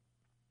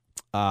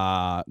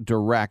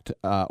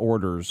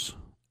orders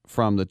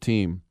from the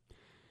team.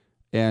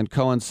 And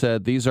Cohen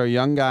said, these are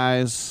young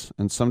guys,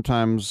 and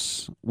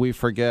sometimes we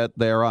forget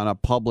they're on a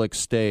public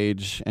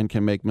stage and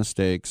can make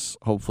mistakes.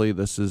 Hopefully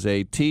this is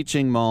a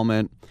teaching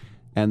moment,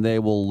 and they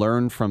will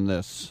learn from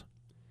this.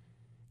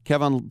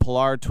 Kevin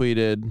Pillar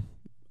tweeted,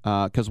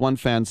 because one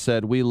fan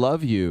said, we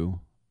love you,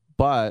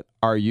 but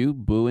are you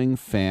booing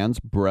fans,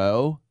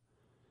 bro?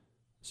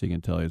 So you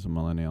can tell he's a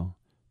millennial.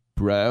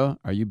 Bro,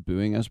 are you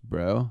booing us,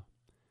 bro?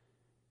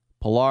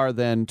 Pillar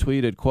then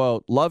tweeted,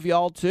 quote, love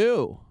y'all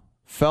too.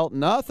 Felt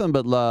nothing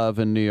but love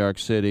in New York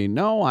City.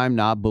 No, I'm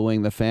not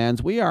booing the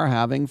fans. We are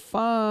having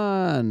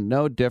fun.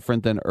 No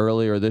different than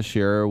earlier this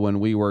year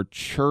when we were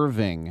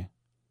chirving.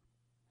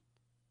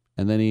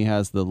 And then he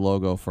has the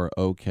logo for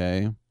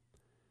OK.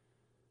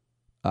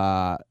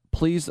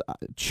 Please,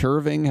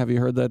 chirving. Have you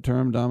heard that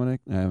term,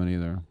 Dominic? I haven't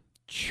either.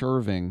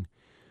 Chirving.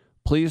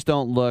 Please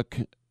don't look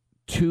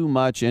too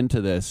much into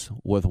this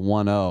with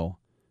 1 O.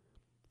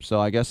 So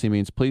I guess he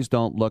means please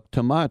don't look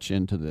too much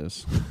into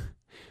this.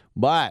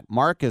 But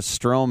Marcus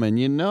Stroman,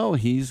 you know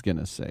he's going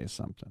to say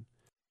something,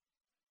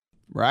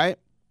 right?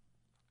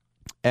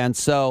 And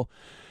so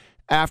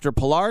after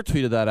Pillar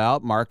tweeted that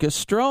out,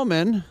 Marcus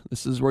Stroman,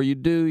 this is where you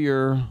do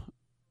your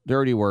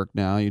dirty work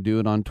now. You do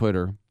it on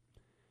Twitter.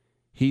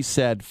 He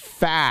said,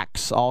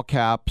 facts, all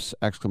caps,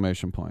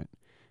 exclamation point.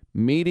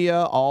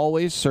 Media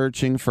always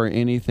searching for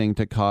anything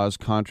to cause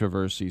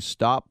controversy.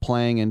 Stop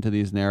playing into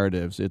these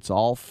narratives. It's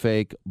all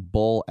fake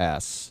bull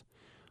S.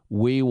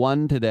 We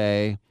won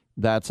today.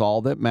 That's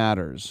all that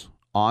matters.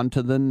 On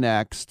to the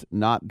next,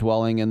 not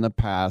dwelling in the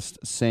past.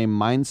 Same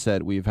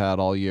mindset we've had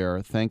all year.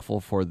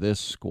 Thankful for this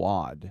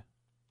squad.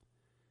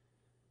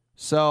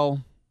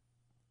 So,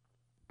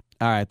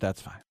 all right,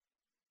 that's fine.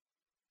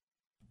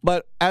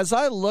 But as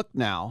I look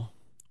now,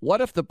 what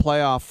if the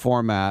playoff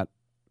format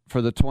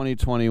for the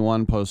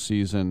 2021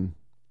 postseason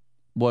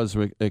was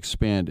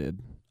expanded?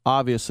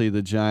 Obviously,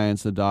 the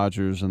Giants, the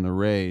Dodgers, and the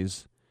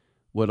Rays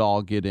would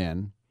all get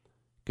in.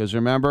 Because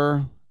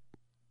remember,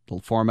 the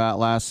format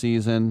last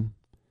season,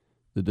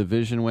 the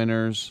division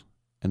winners,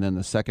 and then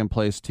the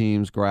second-place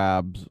teams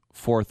grabbed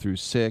 4 through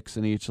 6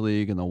 in each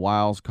league, and the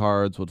wild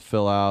cards would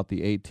fill out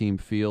the 8-team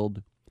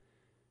field.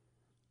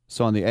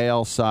 So on the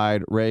AL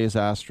side, Rays,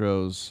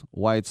 Astros,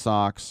 White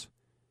Sox,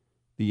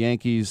 the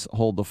Yankees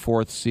hold the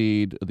 4th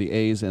seed, the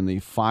A's in the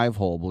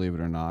 5-hole, believe it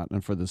or not.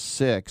 And for the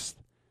 6th,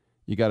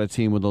 you got a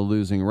team with a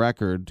losing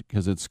record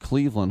because it's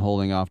Cleveland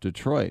holding off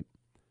Detroit.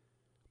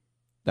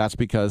 That's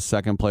because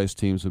second-place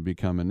teams would be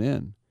coming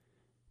in.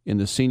 In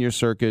the senior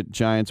circuit,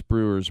 Giants,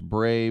 Brewers,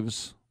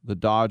 Braves, the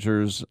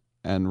Dodgers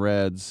and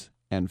Reds,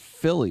 and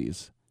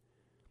Phillies.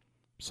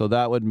 So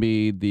that would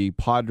be the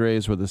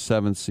Padres were the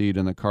 7th seed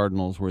and the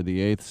Cardinals were the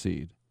 8th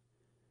seed.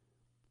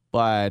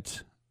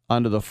 But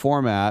under the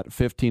format,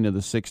 15 of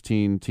the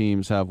 16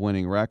 teams have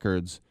winning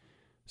records.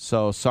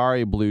 So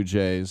sorry, Blue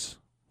Jays.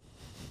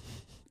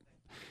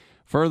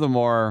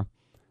 Furthermore,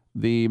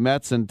 the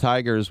Mets and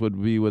Tigers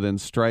would be within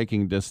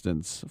striking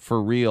distance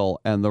for real,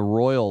 and the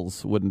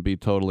Royals wouldn't be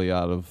totally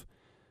out of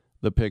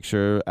the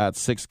picture at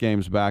 6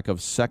 games back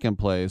of second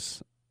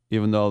place,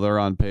 even though they're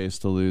on pace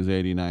to lose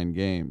 89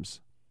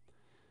 games.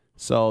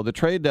 So the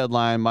trade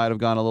deadline might have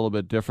gone a little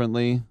bit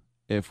differently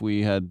if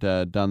we had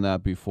done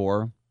that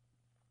before.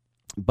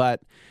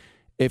 But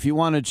if you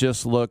want to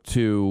just look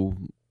to,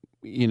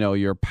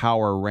 your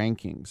power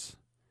rankings,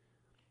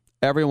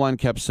 everyone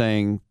kept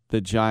saying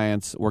the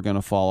Giants were going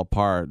to fall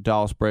apart.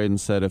 Dallas Braden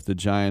said if the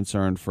Giants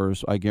are in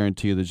first, I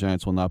guarantee you the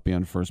Giants will not be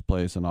in first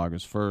place on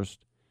August 1st.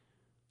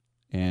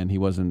 And he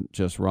wasn't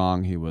just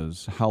wrong, he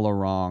was hella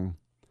wrong.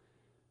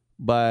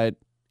 But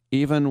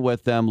even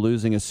with them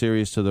losing a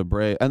series to the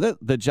Braves, and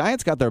the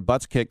Giants got their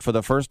butts kicked for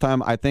the first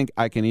time I think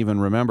I can even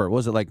remember.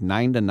 Was it like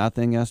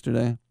 9-0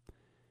 yesterday?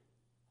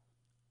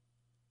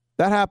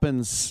 That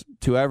happens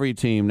to every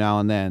team now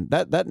and then.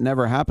 That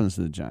never happens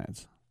to the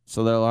Giants.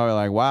 So they're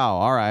like, wow,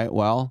 all right,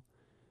 well,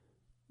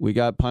 we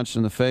got punched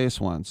in the face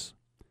once.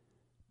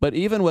 But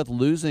even with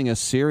losing a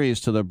series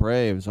to the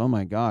Braves, oh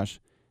my gosh,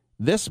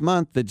 this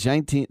month the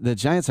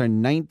Giants are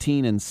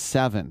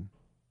 19-7.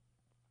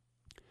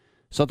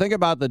 So think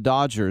about the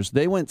Dodgers.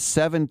 They went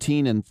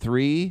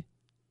 17-3,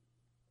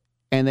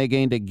 and they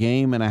gained a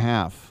game and a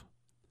half.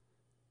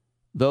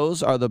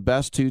 Those are the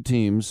best 2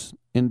 teams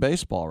in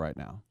baseball right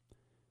now.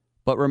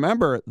 But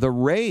remember, the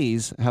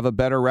Rays have a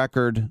better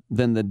record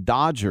than the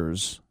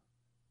Dodgers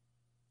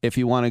if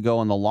you want to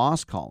go in the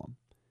loss column.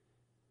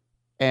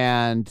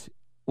 And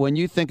when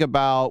you think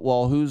about,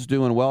 well, who's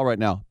doing well right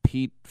now?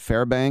 Pete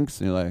Fairbanks.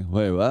 And you're like,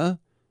 wait, what?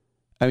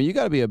 I mean, you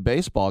got to be a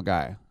baseball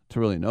guy to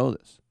really know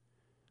this.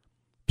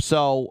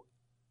 So,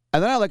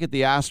 and then I look at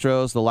the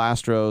Astros, the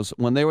Lastros,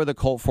 when they were the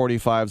Colt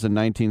 45s in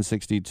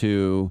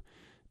 1962,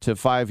 to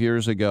 5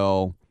 years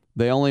ago,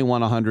 they only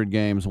won 100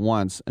 games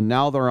once, and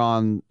now they're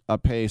on a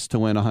pace to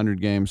win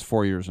 100 games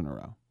 4 years in a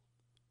row.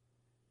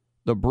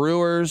 The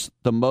Brewers,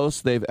 the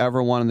most they've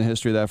ever won in the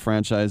history of that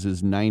franchise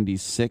is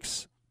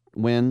 96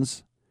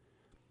 wins.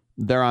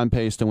 They're on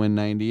pace to win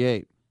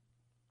 98.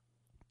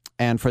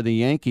 And for the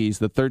Yankees,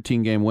 the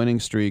 13-game winning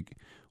streak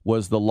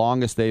was the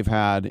longest they've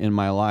had in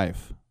my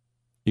life.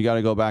 You got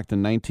to go back to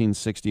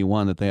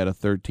 1961 that they had a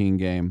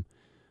 13-game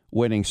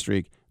winning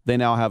streak. They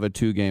now have a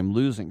 2-game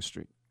losing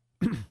streak.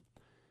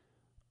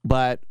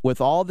 But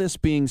with all this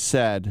being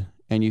said,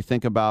 and you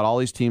think about all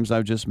these teams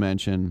I've just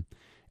mentioned,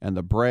 and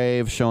the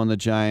Braves showing the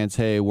Giants,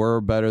 hey,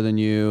 we're better than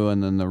you,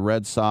 and then the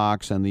Red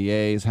Sox and the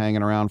A's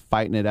hanging around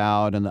fighting it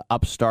out, and the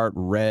upstart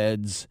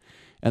Reds,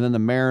 and then the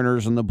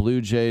Mariners and the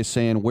Blue Jays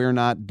saying we're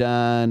not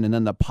done, and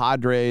then the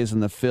Padres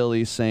and the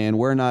Phillies saying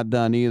we're not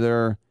done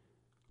either.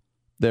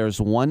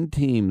 There's one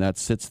team that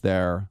sits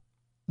there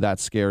that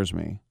scares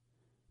me.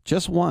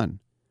 Just one.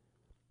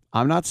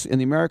 I'm not in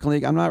the American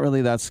League. I'm not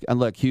really that. And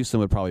look, Houston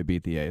would probably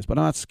beat the A's, but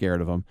I'm not scared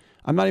of them.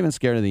 I'm not even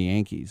scared of the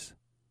Yankees.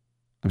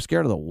 I'm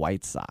scared of the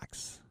White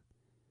Sox.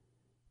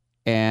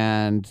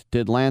 And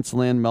did Lance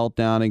Lynn melt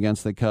down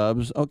against the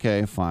Cubs?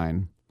 Okay,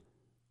 fine.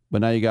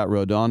 But now you got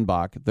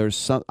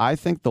Rodon. I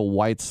think the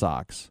White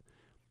Sox,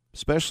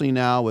 especially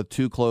now with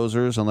 2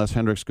 closers, unless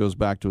Hendricks goes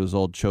back to his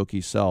old choky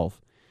self,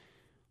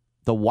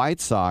 the White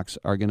Sox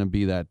are going to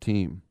be that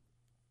team.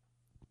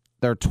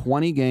 They're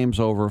 20 games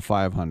over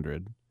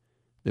 500.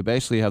 They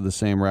basically have the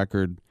same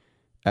record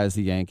as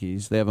the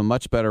Yankees. They have a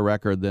much better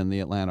record than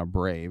the Atlanta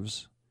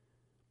Braves.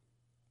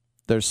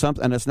 There's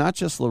something, and it's not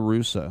just La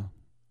Russa.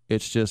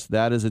 It's just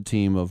that is a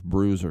team of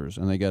bruisers,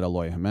 and they get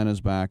Eloy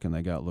Jimenez back, and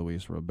they got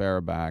Luis Rivera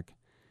back.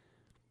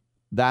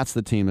 That's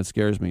the team that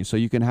scares me. So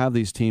you can have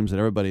these teams that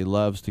everybody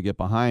loves to get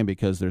behind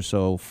because they're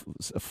so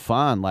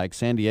fun. Like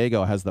San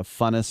Diego has the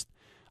funnest.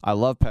 I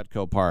love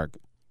Petco Park.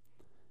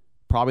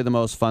 Probably the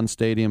most fun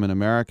stadium in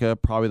America,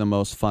 probably the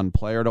most fun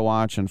player to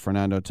watch, and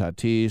Fernando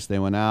Tatis. They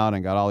went out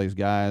and got all these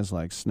guys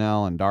like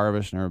Snell and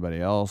Darvish and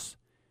everybody else.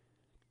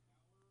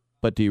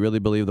 But do you really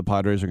believe the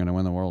Padres are going to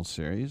win the World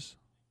Series?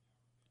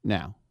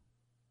 No,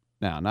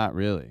 not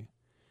really.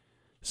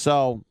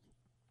 So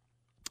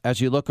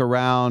as you look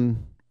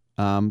around,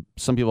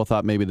 some people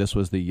thought maybe this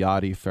was the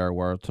Yachty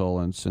farewell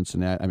in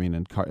Cincinnati. I mean,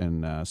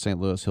 in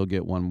St. Louis, he'll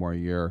get one more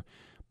year.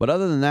 But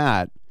other than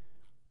that,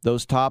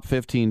 those top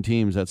 15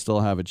 teams that still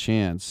have a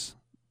chance,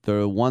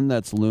 the one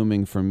that's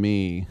looming for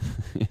me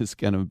is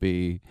going to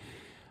be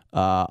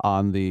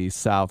on the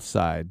south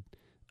side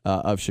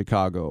of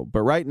Chicago.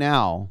 But right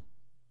now,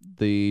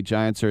 the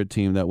Giants are a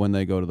team that when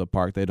they go to the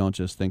park, they don't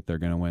just think they're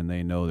going to win.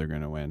 They know they're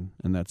going to win,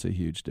 and that's a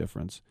huge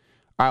difference.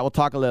 All right, we'll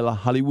talk a little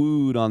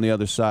Hollywood on the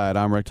other side.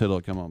 I'm Rick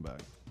Tittle. Come on back.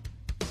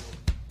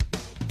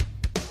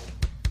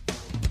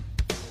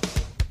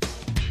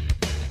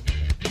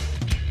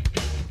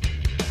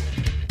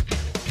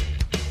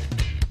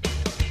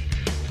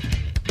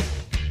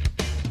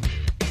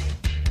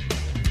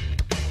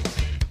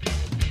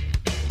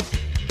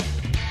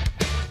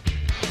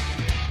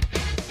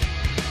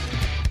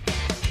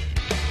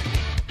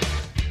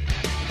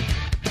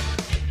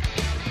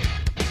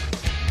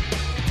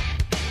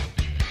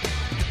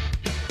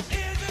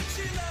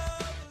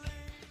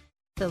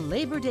 The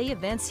Labor Day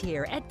events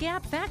here at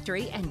Gap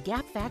Factory and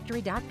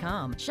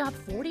GapFactory.com. Shop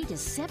 40 to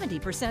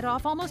 70%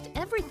 off almost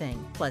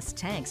everything. Plus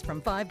tanks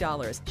from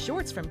 $5,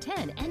 shorts from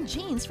 $10, and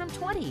jeans from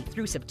 $20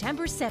 through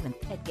September 7th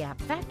at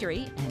Gap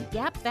Factory and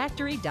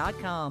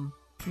GapFactory.com.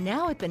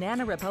 Now at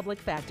Banana Republic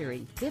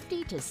Factory,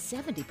 50 to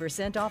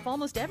 70% off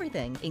almost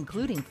everything,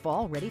 including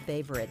fall-ready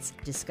favorites.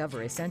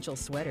 Discover essential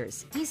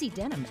sweaters, easy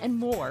denim, and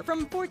more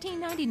from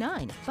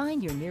 $14.99.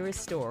 Find your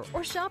nearest store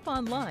or shop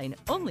online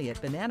only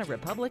at Banana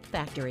Republic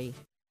Factory.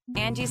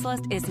 Angie's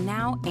List is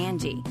now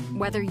Angie.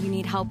 Whether you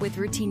need help with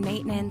routine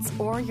maintenance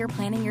or you're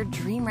planning your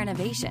dream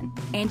renovation,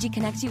 Angie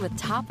connects you with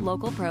top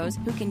local pros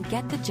who can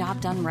get the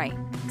job done right.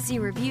 See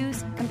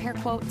reviews, compare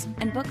quotes,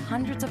 and book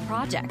hundreds of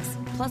projects.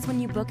 Plus, when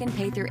you book and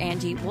pay through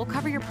Angie, we'll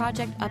cover your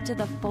project up to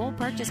the full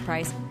purchase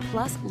price,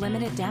 plus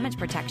limited damage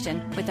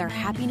protection with our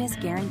Happiness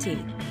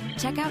Guarantee.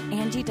 Check out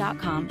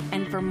Angie.com,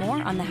 and for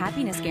more on the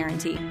Happiness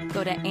Guarantee,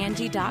 go to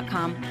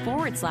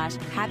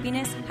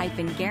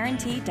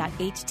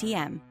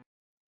Angie.com/happiness-guarantee.htm.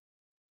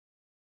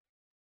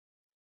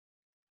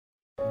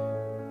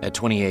 At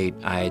 28,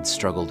 I had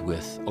struggled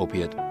with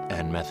opiate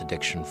and meth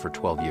addiction for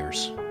 12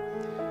 years.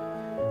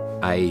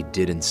 I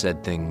did and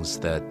said things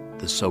that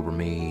the sober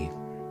me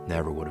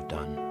never would have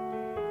done.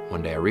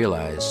 One day I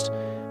realized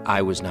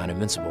I was not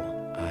invincible.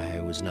 I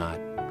was not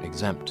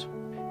exempt.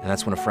 And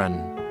that's when a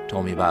friend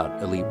told me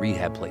about Elite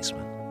Rehab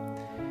Placement.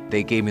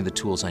 They gave me the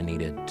tools I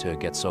needed to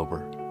get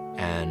sober,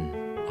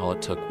 and all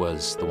it took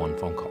was the one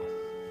phone call.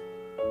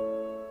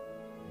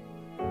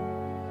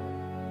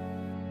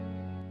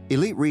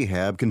 Elite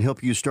Rehab can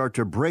help you start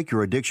to break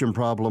your addiction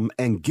problem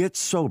and get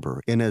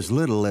sober in as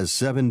little as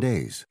 7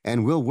 days.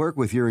 And we'll work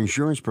with your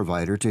insurance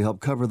provider to help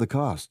cover the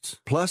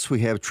costs. Plus, we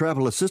have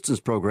travel assistance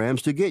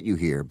programs to get you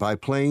here by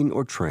plane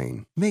or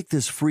train. Make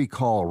this free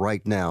call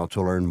right now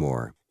to learn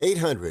more.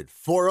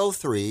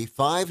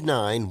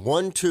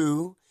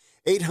 800-403-5912.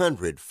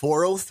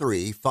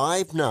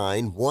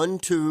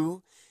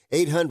 800-403-5912.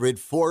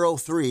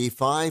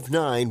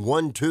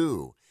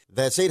 800-403-5912.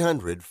 That's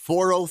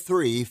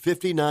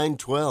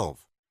 800-403-5912.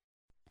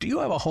 Do you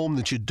have a home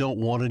that you don't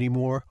want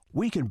anymore?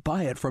 We can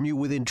buy it from you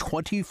within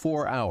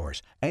 24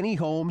 hours. Any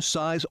home,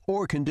 size,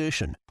 or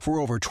condition. For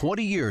over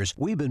 20 years,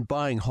 we've been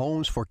buying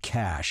homes for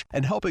cash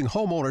and helping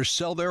homeowners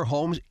sell their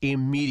homes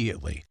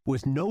immediately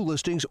with no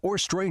listings or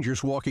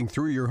strangers walking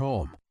through your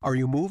home. Are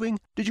you moving?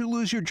 Did you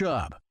lose your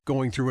job?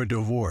 Going through a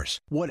divorce?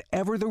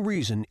 Whatever the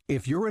reason,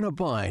 if you're in a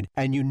bind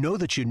and you know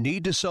that you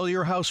need to sell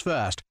your house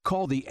fast,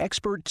 call the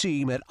expert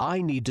team at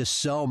I Need to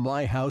Sell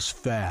My House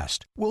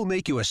Fast. We'll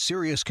make you a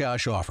serious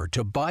cash offer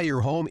to buy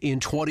your home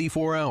in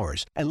 24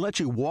 hours and let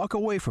you walk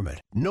away from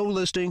it. No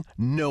listing,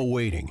 no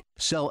waiting.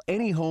 Sell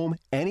any home,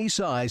 any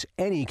size,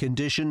 any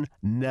condition,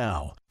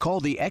 now. Call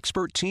the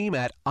expert team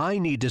at I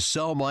Need to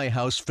Sell My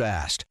House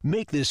Fast.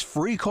 Make this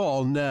free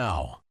call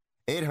now.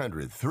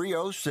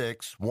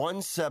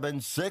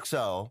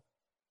 800-306-1760.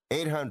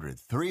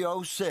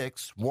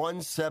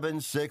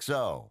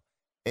 800-306-1760.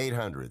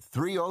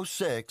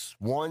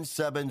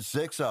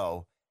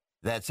 800-306-1760.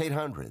 That's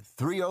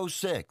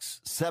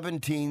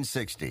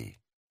 800-306-1760.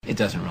 It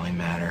doesn't really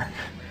matter.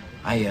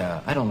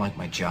 I don't like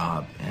my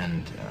job,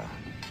 and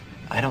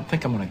I don't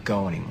think I'm going to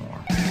go anymore.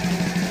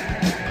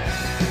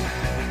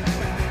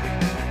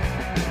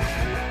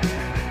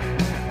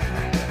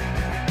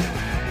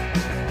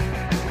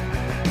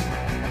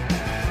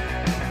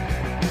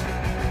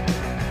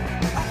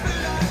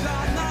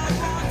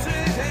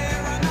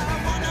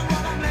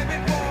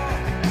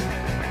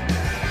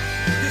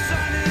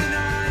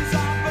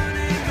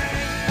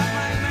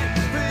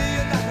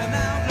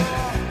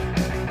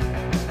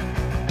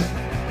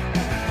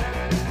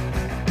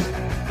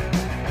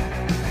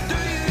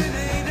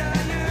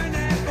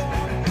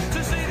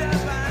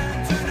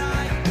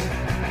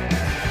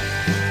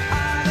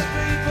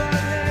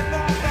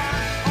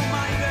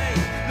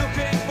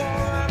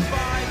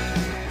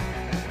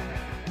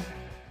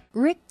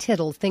 Rick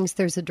Tittle thinks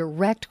there's a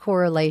direct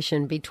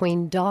correlation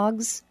between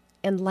dogs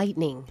and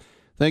lightning.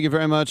 Thank you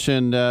very much,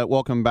 and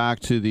welcome back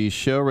to the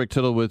show. Rick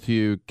Tittle with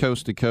you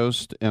coast to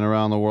coast and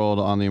around the world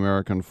on the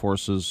American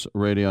Forces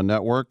Radio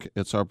Network.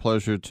 It's our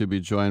pleasure to be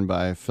joined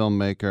by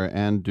filmmaker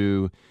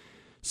Andrew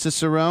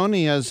Cicerone.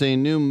 He has a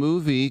new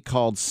movie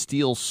called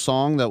Steel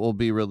Song that will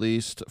be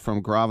released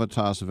from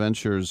Gravitas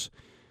Ventures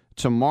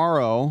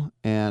tomorrow.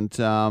 And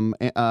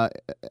I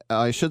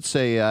should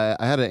say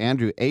I had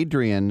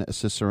Adrian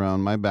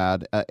Cicerone, my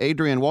bad.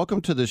 Adrian,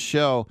 welcome to the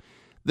show.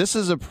 This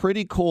is a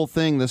pretty cool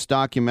thing, this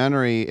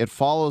documentary. It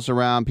follows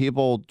around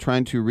people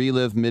trying to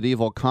relive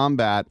medieval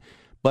combat,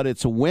 but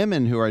it's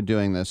women who are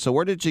doing this. So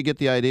where did you get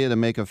the idea to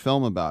make a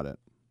film about it?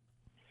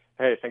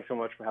 Hey, thanks so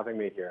much for having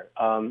me here.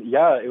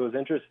 Yeah, it was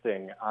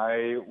interesting.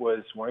 I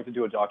was wanting to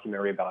do a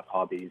documentary about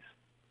hobbies,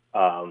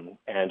 and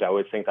I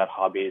always think that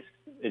hobbies,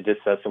 it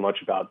just says so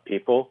much about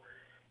people,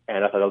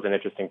 and I thought that was an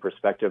interesting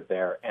perspective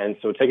there. And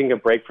so taking a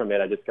break from it,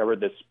 I discovered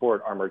this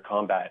sport, armored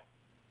combat,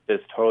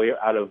 just totally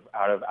out of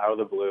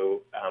the blue.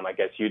 I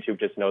guess YouTube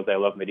just knows that I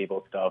love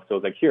medieval stuff, so I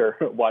was like, here,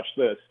 watch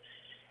this.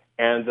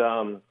 And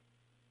I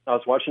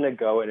was watching it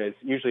go, and it's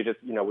usually just,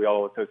 we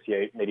all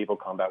associate medieval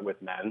combat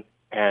with men.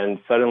 And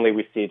suddenly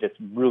we see just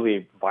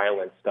really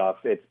violent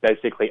stuff. It's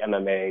basically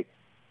MMA,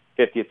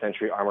 50th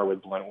century armor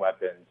with blunt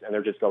weapons, and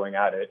they're just going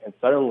at it. And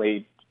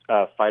suddenly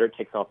a fighter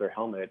takes off their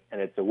helmet,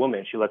 and it's a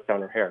woman. She lets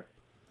down her hair.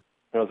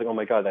 And I was like, oh,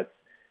 my God,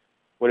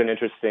 what an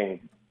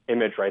interesting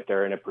image right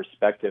there and a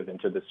perspective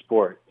into the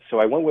sport. So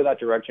I went with that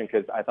direction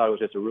because I thought it was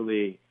just a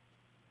really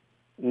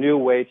new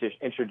way to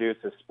introduce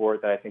a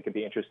sport that I think could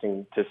be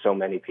interesting to so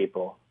many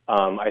people.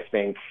 I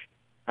think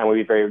I want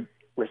to be very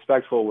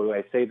respectful when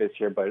I say this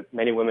here, but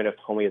many women have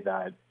told me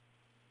that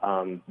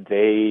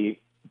they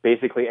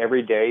basically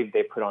every day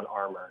they put on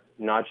armor,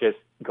 not just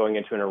going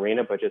into an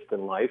arena, but just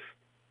in life.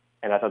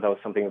 And I thought that was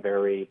something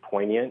very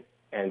poignant.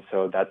 And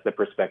so that's the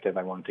perspective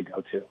I wanted to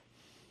go to.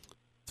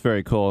 It's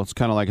very cool. It's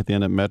kind of like at the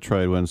end of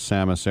Metroid when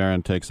Samus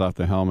Aran takes off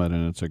the helmet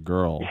and it's a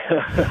girl.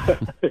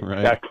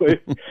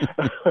 Exactly.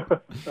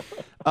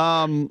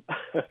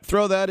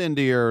 Throw that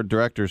into your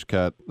director's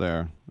cut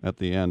there at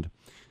the end.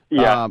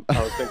 Yeah,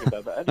 I was thinking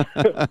about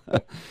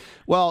that.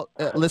 Well,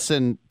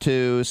 listen,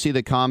 to see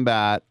the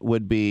combat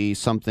would be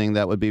something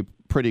that would be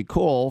pretty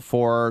cool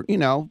for,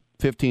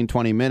 15,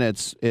 20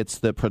 minutes. It's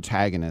the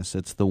protagonists.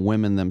 It's the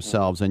women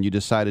themselves. And you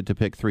decided to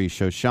pick three: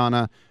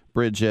 Shoshana,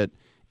 Bridget,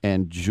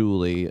 and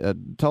Julie.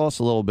 Tell us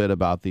a little bit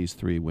about these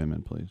three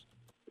women, please.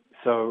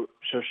 So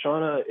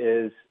Shoshana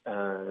is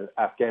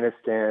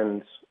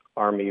Afghanistan's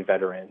Army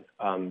veteran.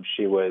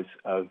 She was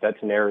a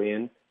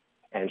veterinarian,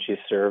 and she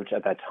served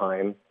at that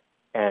time.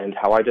 And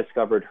how I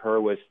discovered her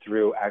was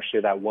through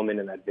actually that woman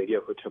in that video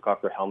who took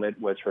off her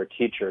helmet was her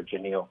teacher,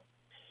 Janelle.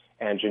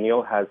 And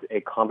Janelle has a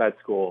combat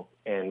school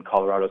in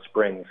Colorado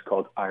Springs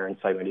called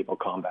Ironside Medieval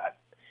Combat.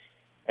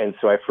 And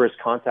so I first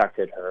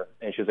contacted her,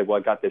 and she was like, well,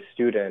 I got this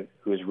student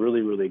who's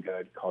really, really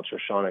good called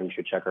Shoshana, and you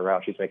should check her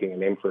out. She's making a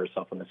name for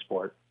herself in the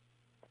sport.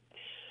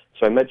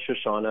 So I met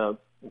Shoshana,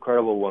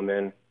 incredible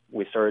woman.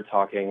 We started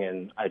talking,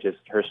 and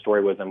her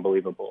story was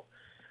unbelievable.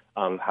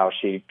 How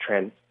she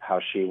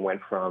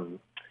went from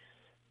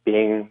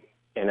being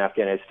in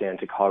Afghanistan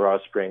to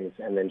Colorado Springs,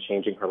 and then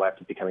changing her life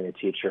to becoming a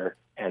teacher,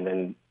 and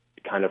then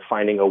kind of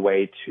finding a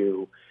way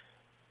to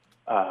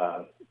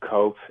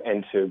cope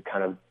and to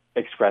kind of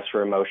express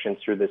her emotions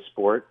through this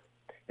sport.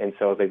 And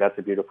so I was like, that's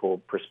a beautiful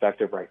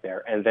perspective right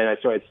there. And then as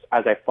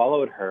I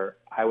followed her,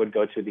 I would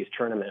go to these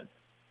tournaments.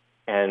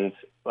 And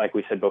like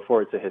we said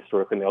before, it's a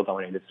historically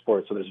male-dominated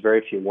sport, so there's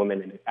very few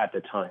women in it at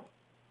the time.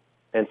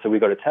 And so we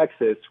go to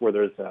Texas, where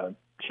there's a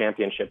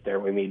championship there,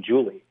 and we meet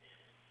Julie.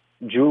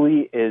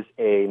 Julie is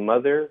a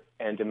mother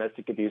and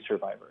domestic abuse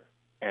survivor.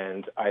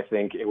 And I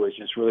think it was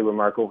just really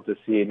remarkable to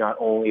see not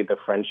only the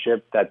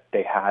friendship that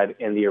they had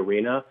in the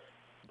arena,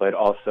 but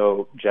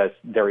also just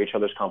they're each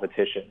other's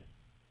competition.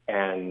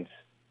 And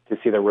to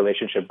see their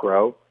relationship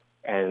grow,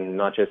 and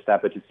not just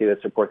that, but to see the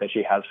support that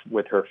she has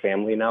with her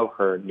family now,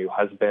 her new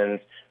husband,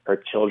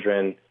 her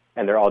children,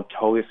 and they're all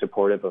totally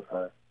supportive of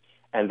her.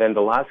 And then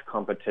the last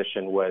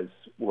competition was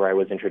where I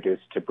was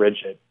introduced to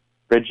Bridget.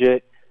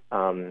 Bridget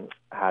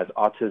has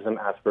autism,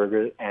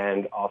 Asperger's,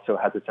 and also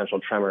has essential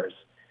tremors.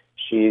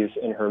 She's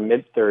in her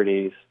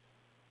mid-30s,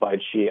 but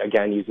she,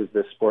 again, uses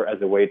this sport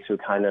as a way to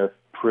kind of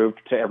prove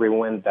to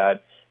everyone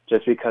that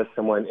just because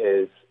someone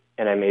is,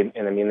 and I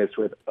mean this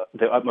with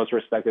the utmost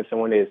respect, if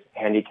someone is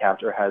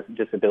handicapped or has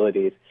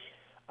disabilities,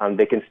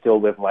 they can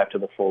still live life to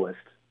the fullest.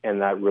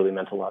 And that really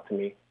meant a lot to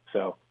me.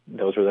 So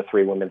those were the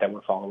three women that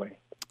we're following.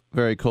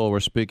 Very cool. We're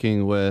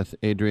speaking with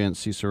Adrienne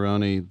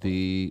Cicerone.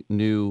 The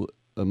new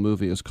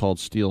movie is called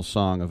Steel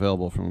Song,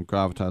 available from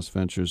Gravitas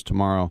Ventures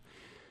tomorrow.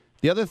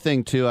 The other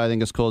thing, too, I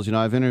think is cool is,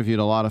 I've interviewed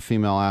a lot of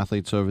female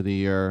athletes over the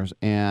years,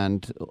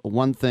 and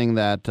one thing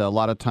that a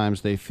lot of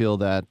times they feel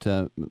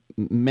that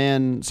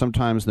men,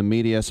 sometimes the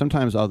media,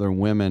 sometimes other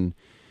women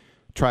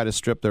try to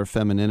strip their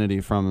femininity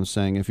from them,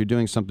 saying, if you're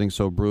doing something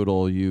so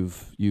brutal,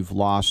 you've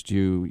lost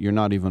you're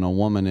not even a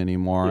woman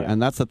anymore. Yeah.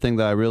 And that's the thing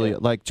that I really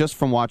like, just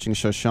from watching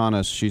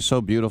Shoshana. She's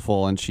so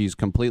beautiful, and she's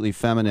completely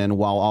feminine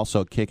while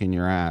also kicking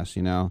your ass,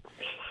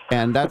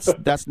 And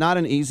that's not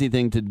an easy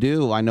thing to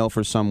do, I know,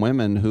 for some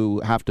women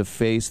who have to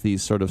face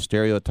these sort of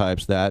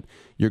stereotypes that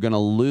you're going to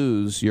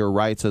lose your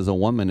rights as a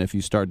woman if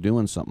you start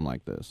doing something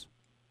like this.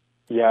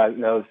 Yeah,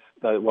 no,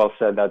 well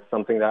said. That's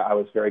something that I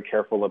was very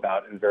careful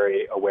about and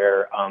very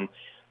aware.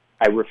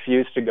 I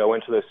refused to go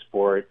into the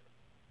sport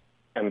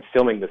and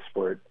filming the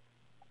sport,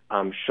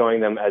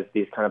 showing them as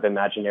these kind of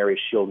imaginary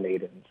shield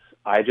maidens.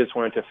 I just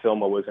wanted to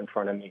film what was in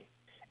front of me.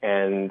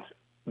 And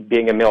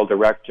being a male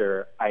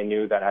director, I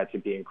knew that I had to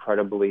be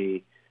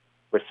incredibly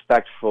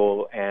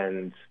respectful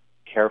and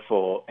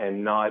careful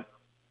and not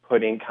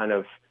putting kind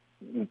of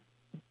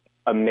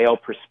a male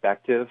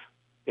perspective,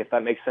 if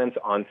that makes sense,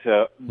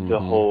 onto the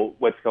whole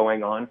what's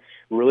going on.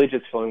 Really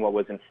just filming what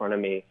was in front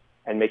of me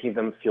and making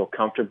them feel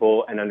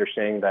comfortable and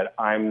understanding that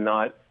I'm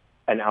not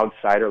an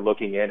outsider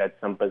looking in at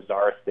some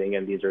bizarre thing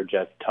and these are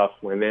just tough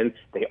women.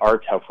 They are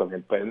tough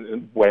women, but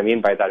what I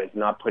mean by that is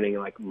not putting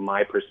like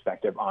my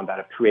perspective on that,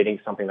 of creating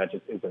something that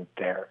just isn't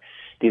there.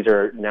 These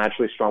are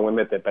naturally strong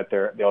women, but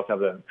they also have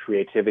the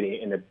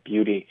creativity and the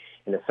beauty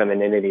and the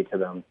femininity to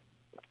them,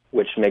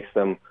 which makes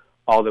them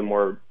all the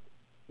more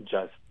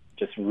just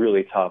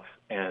really tough.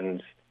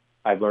 And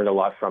I've learned a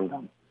lot from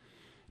them.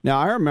 Now,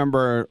 I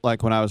remember,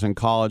 like, when I was in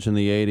college in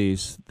the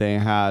 80s, they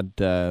had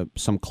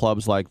some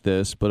clubs like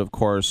this, but, of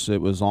course, it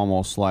was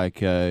almost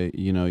like,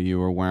 you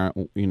were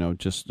wearing,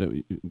 just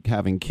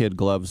having kid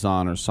gloves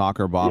on or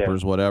soccer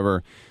boppers,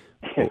 whatever.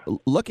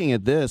 Looking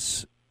at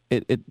this,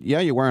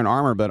 you're wearing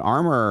armor, but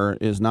armor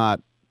is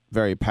not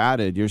very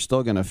padded. You're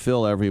still going to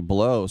feel every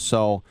blow.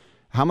 So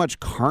how much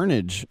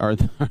carnage are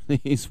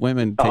these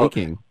women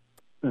taking?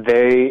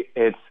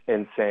 It's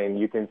insane.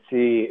 You can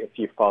see, if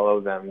you follow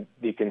them,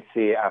 you can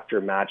see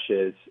after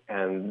matches,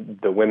 and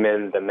the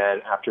women, the men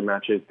after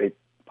matches, they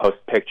post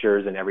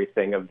pictures and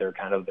everything of their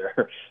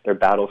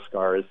battle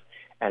scars.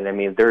 And I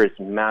mean, there is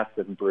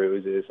massive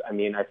bruises. I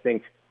mean, I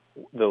think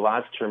the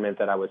last tournament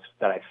that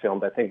I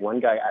filmed, I think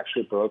one guy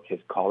actually broke his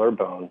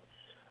collarbone.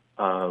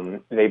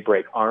 They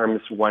break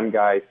arms. One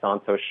guy,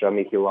 Santos, showed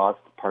me he lost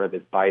part of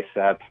his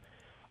bicep.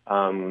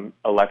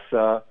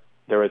 Alexa,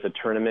 there was a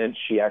tournament.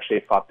 She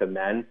actually fought the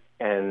men,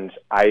 and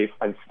I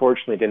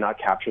unfortunately did not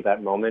capture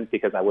that moment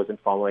because I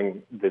wasn't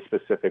following this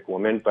specific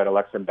woman, but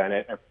Alexa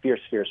Bennett, a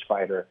fierce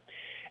fighter,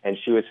 and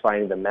she was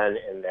fighting the men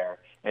in there,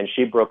 and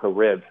she broke a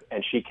rib,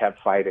 and she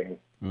kept fighting.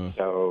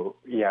 So,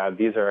 yeah,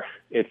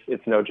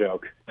 it's no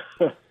joke.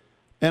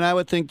 And I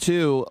would think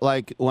too,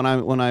 like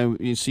when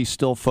you see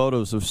still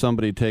photos of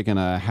somebody taking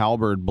a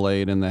halberd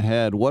blade in the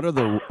head, what are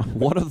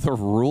the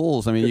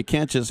rules? I mean, you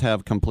can't just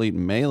have complete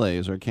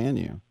melees, or can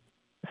you?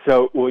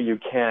 So, well, you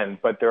can,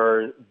 but there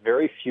are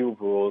very few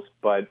rules.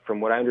 But from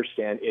what I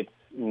understand, it's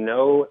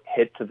no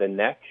hit to the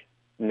neck,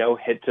 no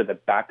hit to the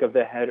back of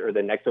the head or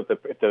the neck. So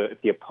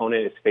if the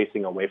opponent is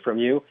facing away from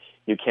you,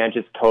 you can't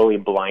just totally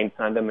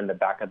blindside them in the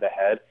back of the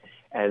head,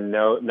 and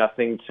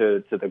nothing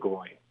to the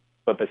groin.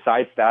 But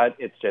besides that,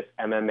 it's just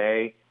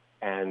MMA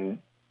and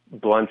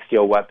blunt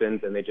steel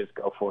weapons, and they just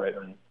go for it.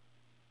 And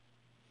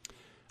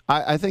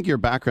I think your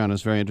background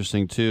is very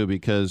interesting too,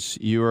 because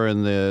you were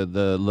in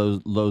the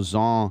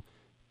Lausanne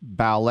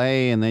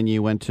ballet, and then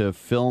you went to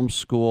film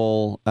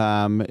school.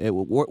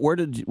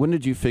 When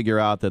did you figure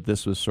out that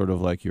this was sort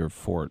of like your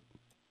fort?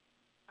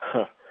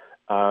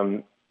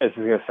 This is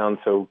going to sound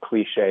so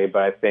cliche,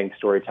 but I think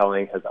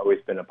storytelling has always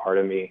been a part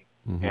of me,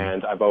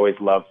 and I've always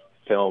loved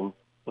film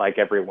like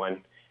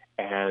everyone.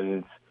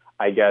 And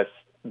I guess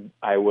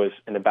I was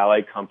in a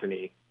ballet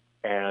company,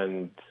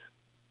 and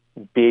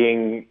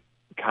being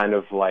kind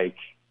of like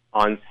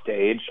on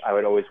stage, I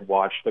would always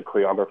watch the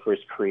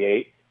choreographers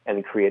create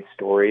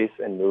stories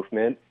and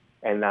movement.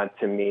 And that,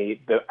 to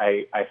me,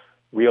 I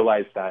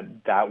realized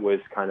that was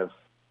kind of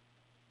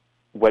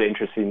what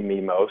interested me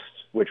most,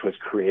 which was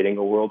creating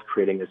a world,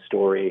 creating a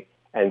story.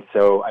 And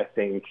so I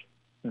think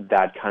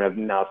that kind of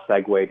now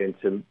segued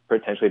into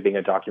potentially being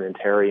a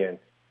documentarian,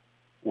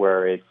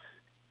 where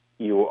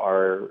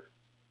you're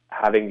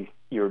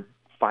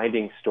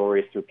finding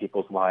stories through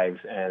people's lives.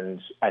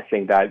 And I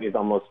think that is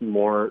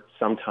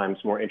sometimes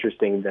more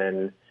interesting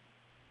than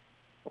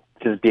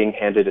just being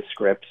handed a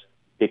script,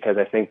 because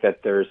I think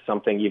that there's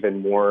something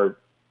even more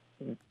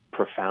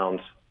profound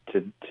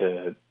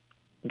to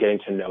getting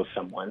to know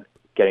someone,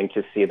 getting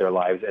to see their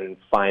lives and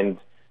find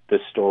the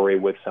story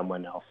with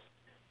someone else.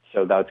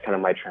 So that's kind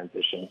of my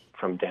transition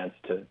from dance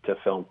to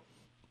film.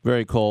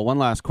 Very cool. One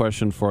last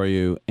question for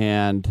you.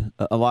 And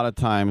a lot of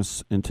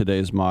times in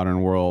today's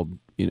modern world,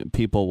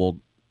 people will,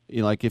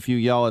 like if you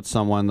yell at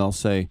someone, they'll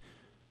say,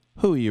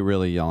 "Who are you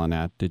really yelling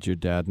at? Did your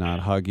dad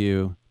not hug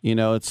you?"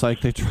 It's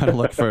like they try to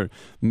look for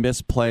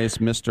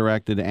misplaced,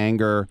 misdirected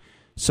anger.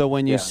 So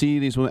when you see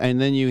these, and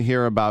then you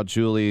hear about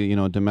Julie,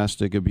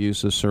 domestic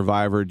abuse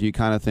survivor, do you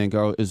kind of think,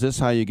 oh, is this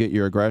how you get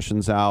your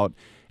aggressions out?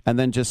 And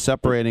then just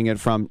separating it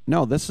from,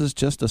 no, this is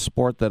just a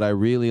sport that I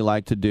really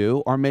like to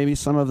do. Or maybe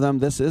some of them,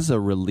 this is a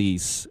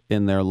release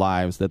in their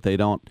lives, that they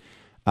don't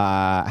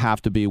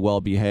have to be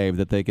well-behaved,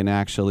 that they can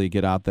actually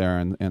get out there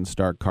and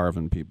start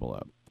carving people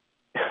up.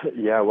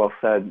 Yeah, well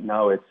said.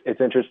 No, it's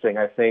interesting.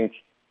 I think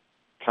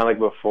kind of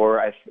like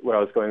before, what I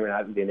was going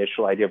at, the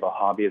initial idea of a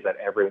hobby is that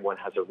everyone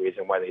has a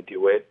reason why they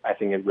do it. I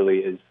think it really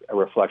is a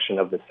reflection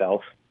of the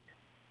self.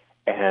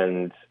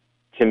 And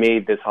to me,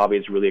 this hobby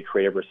is really a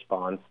creative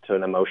response to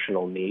an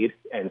emotional need.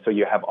 And so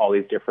you have all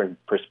these different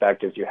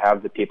perspectives. You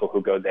have the people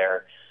who go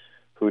there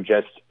who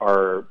just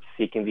are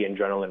seeking the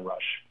adrenaline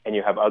rush. And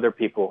you have other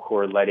people who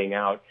are letting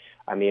out.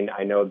 I mean,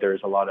 I know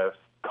there's a lot of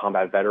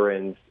combat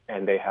veterans,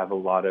 and they have a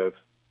lot of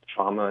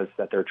traumas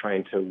that they're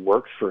trying to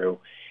work through.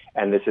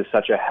 And this is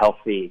such a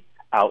healthy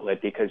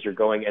outlet, because you're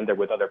going in there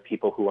with other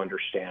people who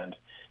understand.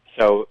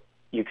 So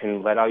you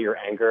can let out your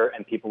anger,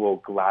 and people will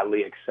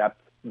gladly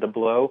accept the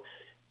blow,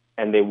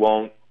 and they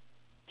won't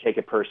take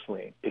it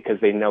personally, because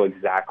they know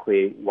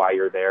exactly why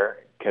you're there,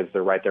 because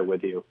they're right there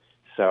with you.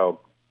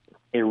 So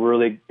it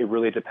really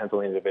depends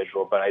on the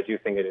individual, but I do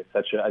think it is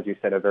such a, as you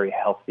said, a very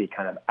healthy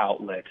kind of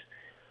outlet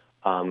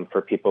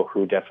for people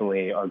who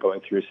definitely are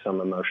going through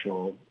some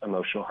emotional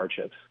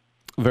hardships.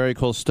 Very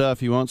cool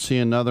stuff. You won't see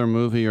another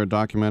movie or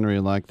documentary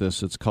like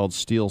this. It's called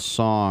Steel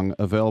Song,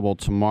 available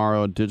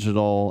tomorrow,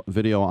 digital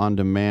video on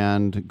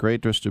demand,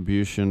 great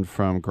distribution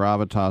from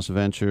Gravitas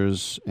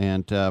Ventures,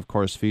 and, of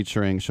course,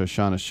 featuring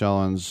Shoshana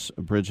Shellens,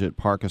 Bridget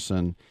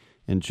Parkinson,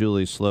 and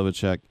Julie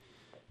Slovacek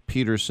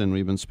Peterson.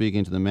 We've been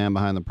speaking to the man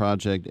behind the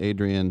project,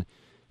 Adrian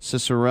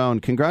Cicerone.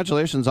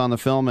 Congratulations on the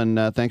film,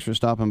 and thanks for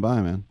stopping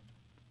by, man.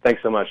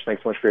 Thanks so much.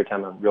 Thanks so much for your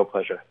time. A real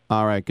pleasure.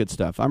 All right, good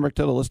stuff. I'm Rick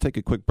Tittle. Let's take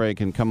a quick break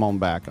and come on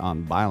back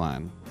on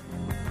Byline.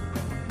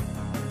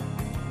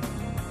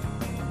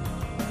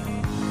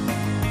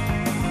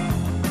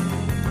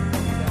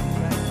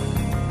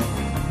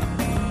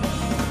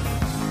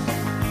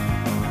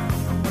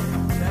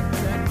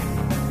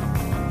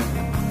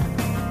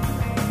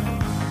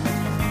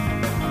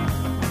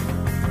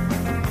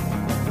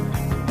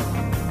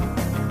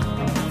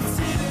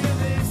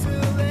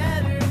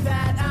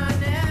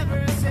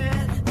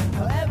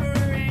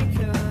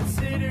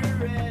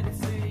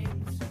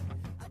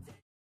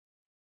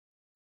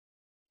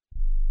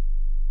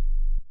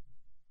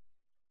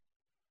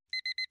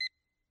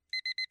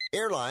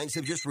 Airlines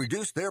have just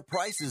reduced their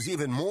prices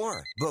even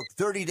more. Book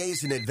 30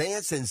 days in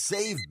advance and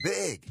save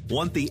big.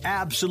 Want the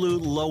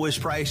absolute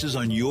lowest prices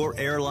on your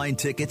airline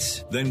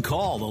tickets? Then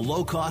call the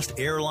Low Cost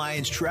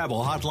Airlines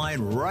Travel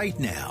Hotline right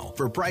now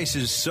for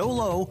prices so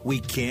low we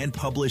can't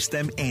publish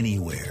them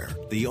anywhere.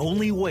 The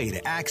only way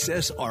to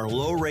access our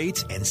low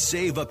rates and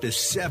save up to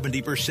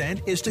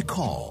 70% is to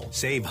call.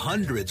 Save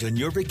hundreds on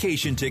your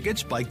vacation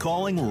tickets by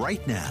calling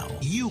right now.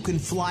 You can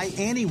fly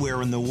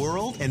anywhere in the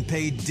world and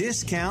pay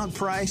discount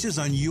prices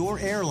on your your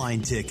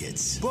airline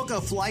tickets. Book a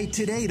flight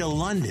today to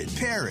London,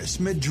 Paris,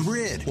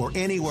 Madrid, or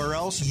anywhere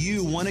else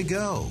you want to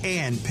go.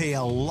 And pay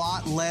a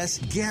lot less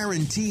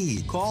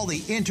guaranteed. Call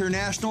the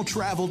International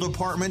Travel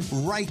Department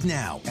right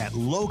now at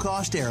Low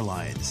Cost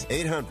Airlines.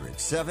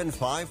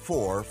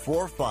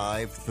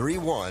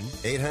 800-754-4531.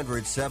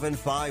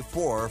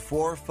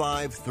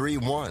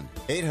 800-754-4531.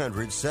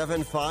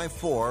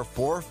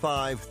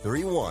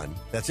 800-754-4531.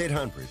 That's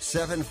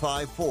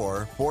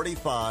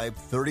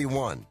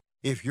 800-754-4531.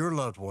 If your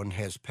loved one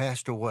has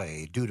passed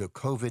away due to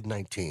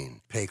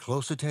COVID-19, pay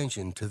close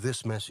attention to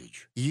this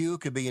message. You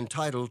could be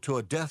entitled to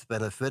a death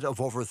benefit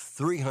of over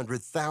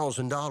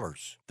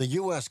 $300,000. The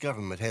U.S.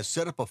 government has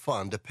set up a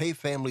fund to pay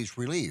families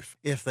relief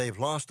if they've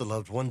lost a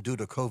loved one due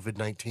to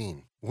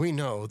COVID-19. We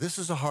know this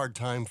is a hard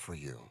time for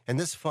you, and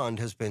this fund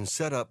has been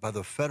set up by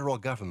the federal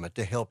government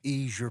to help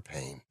ease your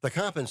pain. The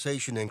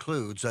compensation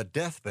includes a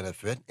death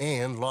benefit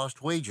and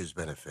lost wages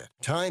benefit.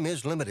 Time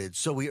is limited,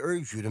 so we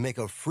urge you to make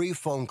a free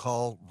phone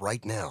call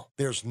right now.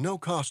 There's no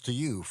cost to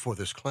you for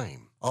this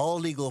claim. All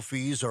legal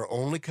fees are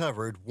only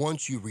covered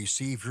once you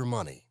receive your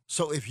money.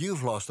 So if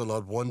you've lost a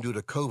loved one due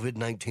to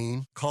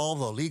COVID-19, call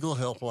the legal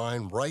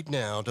helpline right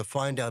now to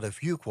find out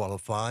if you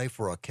qualify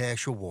for a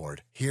cash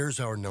award. Here's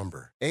our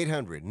number,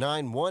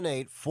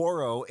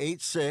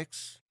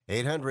 800-918-4086.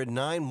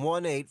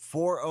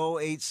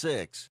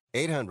 800-918-4086.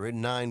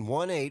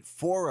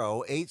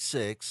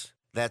 800-918-4086.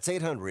 That's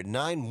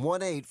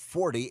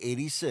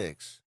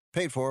 800-918-4086.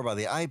 Paid for by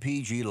the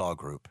IPG Law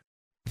Group.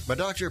 My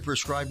doctor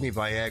prescribed me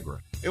Viagra.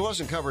 It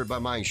wasn't covered by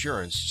my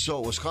insurance, so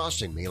it was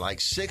costing me like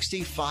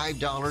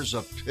 $65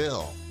 a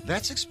pill.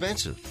 That's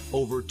expensive.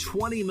 Over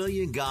 20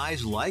 million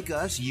guys like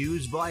us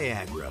use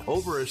Viagra.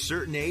 Over a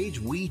certain age,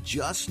 we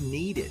just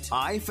need it.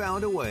 I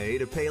found a way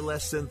to pay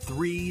less than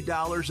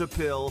 $3 a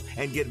pill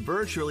and get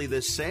virtually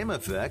the same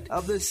effect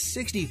of the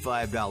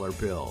 $65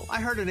 pill.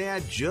 I heard an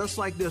ad just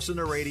like this on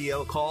the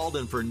radio, called,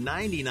 and for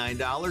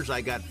 $99,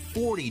 I got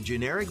 40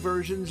 generic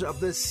versions of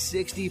the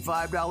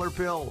 $65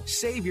 pill.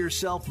 Save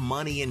yourself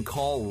money and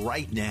call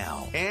right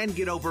now and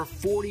get over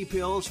 40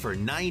 pills for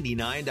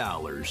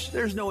 $99.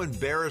 There's no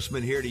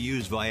embarrassment here to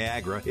use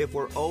Viagra. If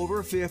we're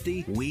over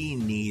 50, we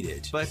need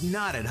it, but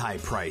not at high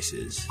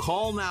prices.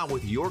 Call now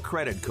with your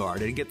credit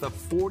card and get the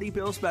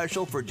 40-pill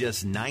special for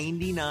just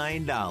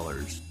 $99.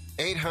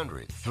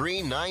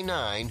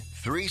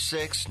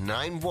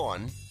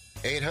 800-399-3691.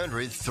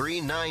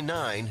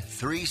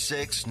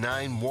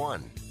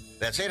 800-399-3691.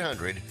 That's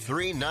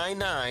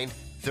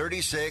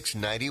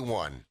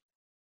 800-399-3691.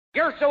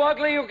 You're so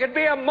ugly you could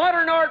be a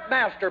modern art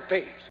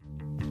masterpiece.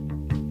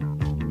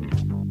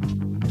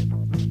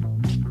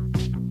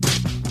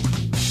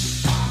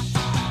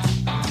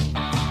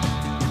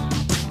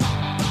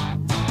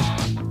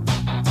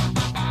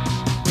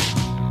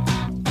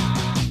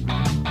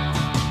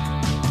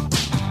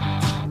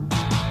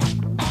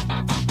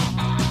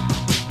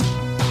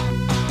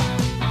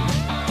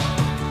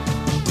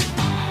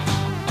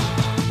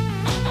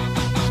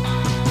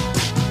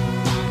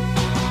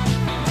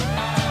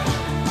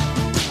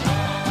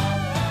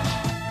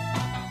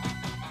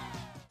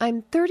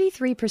 I'm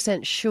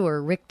 33%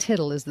 sure Rick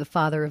Tittle is the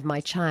father of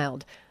my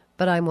child,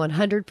 but I'm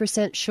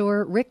 100%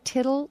 sure Rick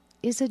Tittle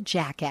is a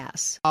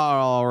jackass.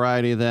 All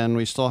righty, then.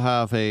 We still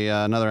have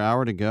another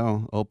hour to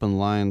go. Open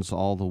lines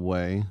all the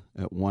way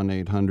at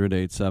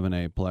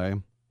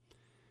 1-800-878-PLAY.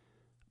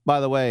 By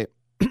the way,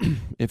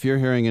 if you're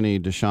hearing any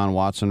Deshaun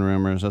Watson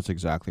rumors, that's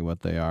exactly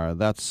what they are.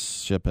 That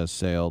ship has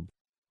sailed.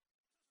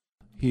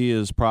 He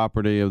is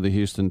property of the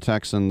Houston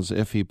Texans.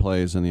 If he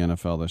plays in the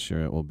NFL this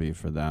year, it will be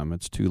for them.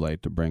 It's too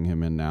late to bring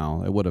him in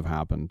now. It would have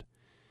happened.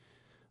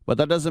 But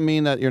that doesn't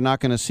mean that you're not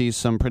going to see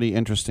some pretty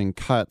interesting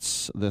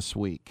cuts this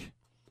week,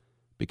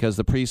 because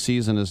the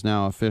preseason is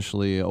now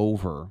officially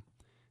over.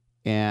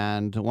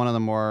 And one of the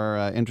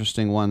more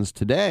interesting ones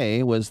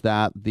today was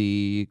that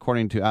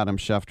according to Adam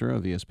Schefter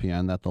of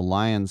ESPN, that the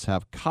Lions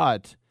have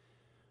cut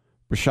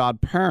Rashad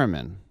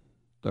Perriman,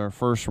 their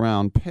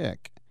first-round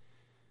pick,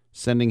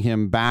 sending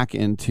him back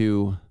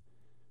into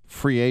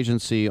free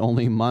agency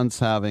only months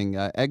having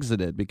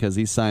exited, because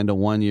he signed a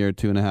 1-year,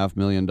 $2.5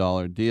 million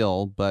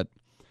deal. But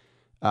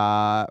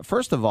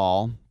first of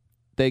all,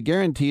 they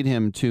guaranteed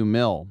him $2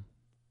 million,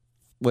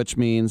 which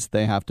means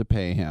they have to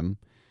pay him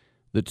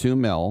the $2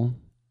 million,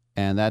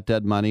 and that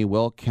dead money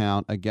will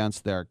count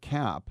against their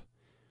cap.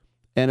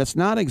 And it's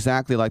not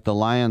exactly like the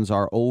Lions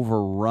are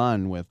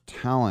overrun with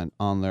talent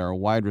on their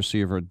wide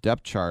receiver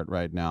depth chart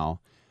right now.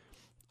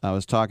 I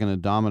was talking to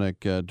Dominic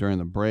during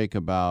the break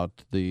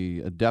about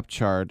the depth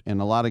chart, and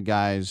a lot of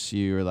guys,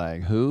 you're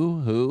like,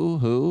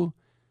 who?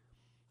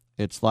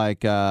 It's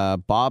like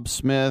Bob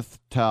Smith,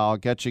 Tal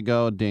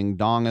Getchigo, Ding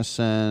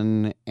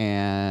Dongeson,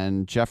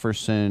 and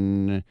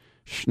Jefferson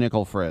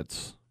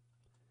Schnickelfritz.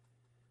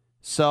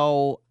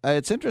 So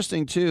it's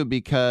interesting, too,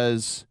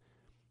 because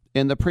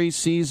in the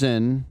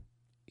preseason,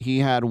 he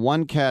had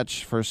one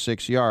catch for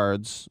 6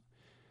 yards.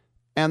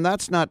 And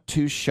that's not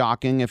too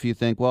shocking if you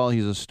think, well,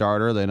 he's a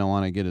starter. They don't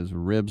want to get his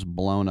ribs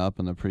blown up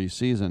in the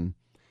preseason.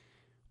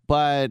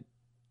 But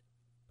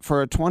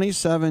for a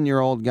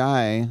 27-year-old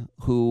guy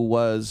who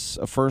was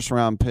a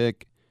first-round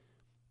pick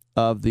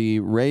of the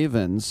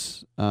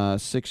Ravens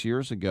 6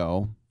 years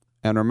ago,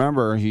 and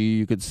remember,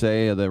 you could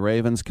say the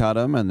Ravens cut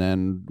him, and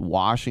then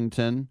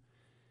Washington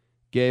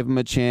gave him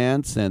a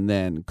chance, and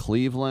then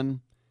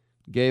Cleveland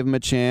gave him a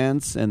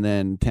chance, and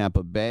then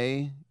Tampa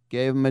Bay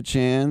gave him a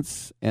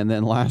chance, and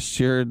then last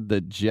year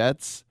the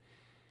Jets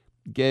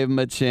gave him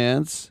a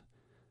chance.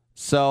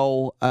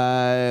 So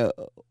I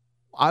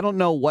don't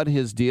know what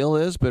his deal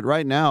is, but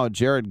right now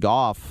Jared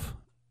Goff,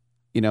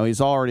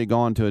 he's already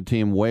gone to a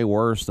team way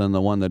worse than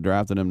the one that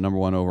drafted him number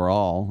 1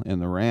 overall in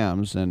the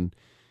Rams, and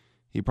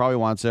he probably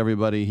wants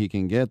everybody he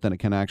can get that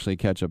can actually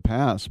catch a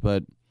pass.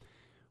 But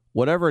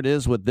whatever it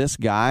is with this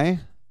guy,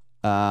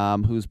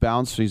 who's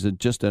bounced, he's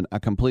just a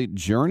complete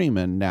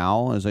journeyman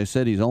now. As I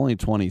said, he's only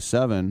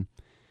 27.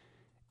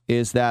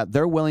 Is that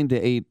they're willing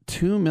to eat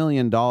 $2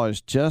 million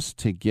just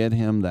to get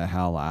him the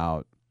hell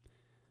out.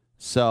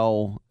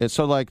 So it's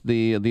sort of like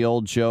the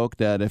old joke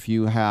that if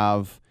you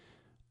have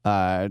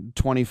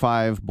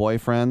 25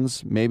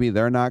 boyfriends, maybe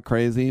they're not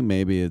crazy,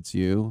 maybe it's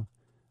you.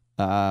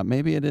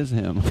 Maybe it is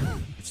him.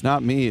 It's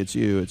not me, it's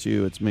you,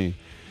 it's me.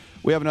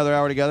 We have another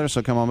hour together,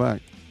 so come on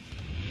back.